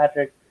Tim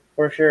Patrick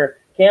for sure.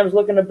 Cam's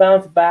looking to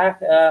bounce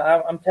back.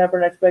 I'm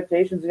tempering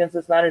expectations against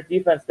this Niners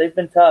defense. They've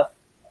been tough.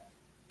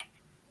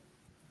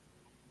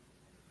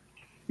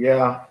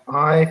 Yeah,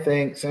 I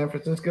think San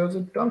Francisco's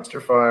a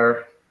dumpster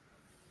fire.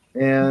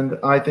 And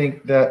I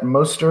think that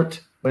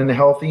Mostert, when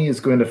healthy, is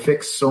going to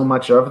fix so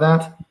much of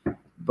that.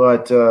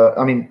 But,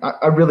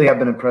 I really have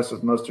been impressed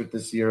with Mostert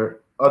this year.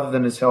 Other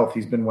than his health,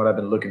 he's been what I've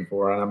been looking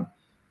for, and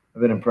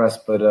I've been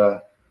impressed.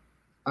 But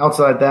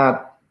outside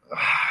that,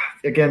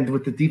 again,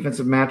 with the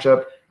defensive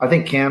matchup, I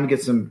think Cam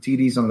gets some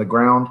TDs on the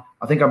ground.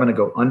 I think I'm going to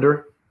go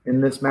under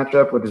in this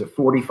matchup. What is it,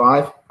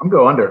 45? I'm going to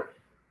go under.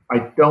 I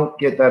don't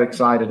get that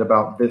excited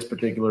about this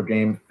particular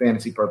game,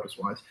 fantasy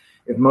purpose-wise.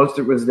 If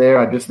Mostert was there,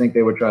 I just think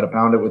they would try to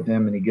pound it with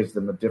him, and he gives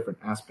them a different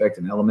aspect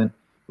and element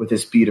with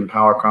his speed and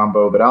power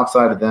combo. But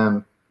outside of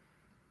them,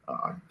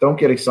 don't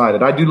get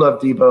excited. I do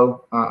love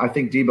Debo. I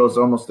think Debo's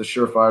almost a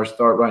surefire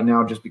start right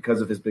now just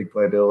because of his big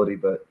playability.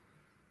 But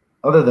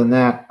other than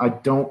that, I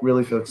don't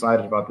really feel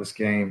excited about this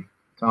game.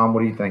 Tom,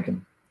 what are you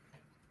thinking?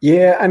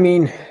 Yeah,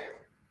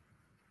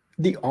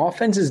 the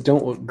offenses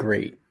don't look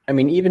great.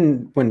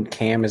 Even when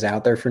Cam is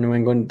out there for New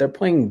England, they're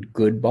playing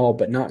good ball,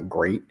 but not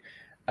great.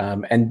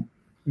 And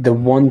the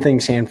one thing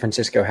San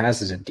Francisco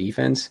has is a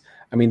defense.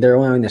 They're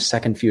allowing the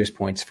second fewest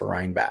points for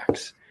running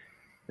backs.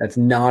 That's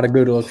not a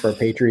good look for a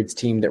Patriots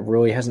team that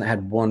really hasn't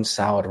had one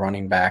solid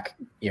running back,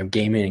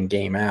 game in and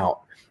game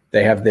out.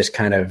 They have this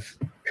kind of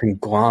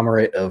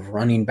conglomerate of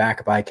running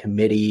back by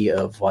committee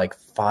of like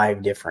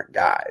 5 different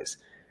guys.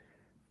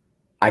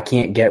 I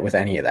can't get with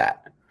any of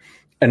that.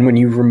 And when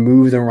you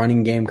remove the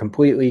running game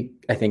completely,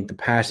 I think the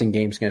passing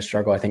game is going to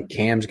struggle. I think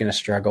Cam's going to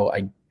struggle.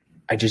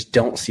 I just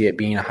don't see it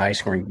being a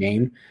high-scoring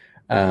game.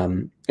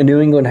 And New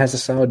England has a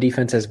solid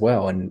defense as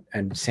well, and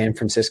San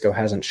Francisco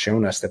hasn't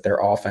shown us that their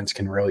offense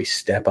can really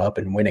step up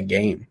and win a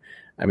game.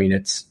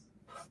 This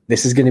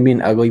is going to be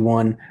an ugly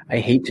one. I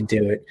hate to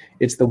do it.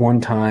 It's the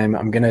one time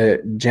I'm going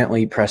to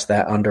gently press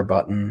that under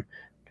button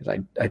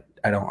because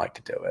I don't like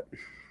to do it.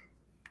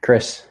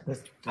 Chris?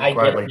 I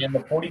get it, man.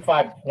 The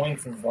 45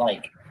 points is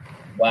like,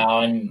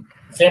 wow, and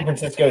San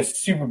Francisco is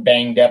super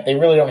banged up. They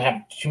really don't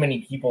have too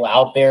many people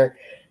out there.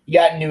 You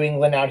got New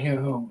England out here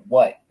who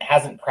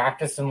hasn't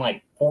practiced in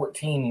like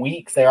 14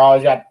 weeks. They're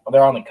on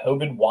the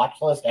COVID watch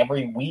list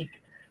every week,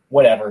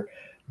 whatever.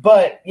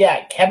 But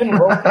yeah, Kevin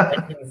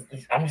Wilson.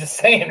 I'm just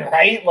saying,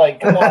 right? Like,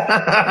 come on, you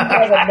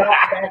guys have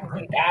not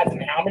practicing pads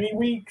in how many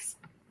weeks?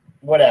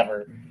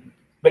 Whatever.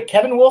 But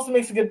Kevin Wilson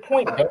makes a good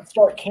point. Don't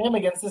start Cam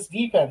against this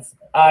defense.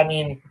 I'm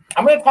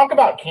going to talk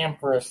about Cam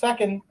for a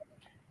second.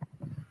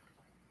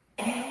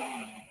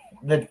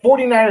 The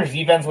 49ers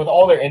defense, with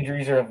all their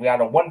injuries, are got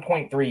a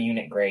 1.3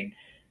 unit grade.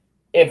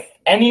 If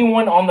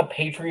anyone on the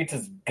Patriots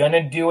is going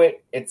to do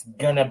it, it's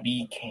going to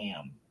be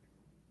Cam.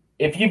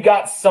 If you've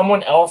got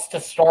someone else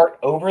to start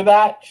over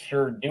that,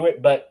 sure, do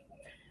it. But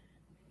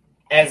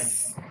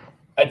as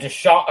a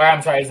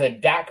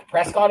Dak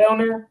Prescott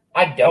owner,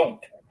 I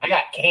don't. I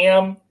got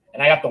Cam,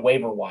 and I got the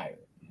waiver wire.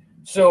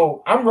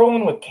 So I'm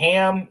rolling with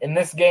Cam in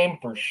this game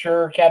for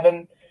sure,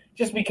 Kevin,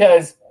 just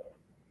because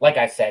like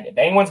I said, if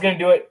anyone's going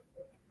to do it,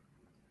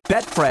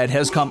 Betfred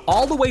has come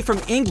all the way from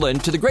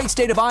England to the great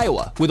state of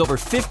Iowa with over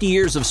 50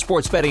 years of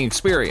sports betting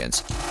experience.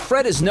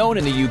 Fred is known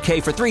in the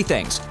UK for three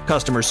things: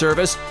 customer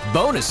service,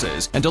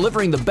 bonuses, and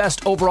delivering the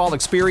best overall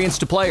experience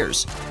to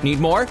players.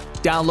 Need more?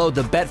 Download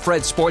the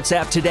Betfred Sports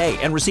app today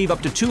and receive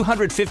up to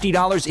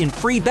 $250 in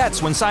free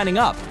bets when signing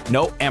up.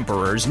 No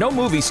emperors, no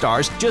movie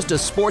stars, just a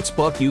sports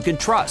book you can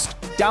trust.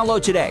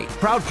 Download today.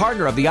 Proud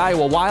partner of the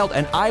Iowa Wild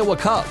and Iowa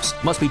Cubs.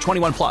 Must be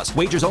 21 plus.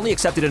 Wagers only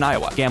accepted in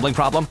Iowa. Gambling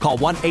problem? Call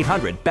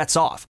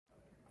 1-800-BETS-OFF.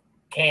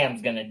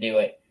 Cam's going to do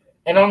it.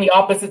 And on the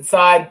opposite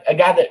side, a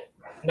guy that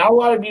not a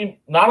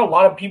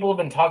lot of people have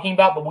been talking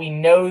about, but we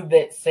know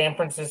that San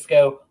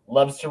Francisco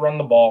loves to run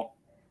the ball.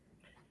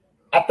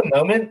 At the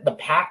moment, the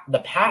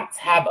Pats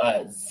have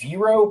a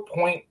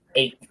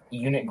 0.8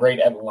 unit grade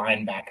at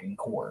linebacking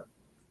core.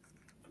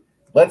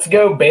 Let's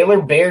go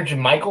Baylor Bear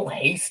Michael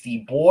Hasty.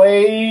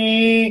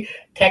 Boy,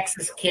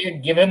 Texas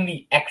kid, give him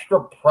the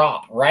extra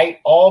prop, right?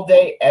 All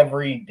day,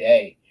 every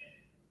day.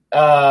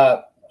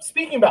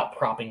 Speaking about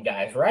propping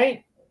guys,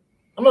 right?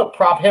 I'm going to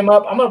prop him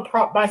up. I'm going to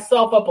prop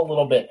myself up a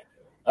little bit.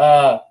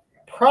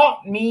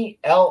 Prop Me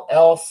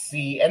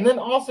LLC. And then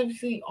also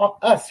see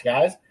us,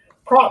 guys.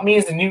 Prop Me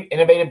is a new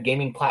innovative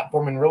gaming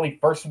platform and really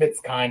first of its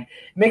kind.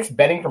 It makes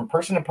betting from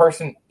person to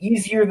person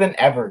easier than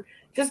ever.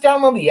 Just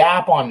download the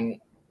app on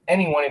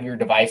any one of your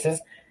devices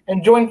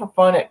and join for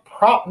fun at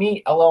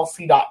propmellc.com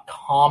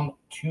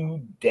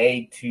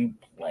today to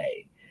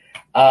play.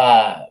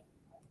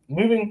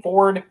 Moving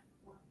forward,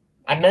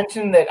 I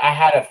mentioned that I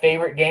had a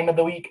favorite game of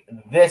the week.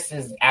 This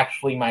is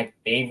actually my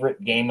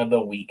favorite game of the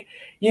week.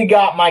 You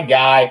got my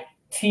guy,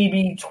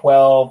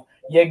 TB12.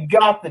 You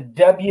got the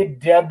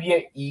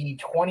WWE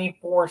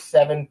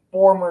 24/7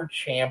 former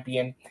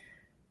champion.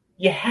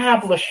 You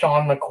have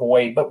LaShawn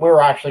McCoy, but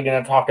we're actually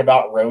going to talk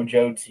about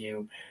Rojo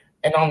too.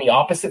 And on the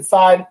opposite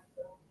side,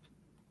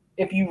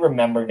 if you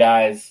remember,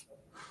 guys,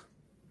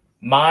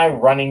 my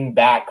running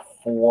back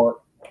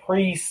for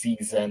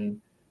preseason,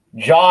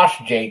 Josh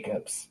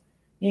Jacobs.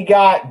 You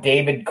got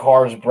David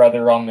Carr's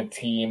brother on the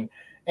team,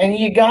 and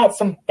you got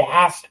some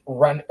fast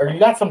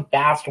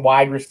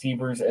wide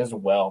receivers as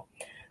well.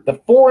 The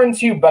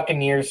 4-2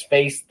 Buccaneers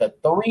face the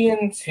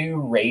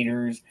 3-2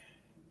 Raiders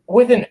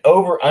with an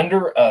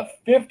over-under of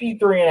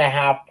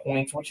 53.5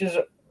 points, which is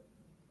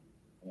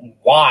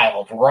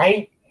wild,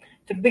 right?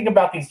 To think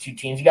about these two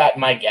teams, you got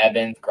Mike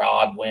Evans,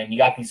 Godwin, you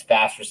got these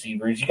fast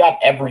receivers, you got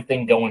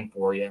everything going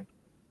for you.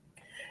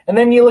 And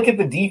then you look at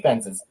the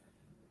defenses.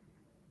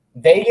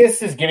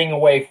 Vegas is giving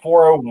away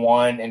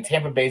 401, and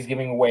Tampa Bay is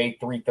giving away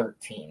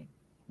 313.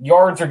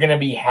 Yards are going to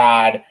be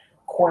had.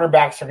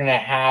 Quarterbacks are going to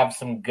have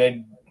some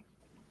good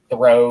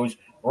throws.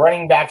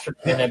 Running backs are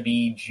going to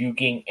be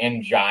juking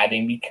and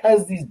jiving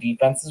because these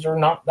defenses are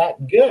not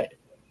that good.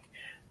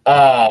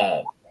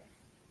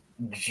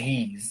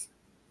 Geez.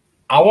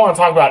 I want to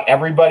talk about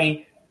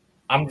everybody.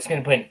 I'm just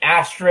going to put an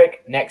asterisk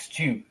next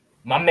to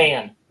my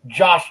man,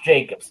 Josh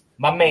Jacobs,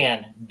 my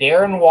man,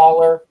 Darren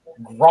Waller,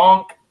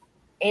 Gronk,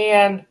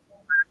 and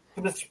for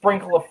the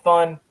sprinkle of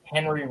fun,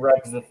 Henry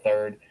Ruggs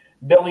III.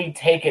 Billy,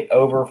 take it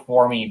over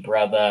for me,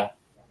 brother.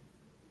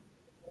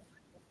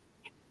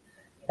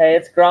 Hey,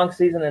 it's Gronk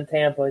season in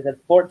Tampa. He's had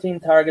 14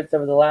 targets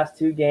over the last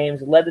 2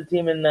 games, led the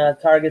team in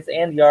targets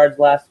and yards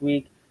last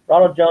week.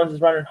 Ronald Jones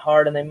is running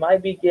hard, and they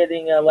might be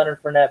getting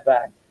Leonard Fournette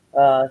back.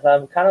 So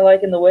I'm kind of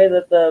liking the way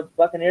that the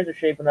Buccaneers are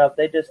shaping up.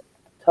 They just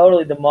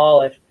totally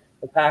demolished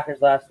the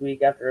Packers last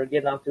week after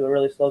getting off to a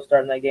really slow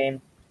start in that game.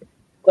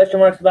 Question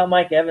marks about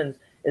Mike Evans.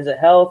 Is it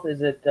health?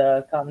 Is it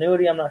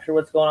continuity? I'm not sure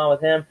what's going on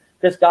with him.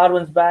 Chris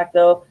Godwin's back,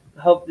 though.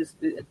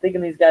 Thinking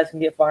these guys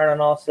can get fired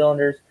on all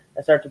cylinders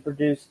and start to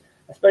produce,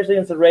 especially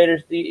against the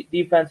Raiders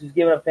defense, who's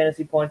giving up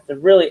fantasy points to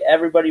really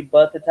everybody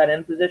but the tight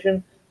end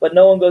position. But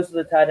no one goes to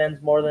the tight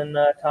ends more than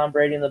Tom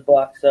Brady and the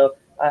Bucs. So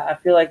I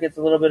feel like it's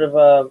a little bit of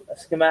a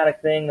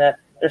schematic thing that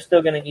they're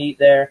still going to eat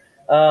there.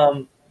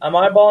 I'm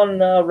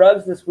eyeballing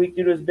Ruggs this week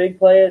due to his big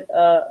play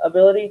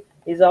ability.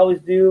 He's always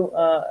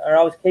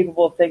always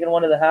capable of taking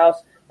one to the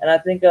house. And I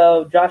think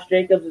Josh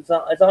Jacobs, it's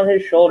on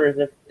his shoulders.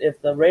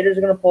 If the Raiders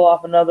are going to pull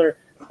off another,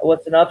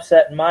 what's an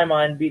upset in my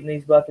mind, beating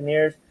these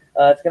Buccaneers,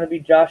 it's going to be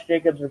Josh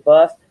Jacobs or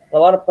bust. A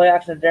lot of play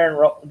action to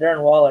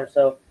Darren Waller.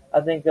 So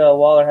I think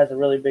Waller has a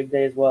really big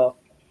day as well.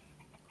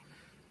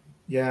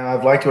 Yeah,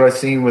 I've liked what I've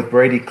seen with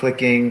Brady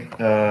clicking,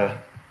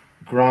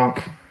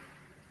 Gronk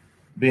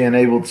being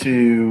able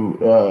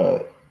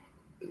to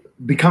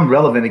become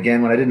relevant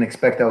again when I didn't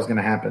expect that was going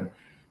to happen.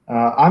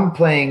 I'm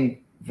playing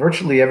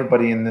virtually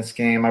everybody in this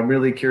game. I'm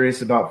really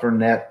curious about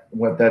Fournette,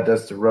 what that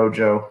does to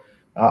Rojo.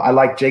 I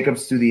like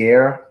Jacobs through the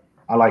air.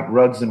 I like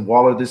Ruggs and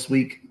Waller this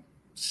week,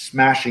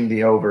 smashing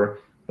the over.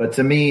 But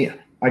to me,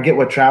 I get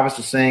what Travis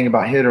was saying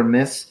about hit or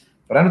miss,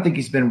 but I don't think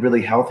he's been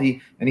really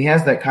healthy. And he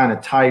has that kind of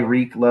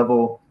Tyreek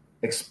level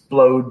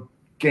explode,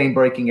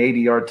 game-breaking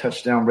 80-yard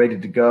touchdown ready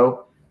to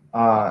go.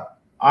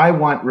 I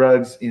want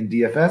Ruggs in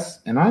DFS,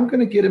 and I'm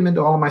going to get him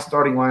into all of my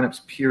starting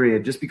lineups,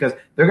 period, just because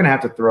they're going to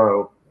have to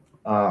throw.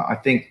 I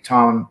think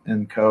Tom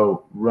and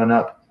co. run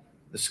up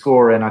the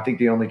score, and I think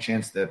the only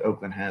chance that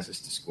Oakland has is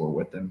to score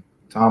with them.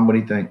 Tom, what do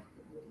you think?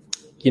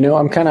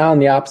 I'm kind of on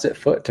the opposite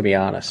foot, to be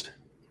honest.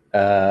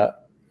 I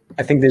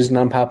think this is an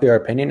unpopular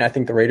opinion. I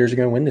think the Raiders are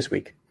going to win this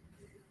week.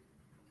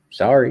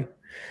 Sorry.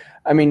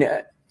 I mean,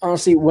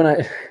 honestly, when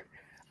I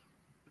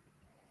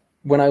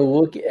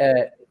look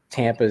at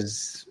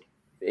Tampa's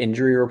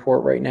injury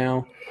report right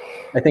now,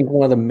 I think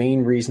one of the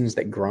main reasons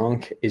that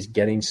Gronk is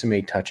getting so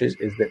many touches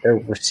is that their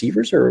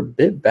receivers are a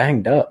bit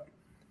banged up.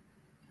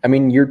 I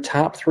mean, your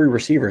top 3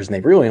 receivers, and they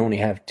really only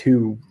have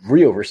 2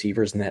 real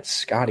receivers, and that's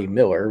Scotty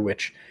Miller,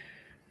 which,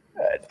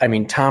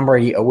 Tom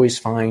Brady always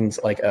finds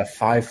like a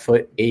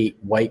 5'8"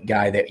 white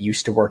guy that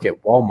used to work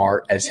at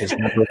Walmart as his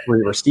number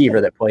 3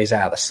 receiver that plays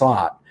out of the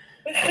slot.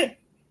 I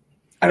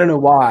don't know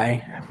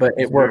why, but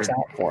it works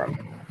out for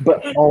him.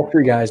 But all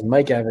 3 guys,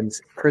 Mike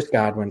Evans, Chris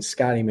Godwin,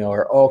 Scotty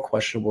Miller, all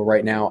questionable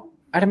right now.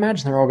 I'd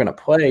imagine they're all going to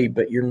play,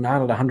 but you're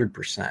not at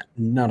 100%.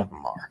 None of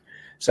them are.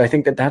 So I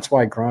think that's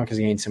why Gronk is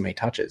getting so many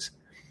touches.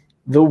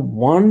 The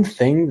one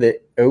thing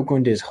that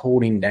Oakland is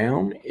holding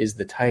down is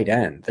the tight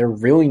end. They're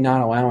really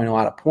not allowing a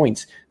lot of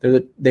points.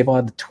 They've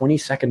allowed the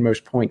 22nd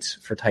most points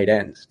for tight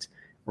ends. It's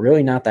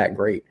really not that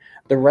great.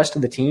 The rest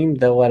of the team,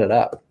 they'll let it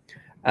up.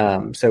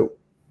 So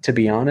to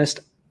be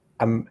honest,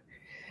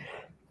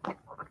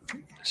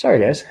 sorry,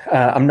 guys.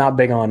 I'm not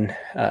big on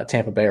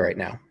Tampa Bay right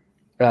now.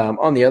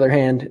 On the other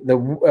hand, the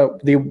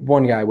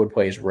one guy I would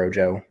play is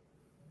Rojo.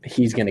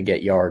 He's going to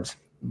get yards,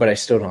 but I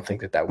still don't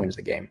think that wins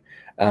the game.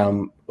 A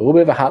little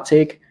bit of a hot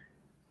take.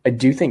 I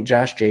do think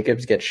Josh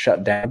Jacobs gets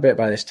shut down a bit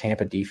by this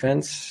Tampa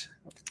defense.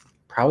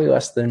 Probably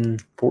less than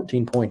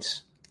 14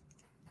 points.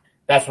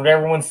 That's what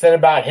everyone said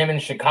about him in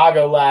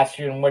Chicago last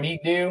year. And what did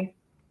he do?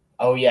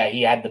 Oh, yeah,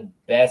 he had the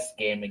best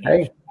game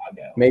against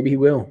Chicago. Maybe he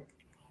will.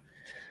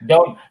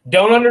 Don't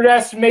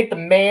underestimate the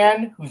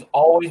man who's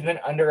always been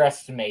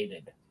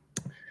underestimated.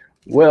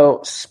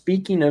 Well,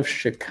 speaking of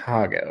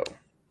Chicago,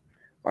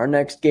 our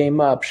next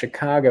game up,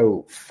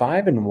 Chicago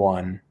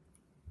 5-1.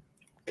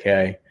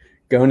 Okay,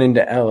 going into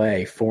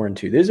LA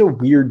 4-2. This is a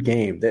weird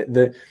game.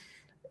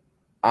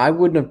 I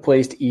wouldn't have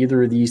placed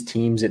either of these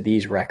teams at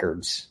these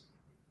records.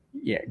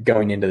 Yeah,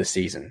 going into the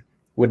season,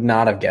 would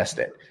not have guessed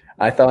it.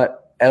 I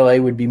thought LA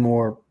would be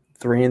more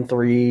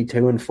 3-3,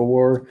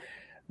 2-4.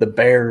 The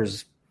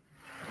Bears.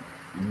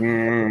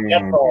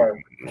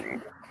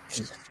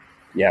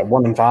 Yeah,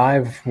 1-5,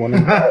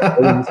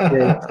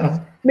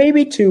 1-5,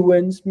 maybe 2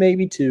 wins,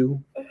 maybe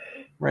 2,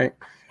 right?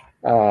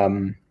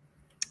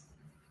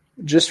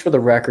 Just for the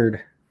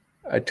record,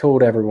 I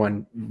told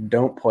everyone,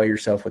 don't play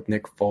yourself with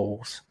Nick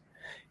Foles.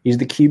 He's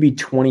the QB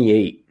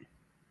 28.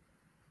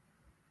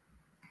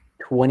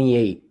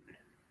 28.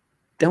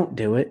 Don't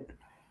do it.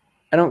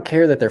 I don't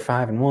care that they're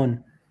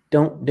 5-1.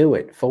 Don't do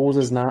it. Foles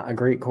is not a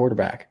great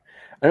quarterback.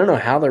 I don't know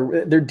how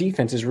their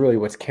defense is really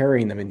what's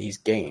carrying them in these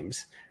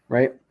games,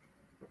 right?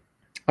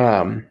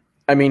 I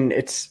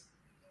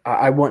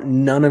want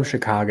none of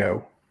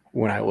Chicago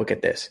when I look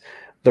at this.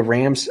 The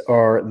Rams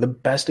are the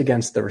best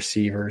against the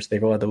receivers.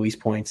 They've allowed the least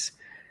points.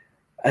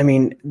 I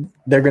mean,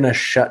 they're going to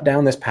shut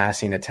down this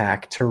passing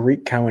attack.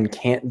 Tariq Cohen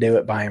can't do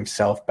it by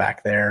himself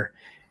back there.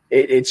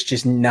 It's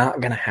just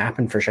not going to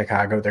happen for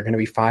Chicago. They're going to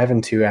be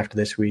 5-2 after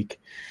this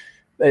week.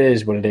 It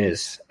is what it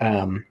is.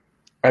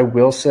 I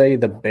will say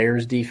the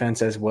Bears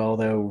defense as well,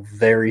 though,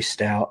 very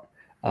stout.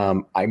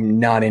 I'm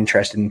not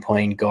interested in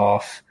playing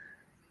Goff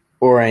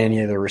or any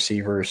of the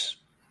receivers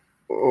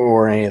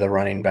or any of the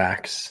running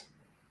backs.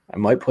 I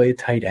might play a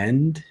tight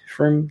end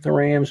from the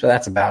Rams, but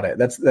that's about it.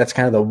 That's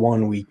kind of the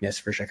one weakness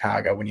for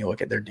Chicago when you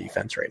look at their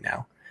defense right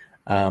now.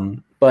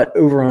 But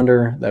over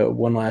under, the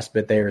one last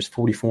bit there is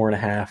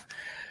 44.5.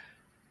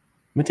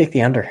 I'm going to take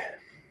the under.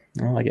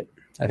 I like it.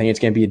 I think it's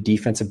going to be a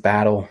defensive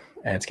battle,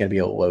 and it's going to be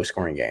a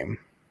low-scoring game.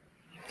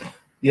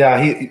 Yeah,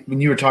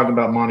 when you were talking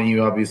about Monty,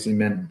 you obviously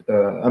meant you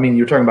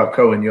were talking about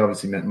Cohen, you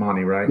obviously meant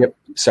Monty, right? Yep.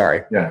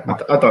 Sorry. Yeah,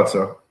 I thought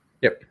so.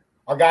 Yep.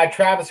 Our guy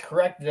Travis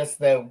corrected us,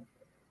 though.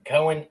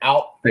 Cohen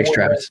out Thanks, for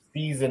Travis. the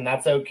season.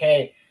 That's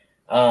okay.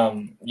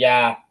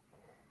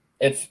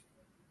 It's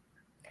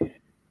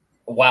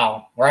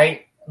wow,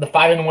 right? The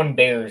 5-1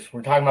 Bears.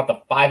 We're talking about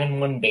the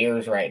 5-1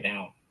 Bears right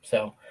now.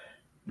 So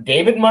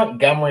David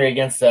Montgomery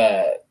against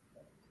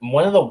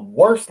one of the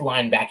worst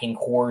linebacking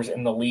cores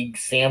in the league,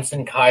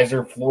 Samson,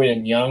 Kaiser, Floyd,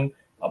 and Young,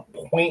 a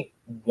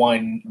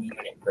 0.1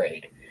 unit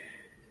grade.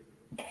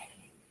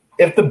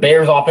 If the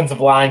Bears' offensive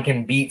line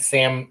can beat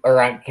Aaron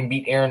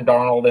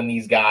Darnold and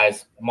these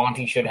guys,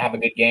 Monty should have a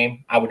good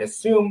game, I would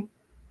assume.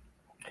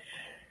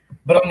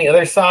 But on the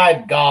other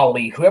side,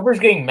 golly, whoever's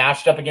getting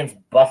matched up against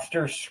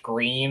Buster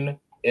Screen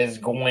is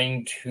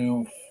going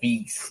to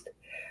feast.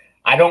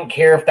 I don't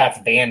care if that's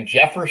Van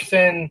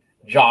Jefferson,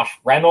 Josh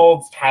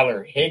Reynolds,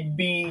 Tyler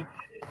Higbee,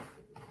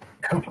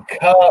 Cooper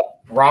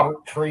Kupp,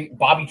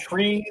 Bobby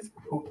Trees,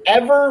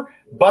 whoever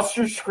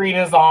Buster Screen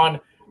is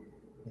on,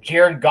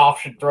 Jared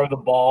Goff should throw the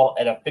ball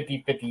at a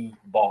 50-50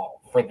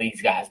 ball for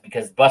these guys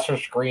because Buster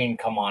Screen,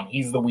 come on,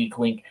 he's the weak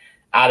link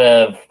out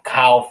of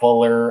Kyle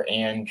Fuller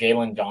and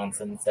Jalen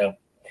Johnson. So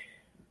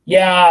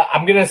Yeah,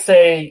 I'm going to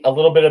say a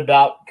little bit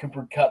about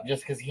Cooper Kupp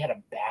just because he had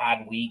a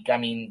bad week. I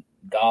mean,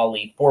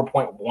 golly,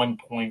 4.1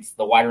 points,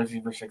 the wide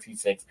receiver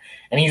 66.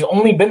 And he's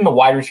only been the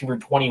wide receiver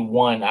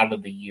 21 out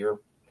of the year.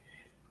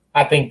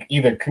 I think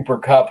either Cooper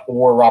Kupp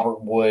or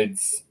Robert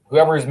Woods,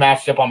 whoever is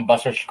matched up on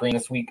Buster Screen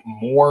this week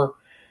more,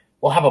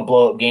 will have a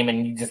blow-up game,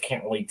 and you just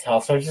can't really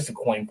tell. So it's just a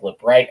coin flip,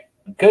 right?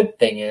 The good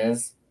thing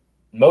is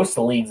most of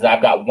the leagues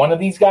I've got one of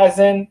these guys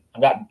in,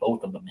 I've got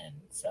both of them in.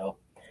 So,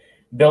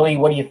 Billy,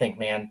 what do you think,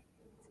 man?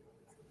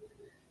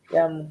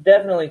 Yeah, I'm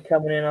definitely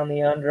coming in on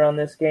the under on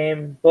this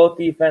game. Both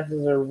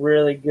defenses are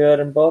really good,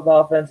 and both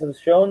offenses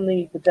have shown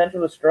the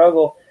potential to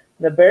struggle.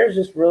 The Bears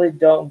just really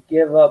don't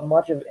give up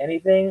much of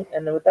anything,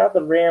 and without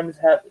the Rams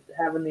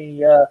having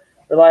the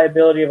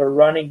reliability of a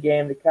running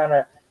game to kind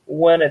of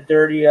win a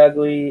dirty,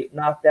 ugly,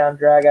 knockdown,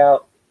 drag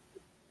out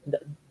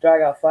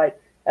fight,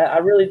 I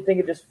really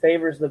think it just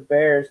favors the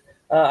Bears.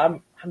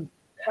 I'm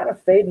kind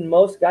of fading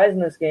most guys in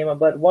this game,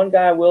 but one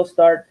guy I will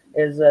start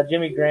is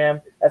Jimmy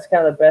Graham. That's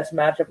kind of the best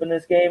matchup in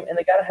this game, and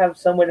they got to have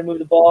some way to move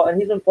the ball, and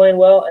he's been playing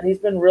well, and he's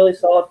been really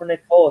solid for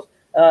Nick Foles.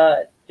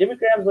 Jimmy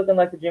Graham's looking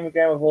like the Jimmy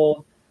Graham of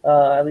old,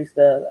 at least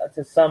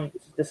to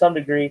some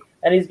degree,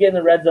 and he's getting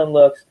the red zone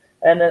looks.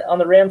 And then on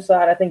the Rams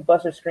side, I think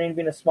Buster Screen,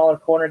 being a smaller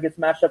corner, gets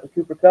matched up with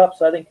Cooper Kupp,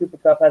 so I think Cooper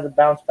Kupp has a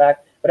bounce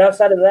back. But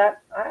outside of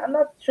that, I'm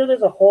not sure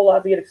there's a whole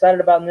lot to get excited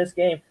about in this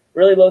game.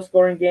 Really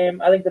low-scoring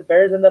game. I think the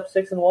Bears end up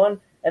 6-1,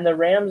 and the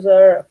Rams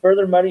are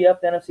further muddy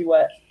up the NFC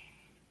West.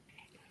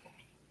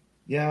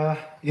 Yeah,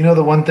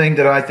 the one thing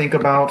that I think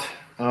about,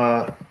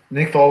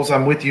 Nick Foles,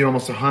 I'm with you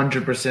almost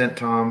 100%,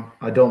 Tom.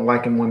 I don't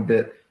like him one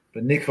bit.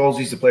 But Nick Foles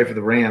used to play for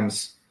the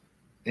Rams,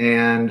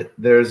 and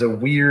there's a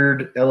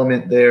weird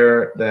element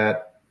there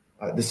that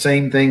the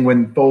same thing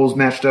when Foles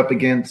matched up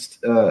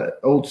against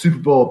old Super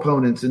Bowl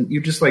opponents, and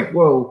you're just like,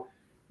 whoa,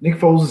 Nick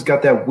Foles has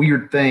got that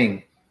weird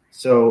thing.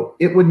 So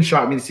it wouldn't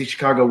shock me to see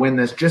Chicago win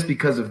this just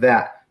because of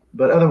that.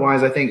 But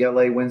otherwise, I think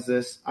LA wins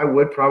this. I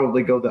would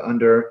probably go the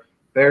under.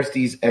 Bears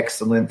D's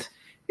excellent.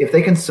 If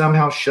they can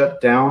somehow shut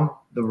down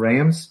the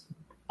Rams,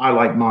 I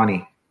like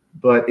Monty.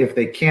 But if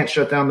they can't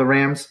shut down the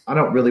Rams, I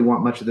don't really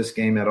want much of this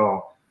game at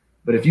all.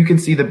 But if you can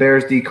see the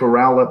Bears D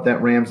corral up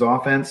that Rams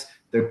offense,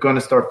 they're going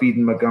to start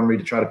feeding Montgomery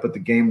to try to put the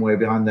game away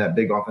behind that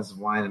big offensive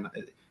line. And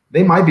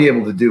they might be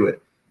able to do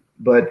it.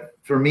 But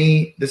for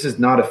me, this is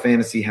not a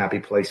fantasy happy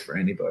place for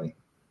anybody.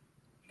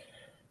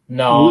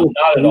 No,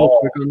 not at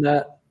all. Quick on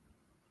that.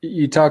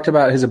 You talked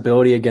about his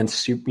ability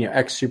against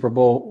ex-Super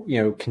Bowl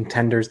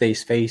contenders they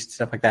faced,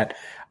 stuff like that.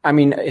 I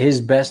mean,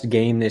 his best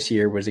game this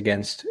year was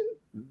against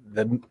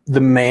the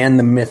man,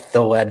 the myth,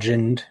 the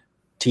legend,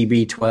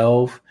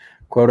 TB12,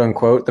 quote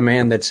unquote, the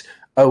man that's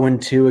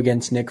 0-2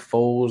 against Nick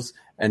Foles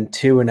and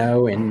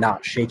 2-0 and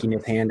not shaking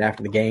his hand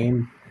after the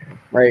game,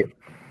 right?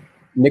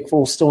 Nick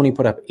Foles still only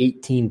put up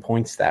 18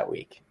 points that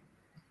week.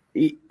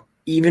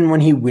 Even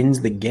when he wins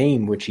the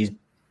game, which he's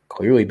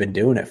clearly been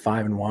doing at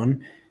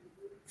 5-1,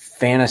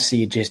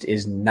 fantasy just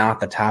is not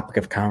the topic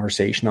of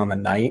conversation on the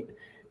night.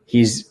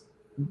 He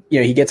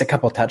gets a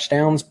couple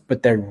touchdowns,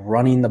 but they're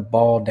running the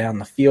ball down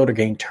the field or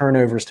getting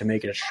turnovers to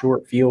make it a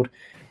short field.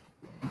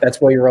 That's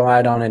what he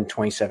relied on in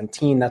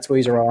 2017. That's what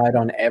he's relied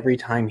on every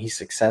time he's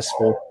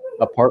successful,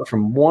 apart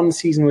from one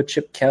season with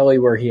Chip Kelly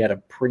where he had a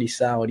pretty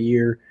solid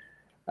year.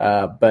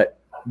 But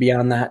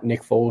beyond that,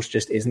 Nick Foles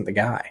just isn't the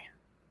guy.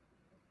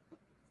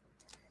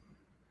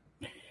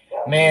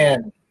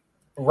 Man,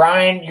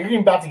 Ryan, you're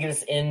about to get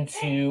us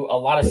into a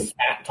lot of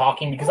smack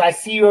talking because I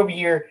see you over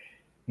here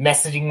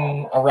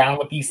messaging around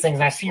with these things,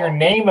 and I see your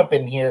name up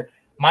in here.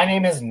 My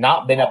name has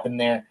not been up in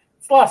there.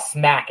 It's a lot of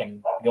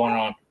smacking going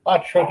on, a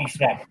lot of trophy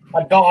smack.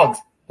 My dogs,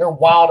 they're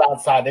wild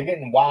outside. They're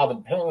getting wild.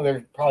 Apparently,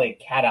 there's probably a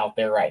cat out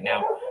there right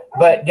now.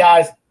 But,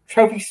 guys,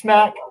 trophy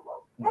smack,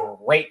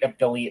 great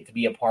affiliate to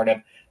be a part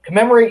of.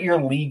 Commemorate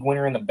your league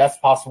winner in the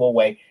best possible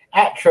way.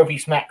 At Trophy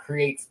Smack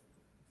creates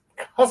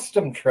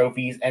custom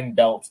trophies and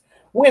belts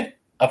with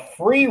a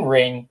free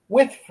ring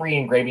with free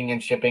engraving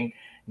and shipping.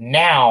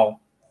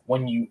 Now,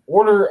 when you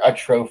order a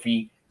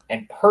trophy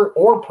and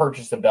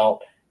purchase a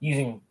belt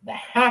using the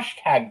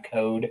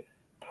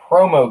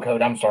promo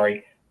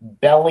code,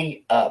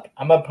 belly up.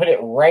 I'm going to put it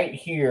right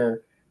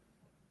here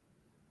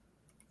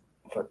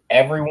for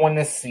everyone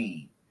to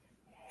see.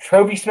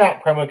 Trophy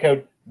Smack promo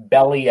code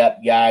belly up,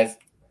 guys.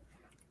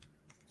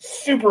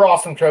 Super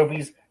awesome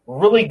trophies,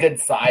 really good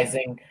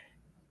sizing,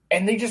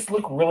 and they just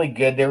look really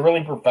good. They're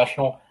really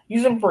professional.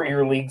 Use them for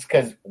your leagues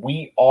because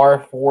we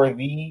are for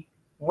the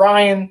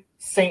Ryan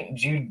St.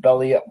 Jude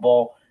Belly Up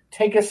Bowl.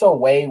 Take us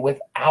away with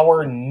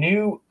our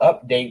new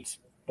updates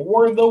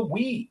for the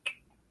week.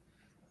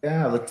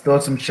 Yeah, let's throw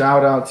some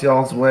shout-outs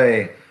y'all's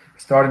way.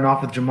 Starting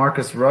off with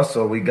Jamarcus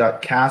Russell, we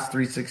got Cass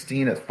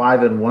 316 at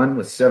 5-1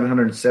 with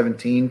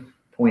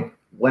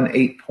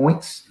 717.18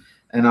 points.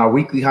 And our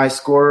weekly high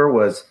scorer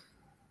was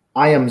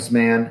Iams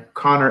man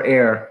Connor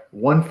Air,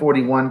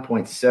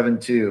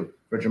 141.72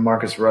 for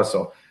Jamarcus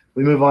Russell.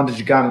 We move on to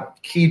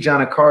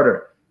Keyjana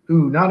Carter,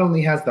 who not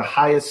only has the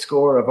highest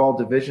score of all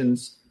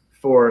divisions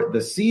for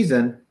the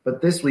season,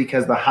 but this week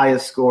has the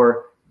highest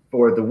score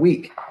for the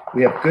week.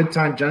 We have Good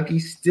Time Junkie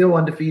still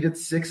undefeated,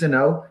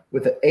 6-0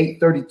 with an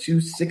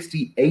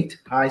 832.68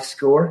 high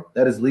score.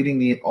 That is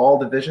leading all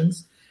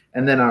divisions.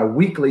 And then our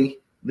weekly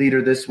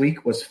leader this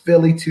week was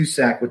Philly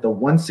Tusack with a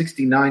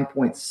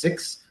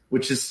 169.6,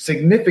 which is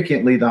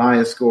significantly the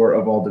highest score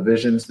of all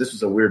divisions. This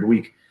was a weird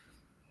week.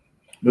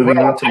 Moving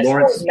on to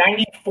Lawrence. I scored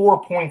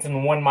 94 points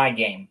and won my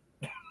game.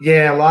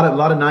 Yeah, a lot of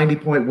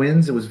 90-point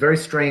wins. It was very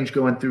strange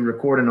going through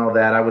recording all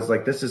that. I was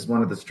like, this is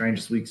one of the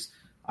strangest weeks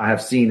I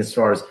have seen as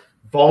far as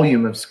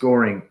volume of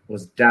scoring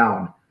was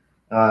down.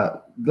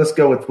 Let's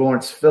go with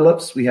Lawrence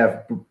Phillips. We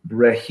have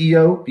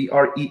Brehio,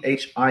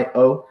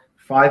 Brehio,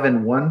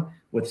 5-1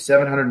 with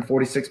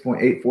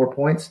 746.84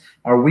 points.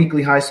 Our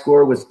weekly high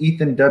score was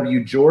Ethan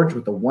W. George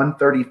with a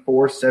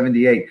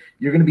 134.78.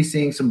 You're going to be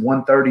seeing some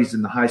 130s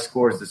in the high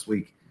scores this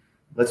week.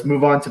 Let's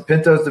move on to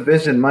Pinto's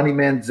division, Money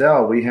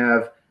Manziel. We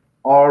have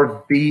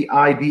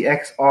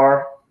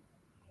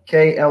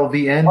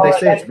RVIDXRKLVN. They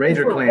say it's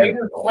Raider Clan.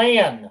 Raider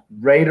Clan.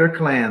 Raider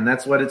Clan.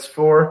 That's what it's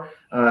for.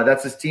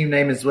 That's his team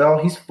name as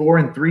well. He's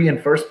 4-3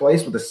 in first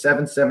place with a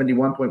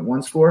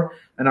 771.1 score.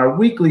 And our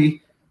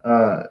weekly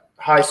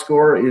high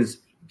score is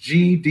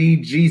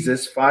GD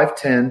Jesus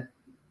 510.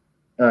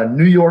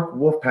 New York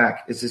Wolfpack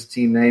is his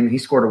team name. He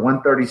scored a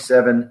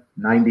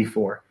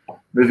 137.94.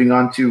 Moving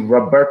on to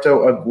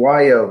Roberto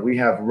Aguayo, we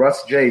have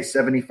Russ J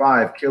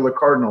 75 Killer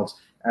Cardinals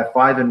at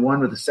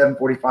 5-1 with a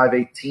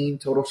 745.18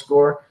 total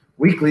score.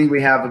 Weekly,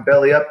 we have a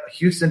belly up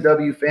Houston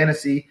W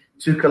Fantasy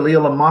to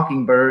Khalil a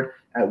Mockingbird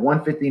at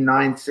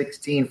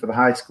 159.16 for the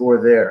high score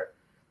there.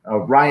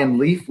 Ryan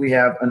Leaf, we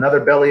have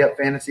another belly up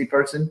fantasy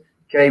person,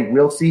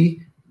 Will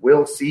C.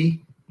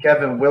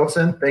 Kevin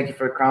Wilson. Thank you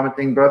for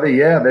commenting, brother.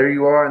 Yeah, there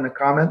you are in the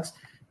comments.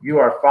 You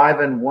are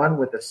 5-1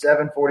 with a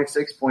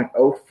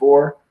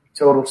 746.04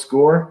 total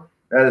score.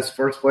 That is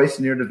first place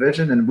in your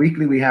division. And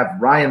weekly, we have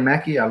Ryan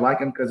Mackey. I like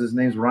him because his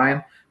name's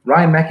Ryan.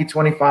 Ryan Mackey,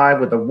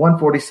 25 with a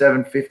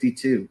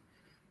 147.52.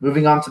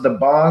 Moving on to the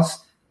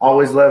boss.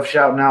 Always love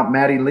shouting out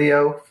Matty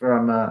Leo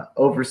from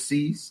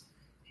overseas.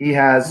 He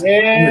is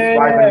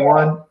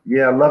 5-1.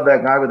 Yeah, I love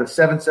that guy with a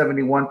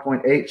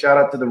 771.8. Shout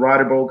out to the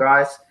Rider Bowl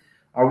guys.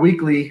 Our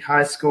weekly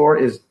high score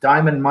is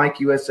Diamond Mike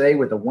USA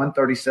with a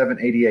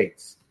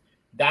 137.88.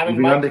 Diamond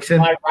Mike's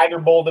my Rider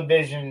Bowl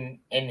division,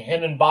 and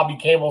him and Bobby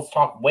Cables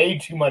talk way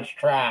too much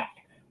trash.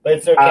 But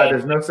it's okay.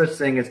 There's no such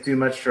thing as too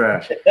much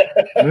trash.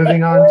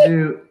 Moving on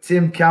to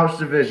Tim Couch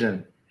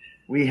division.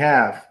 We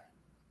have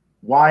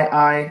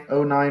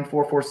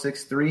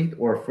YI094463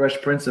 or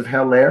Fresh Prince of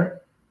Hell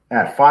Air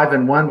at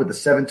 5-1 with a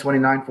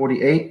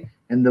 729.48.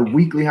 And the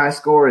weekly high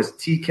score is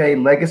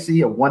TK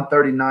Legacy, a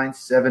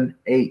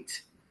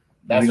 139.78.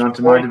 Moving on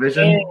to my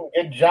division.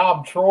 Good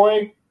job,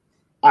 Troy.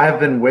 I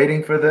have been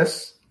waiting for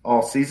this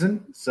all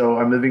season, so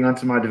I'm moving on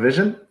to my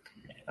division.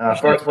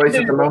 First place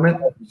at the moment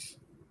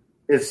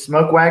is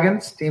Smoke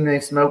Wagons, team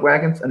name Smoke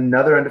Wagons,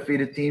 another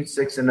undefeated team,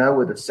 6-0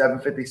 with a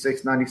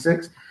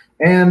 756.96.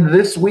 And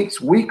this week's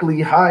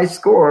weekly high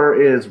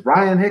score is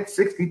Ryan Hicks,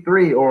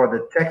 63, or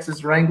the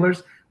Texas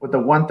Wranglers with a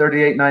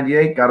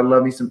 138.98. Gotta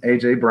love me some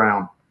A.J.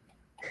 Brown.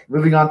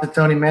 Moving on to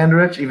Tony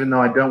Mandarich, even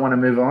though I don't want to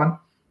move on,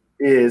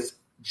 is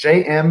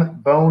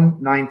JM Bone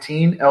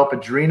 19 El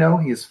Padrino.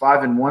 He is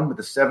 5-1 with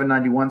a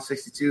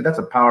 791.62. That's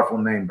a powerful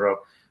name, bro.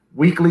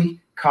 Weekly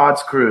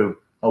Cods Crew,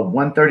 a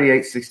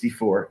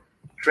 138.64.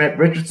 Trent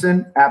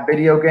Richardson at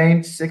Video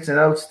Game,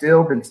 6-0,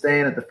 still been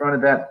staying at the front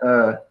of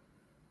that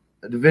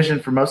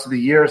division for most of the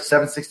year,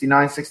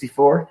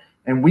 769.64.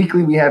 And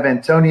weekly we have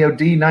Antonio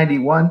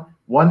D91,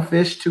 one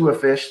fish, Tua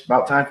fish.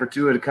 About time for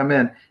Tua to come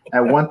in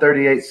at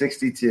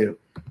 138.62.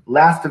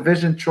 Last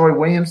division, Troy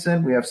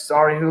Williamson. We have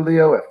Sorry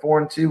Julio at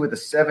 4-2 with a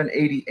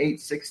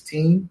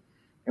 788.16.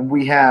 And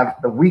we have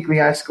the weekly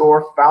high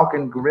score,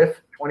 Falcon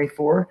Griff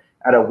 24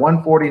 at a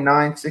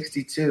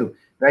 149.62.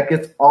 That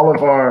gets all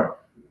of our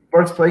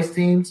first place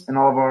teams and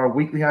all of our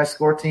weekly high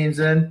score teams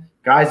in.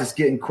 Guys, it's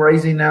getting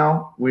crazy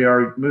now. We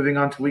are moving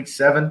on to week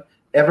 7.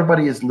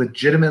 Everybody is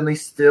legitimately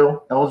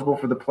still eligible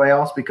for the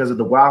playoffs because of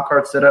the wild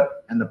card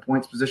setup and the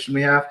points position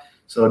we have.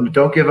 So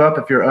don't give up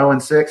if you're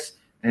 0-6.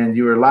 And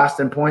you were last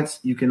in points,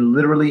 you can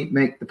literally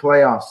make the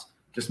playoffs.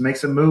 Just make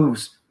some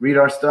moves. Read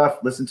our stuff.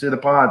 Listen to the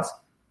pods.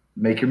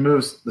 Make your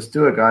moves. Let's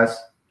do it, guys.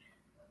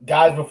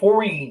 Guys, before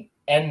we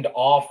end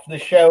off the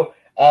show,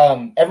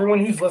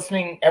 everyone who's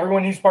listening,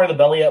 everyone who's part of the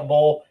Belly Up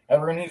Bowl,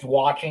 everyone who's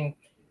watching,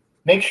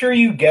 make sure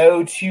you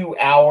go to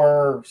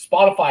our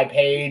Spotify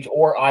page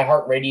or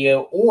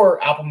iHeartRadio or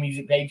Apple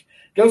Music page.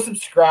 Go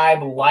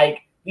subscribe,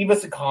 like, leave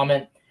us a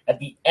comment. At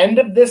the end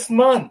of this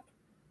month,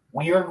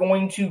 we are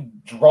going to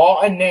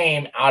draw a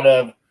name out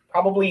of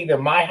probably either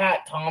my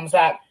hat, Tom's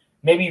hat,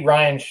 maybe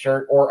Ryan's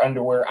shirt or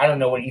underwear. I don't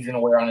know what he's going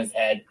to wear on his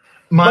head.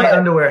 My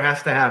underwear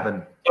has to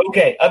happen.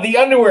 Okay, of the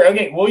underwear.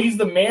 Okay, we'll use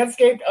the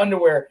Manscaped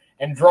underwear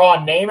and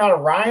draw a name out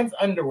of Ryan's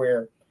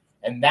underwear,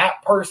 and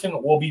that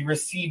person will be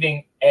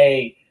receiving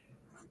the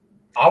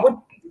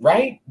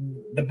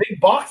big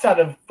box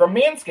from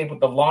Manscaped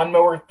with the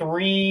Lawnmower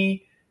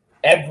 3,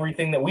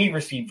 everything that we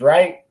received,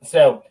 right?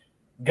 So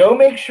go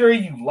make sure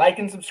you like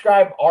and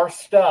subscribe our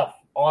stuff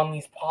on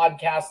these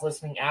podcast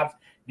listening apps,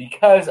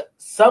 because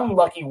some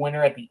lucky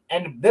winner at the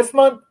end of this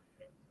month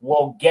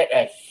will get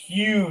a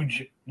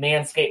huge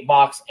Manscaped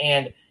box,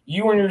 and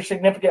you and your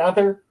significant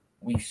other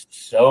will be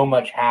so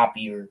much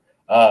happier.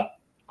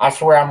 I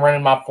swear I'm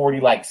running my 40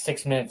 like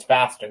 6 minutes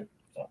faster.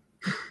 So.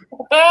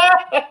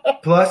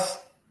 Plus,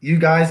 you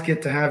guys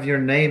get to have your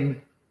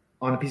name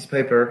on a piece of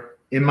paper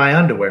in my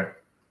underwear.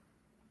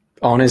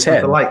 On his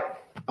head. Like,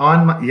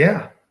 on my,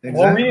 yeah.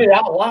 Exactly. We'll read it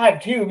out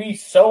live, too. It'd be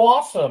so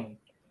awesome.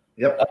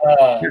 Yep.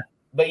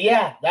 But,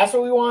 yeah, that's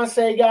what we want to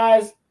say,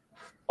 guys.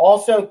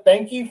 Also,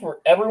 thank you for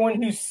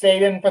everyone who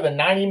stayed in for the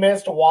 90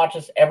 minutes to watch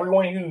us,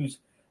 everyone who's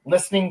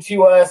listening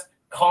to us,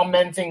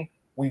 commenting.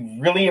 We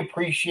really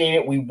appreciate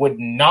it. We would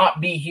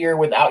not be here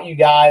without you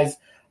guys.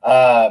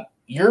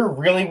 You're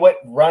really what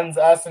runs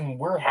us, and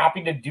we're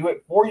happy to do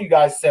it for you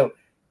guys. So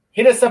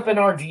hit us up in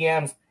our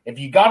DMs. If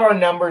you got our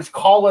numbers,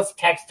 call us,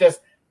 text us,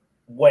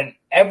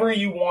 whenever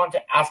you want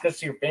to ask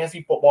us your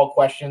fantasy football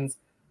questions.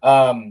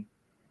 I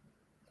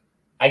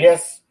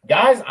guess,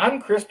 guys,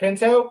 I'm Chris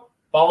Pinto.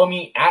 Follow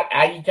me at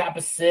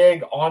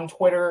AggieKappaSig on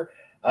Twitter.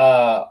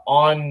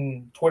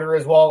 On Twitter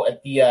as well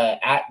at the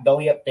at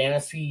BellyUp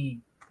Fantasy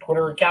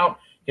Twitter account.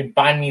 You can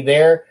find me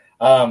there.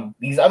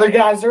 These other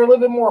guys are a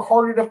little bit more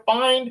harder to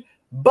find,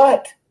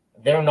 but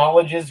their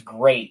knowledge is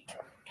great.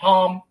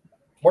 Tom,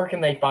 where can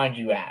they find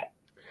you at?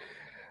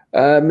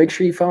 Make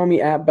sure you follow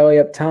me at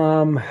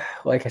BellyUpTom.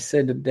 Like I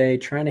said today,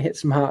 trying to hit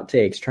some hot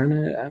takes.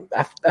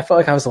 I felt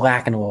like I was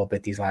lacking a little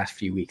bit these last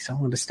few weeks. I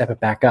wanted to step it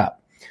back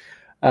up.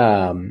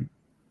 Got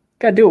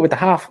to do it with the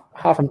Hoff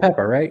and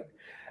Pepper, right?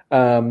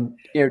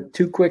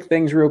 Two quick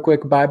things real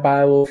quick.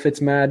 Bye-bye, little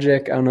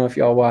Fitzmagic. I don't know if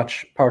y'all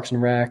watch Parks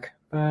and Rec.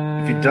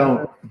 If you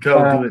don't,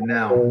 go do it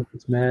now.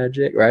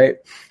 Fitzmagic, right?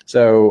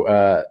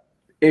 So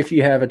if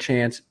you have a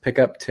chance, pick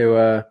up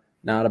to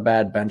not a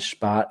bad bench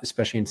spot,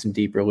 especially in some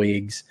deeper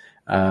leagues,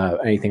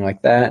 anything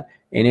like that.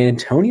 And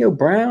Antonio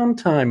Brown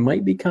time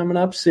might be coming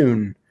up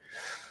soon.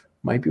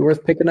 Might be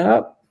worth picking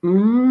up.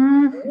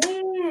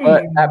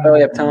 But at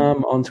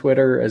BellyUpTom on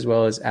Twitter, as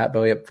well as at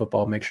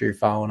BellyUpFootball. Make sure you're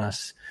following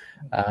us.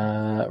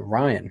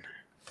 Ryan.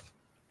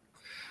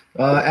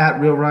 At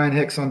Real Ryan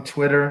Hicks on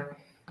Twitter.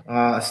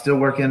 Still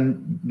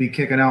working, be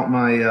kicking out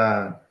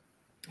my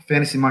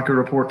Fantasy Micro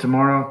Report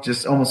tomorrow.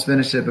 Just almost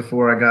finished it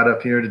before I got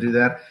up here to do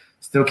that.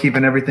 Still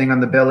keeping everything on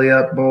the Belly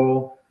Up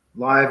Bowl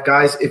live.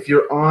 Guys, if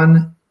you're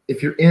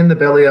in the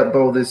Belly Up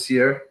Bowl this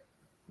year,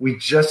 we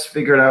just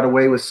figured out a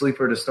way with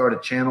Sleeper to start a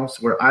channel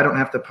where I don't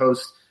have to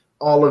post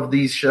all of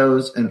these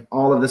shows and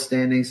all of the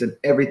standings and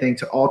everything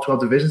to all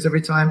 12 divisions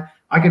every time.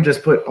 I can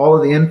just put all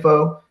of the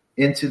info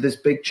into this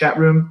big chat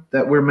room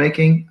that we're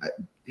making.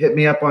 Hit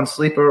me up on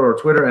Sleeper or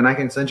Twitter, and I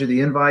can send you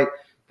the invite.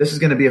 This is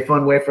going to be a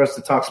fun way for us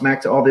to talk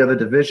smack to all the other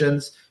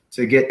divisions,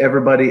 to get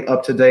everybody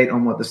up to date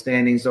on what the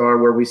standings are,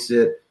 where we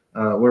sit,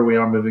 where we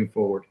are moving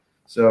forward.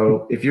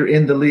 So if you're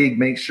in the league,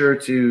 make sure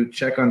to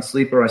check on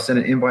Sleeper. I sent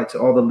an invite to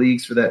all the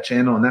leagues for that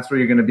channel, and that's where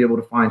you're going to be able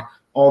to find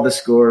all the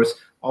scores.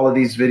 All of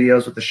these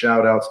videos with the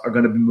shout-outs are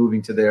going to be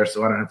moving to there,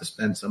 so I don't have to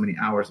spend so many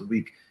hours a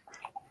week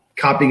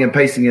copying and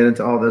pasting it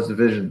into all those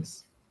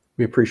divisions.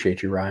 We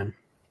appreciate you, Ryan.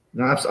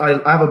 No,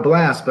 I have a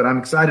blast, but I'm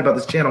excited about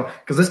this channel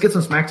because let's get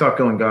some smack talk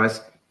going, guys.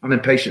 I'm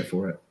impatient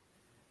for it.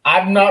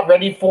 I'm not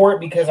ready for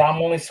it because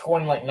I'm only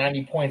scoring like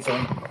 90 points a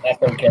week.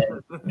 That's okay.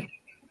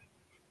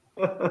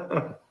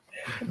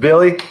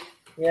 Billy?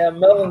 Yeah,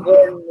 Melvin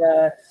Gordon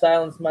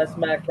silenced my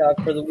smack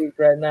talk for the week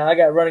right now. I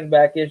got running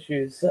back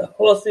issues, so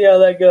we'll see how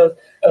that goes.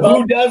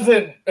 Who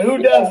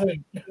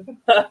doesn't?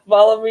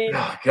 Follow me.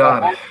 Oh,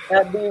 God.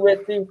 At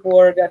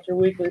BWith24. Got your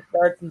weekly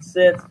starts and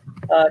sits.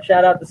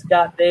 Shout out to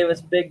Scott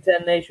Davis, Big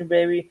Ten Nation,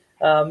 baby.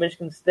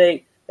 Michigan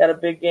State got a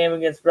big game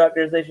against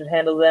Rutgers. They should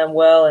handle them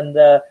well. And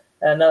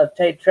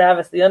Tate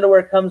Travis, the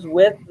underwear comes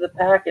with the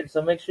package,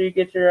 so make sure you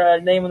get your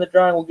name in the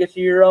drawing. We'll get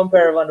you your own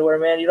pair of underwear,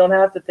 man. You don't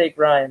have to take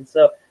Ryan.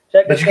 So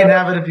check but you can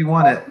have it if you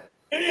want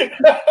it.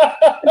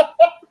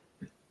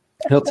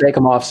 He'll take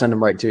them off, send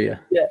them right to you.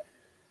 Yeah,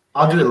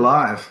 I'll do it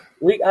live.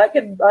 I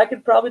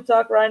could probably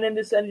talk Ryan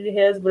into sending you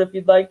his, but if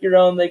you'd like your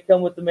own, they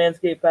come with the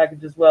Manscaped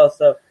package as well.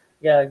 So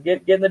yeah,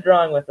 get in the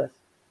drawing with us.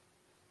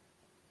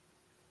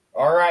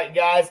 All right,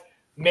 guys.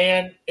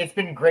 Man, it's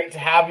been great to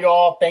have you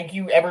all. Thank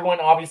you, everyone,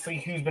 obviously,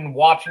 who's been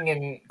watching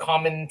and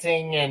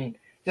commenting and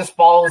just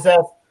follows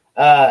us.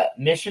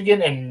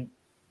 Michigan, and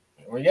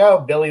there we go.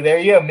 Billy, there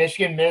you go.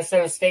 Michigan,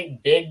 Minnesota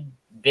State, Big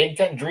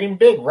Ten. Dream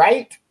big,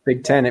 right?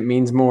 Big Ten, it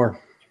means more.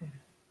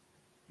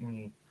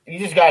 You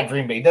just got to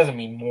dream big. It doesn't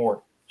mean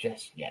more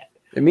just yet.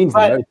 It means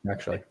the most,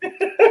 actually.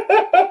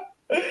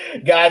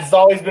 Guys, it's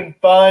always been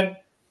fun.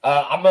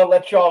 I'm going to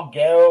let y'all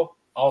go.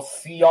 I'll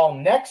see y'all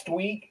next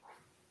week.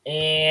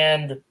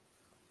 And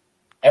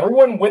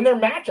everyone win their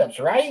matchups,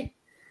 right?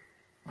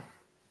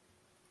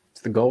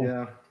 It's the goal.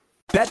 Yeah.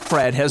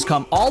 Betfred has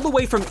come all the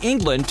way from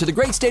England to the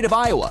great state of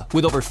Iowa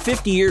with over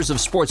 50 years of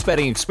sports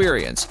betting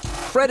experience.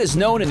 Fred is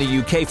known in the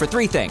UK for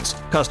three things: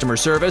 customer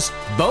service,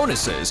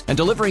 bonuses, and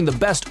delivering the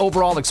best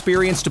overall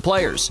experience to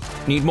players.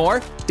 Need more?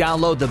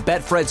 Download the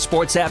Betfred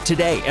Sports app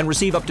today and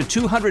receive up to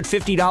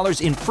 $250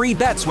 in free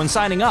bets when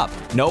signing up.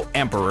 No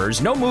emperors,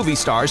 no movie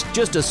stars,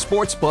 just a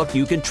sports book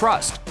you can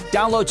trust.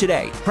 Download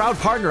today. Proud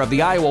partner of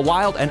the Iowa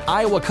Wild and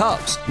Iowa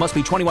Cubs. Must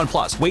be 21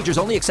 plus. Wagers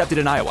only accepted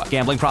in Iowa.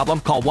 Gambling problem?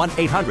 Call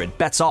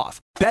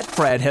 1-800-BETS-OFF.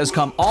 Betfred has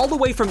come all the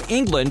way from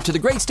England to the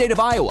great state of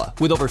Iowa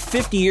with over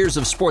 50 years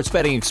of sports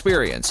betting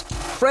experience.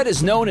 Fred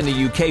is known in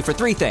the UK for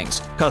three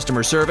things: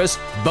 customer service,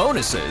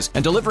 bonuses,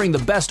 and delivering the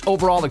best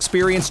overall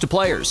experience to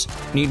players.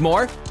 Need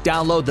more?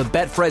 Download the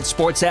Betfred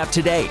Sports app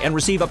today and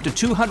receive up to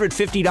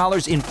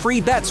 $250 in free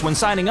bets when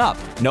signing up.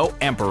 No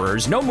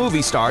emperors, no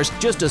movie stars,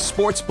 just a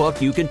sports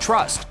book you can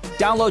trust.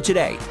 Download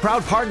today.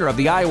 Proud partner of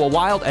the Iowa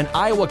Wild and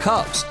Iowa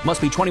Cubs.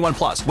 Must be 21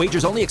 plus.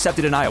 Wagers only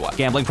accepted in Iowa.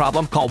 Gambling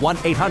problem? Call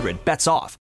 1-800-BETS-OFF.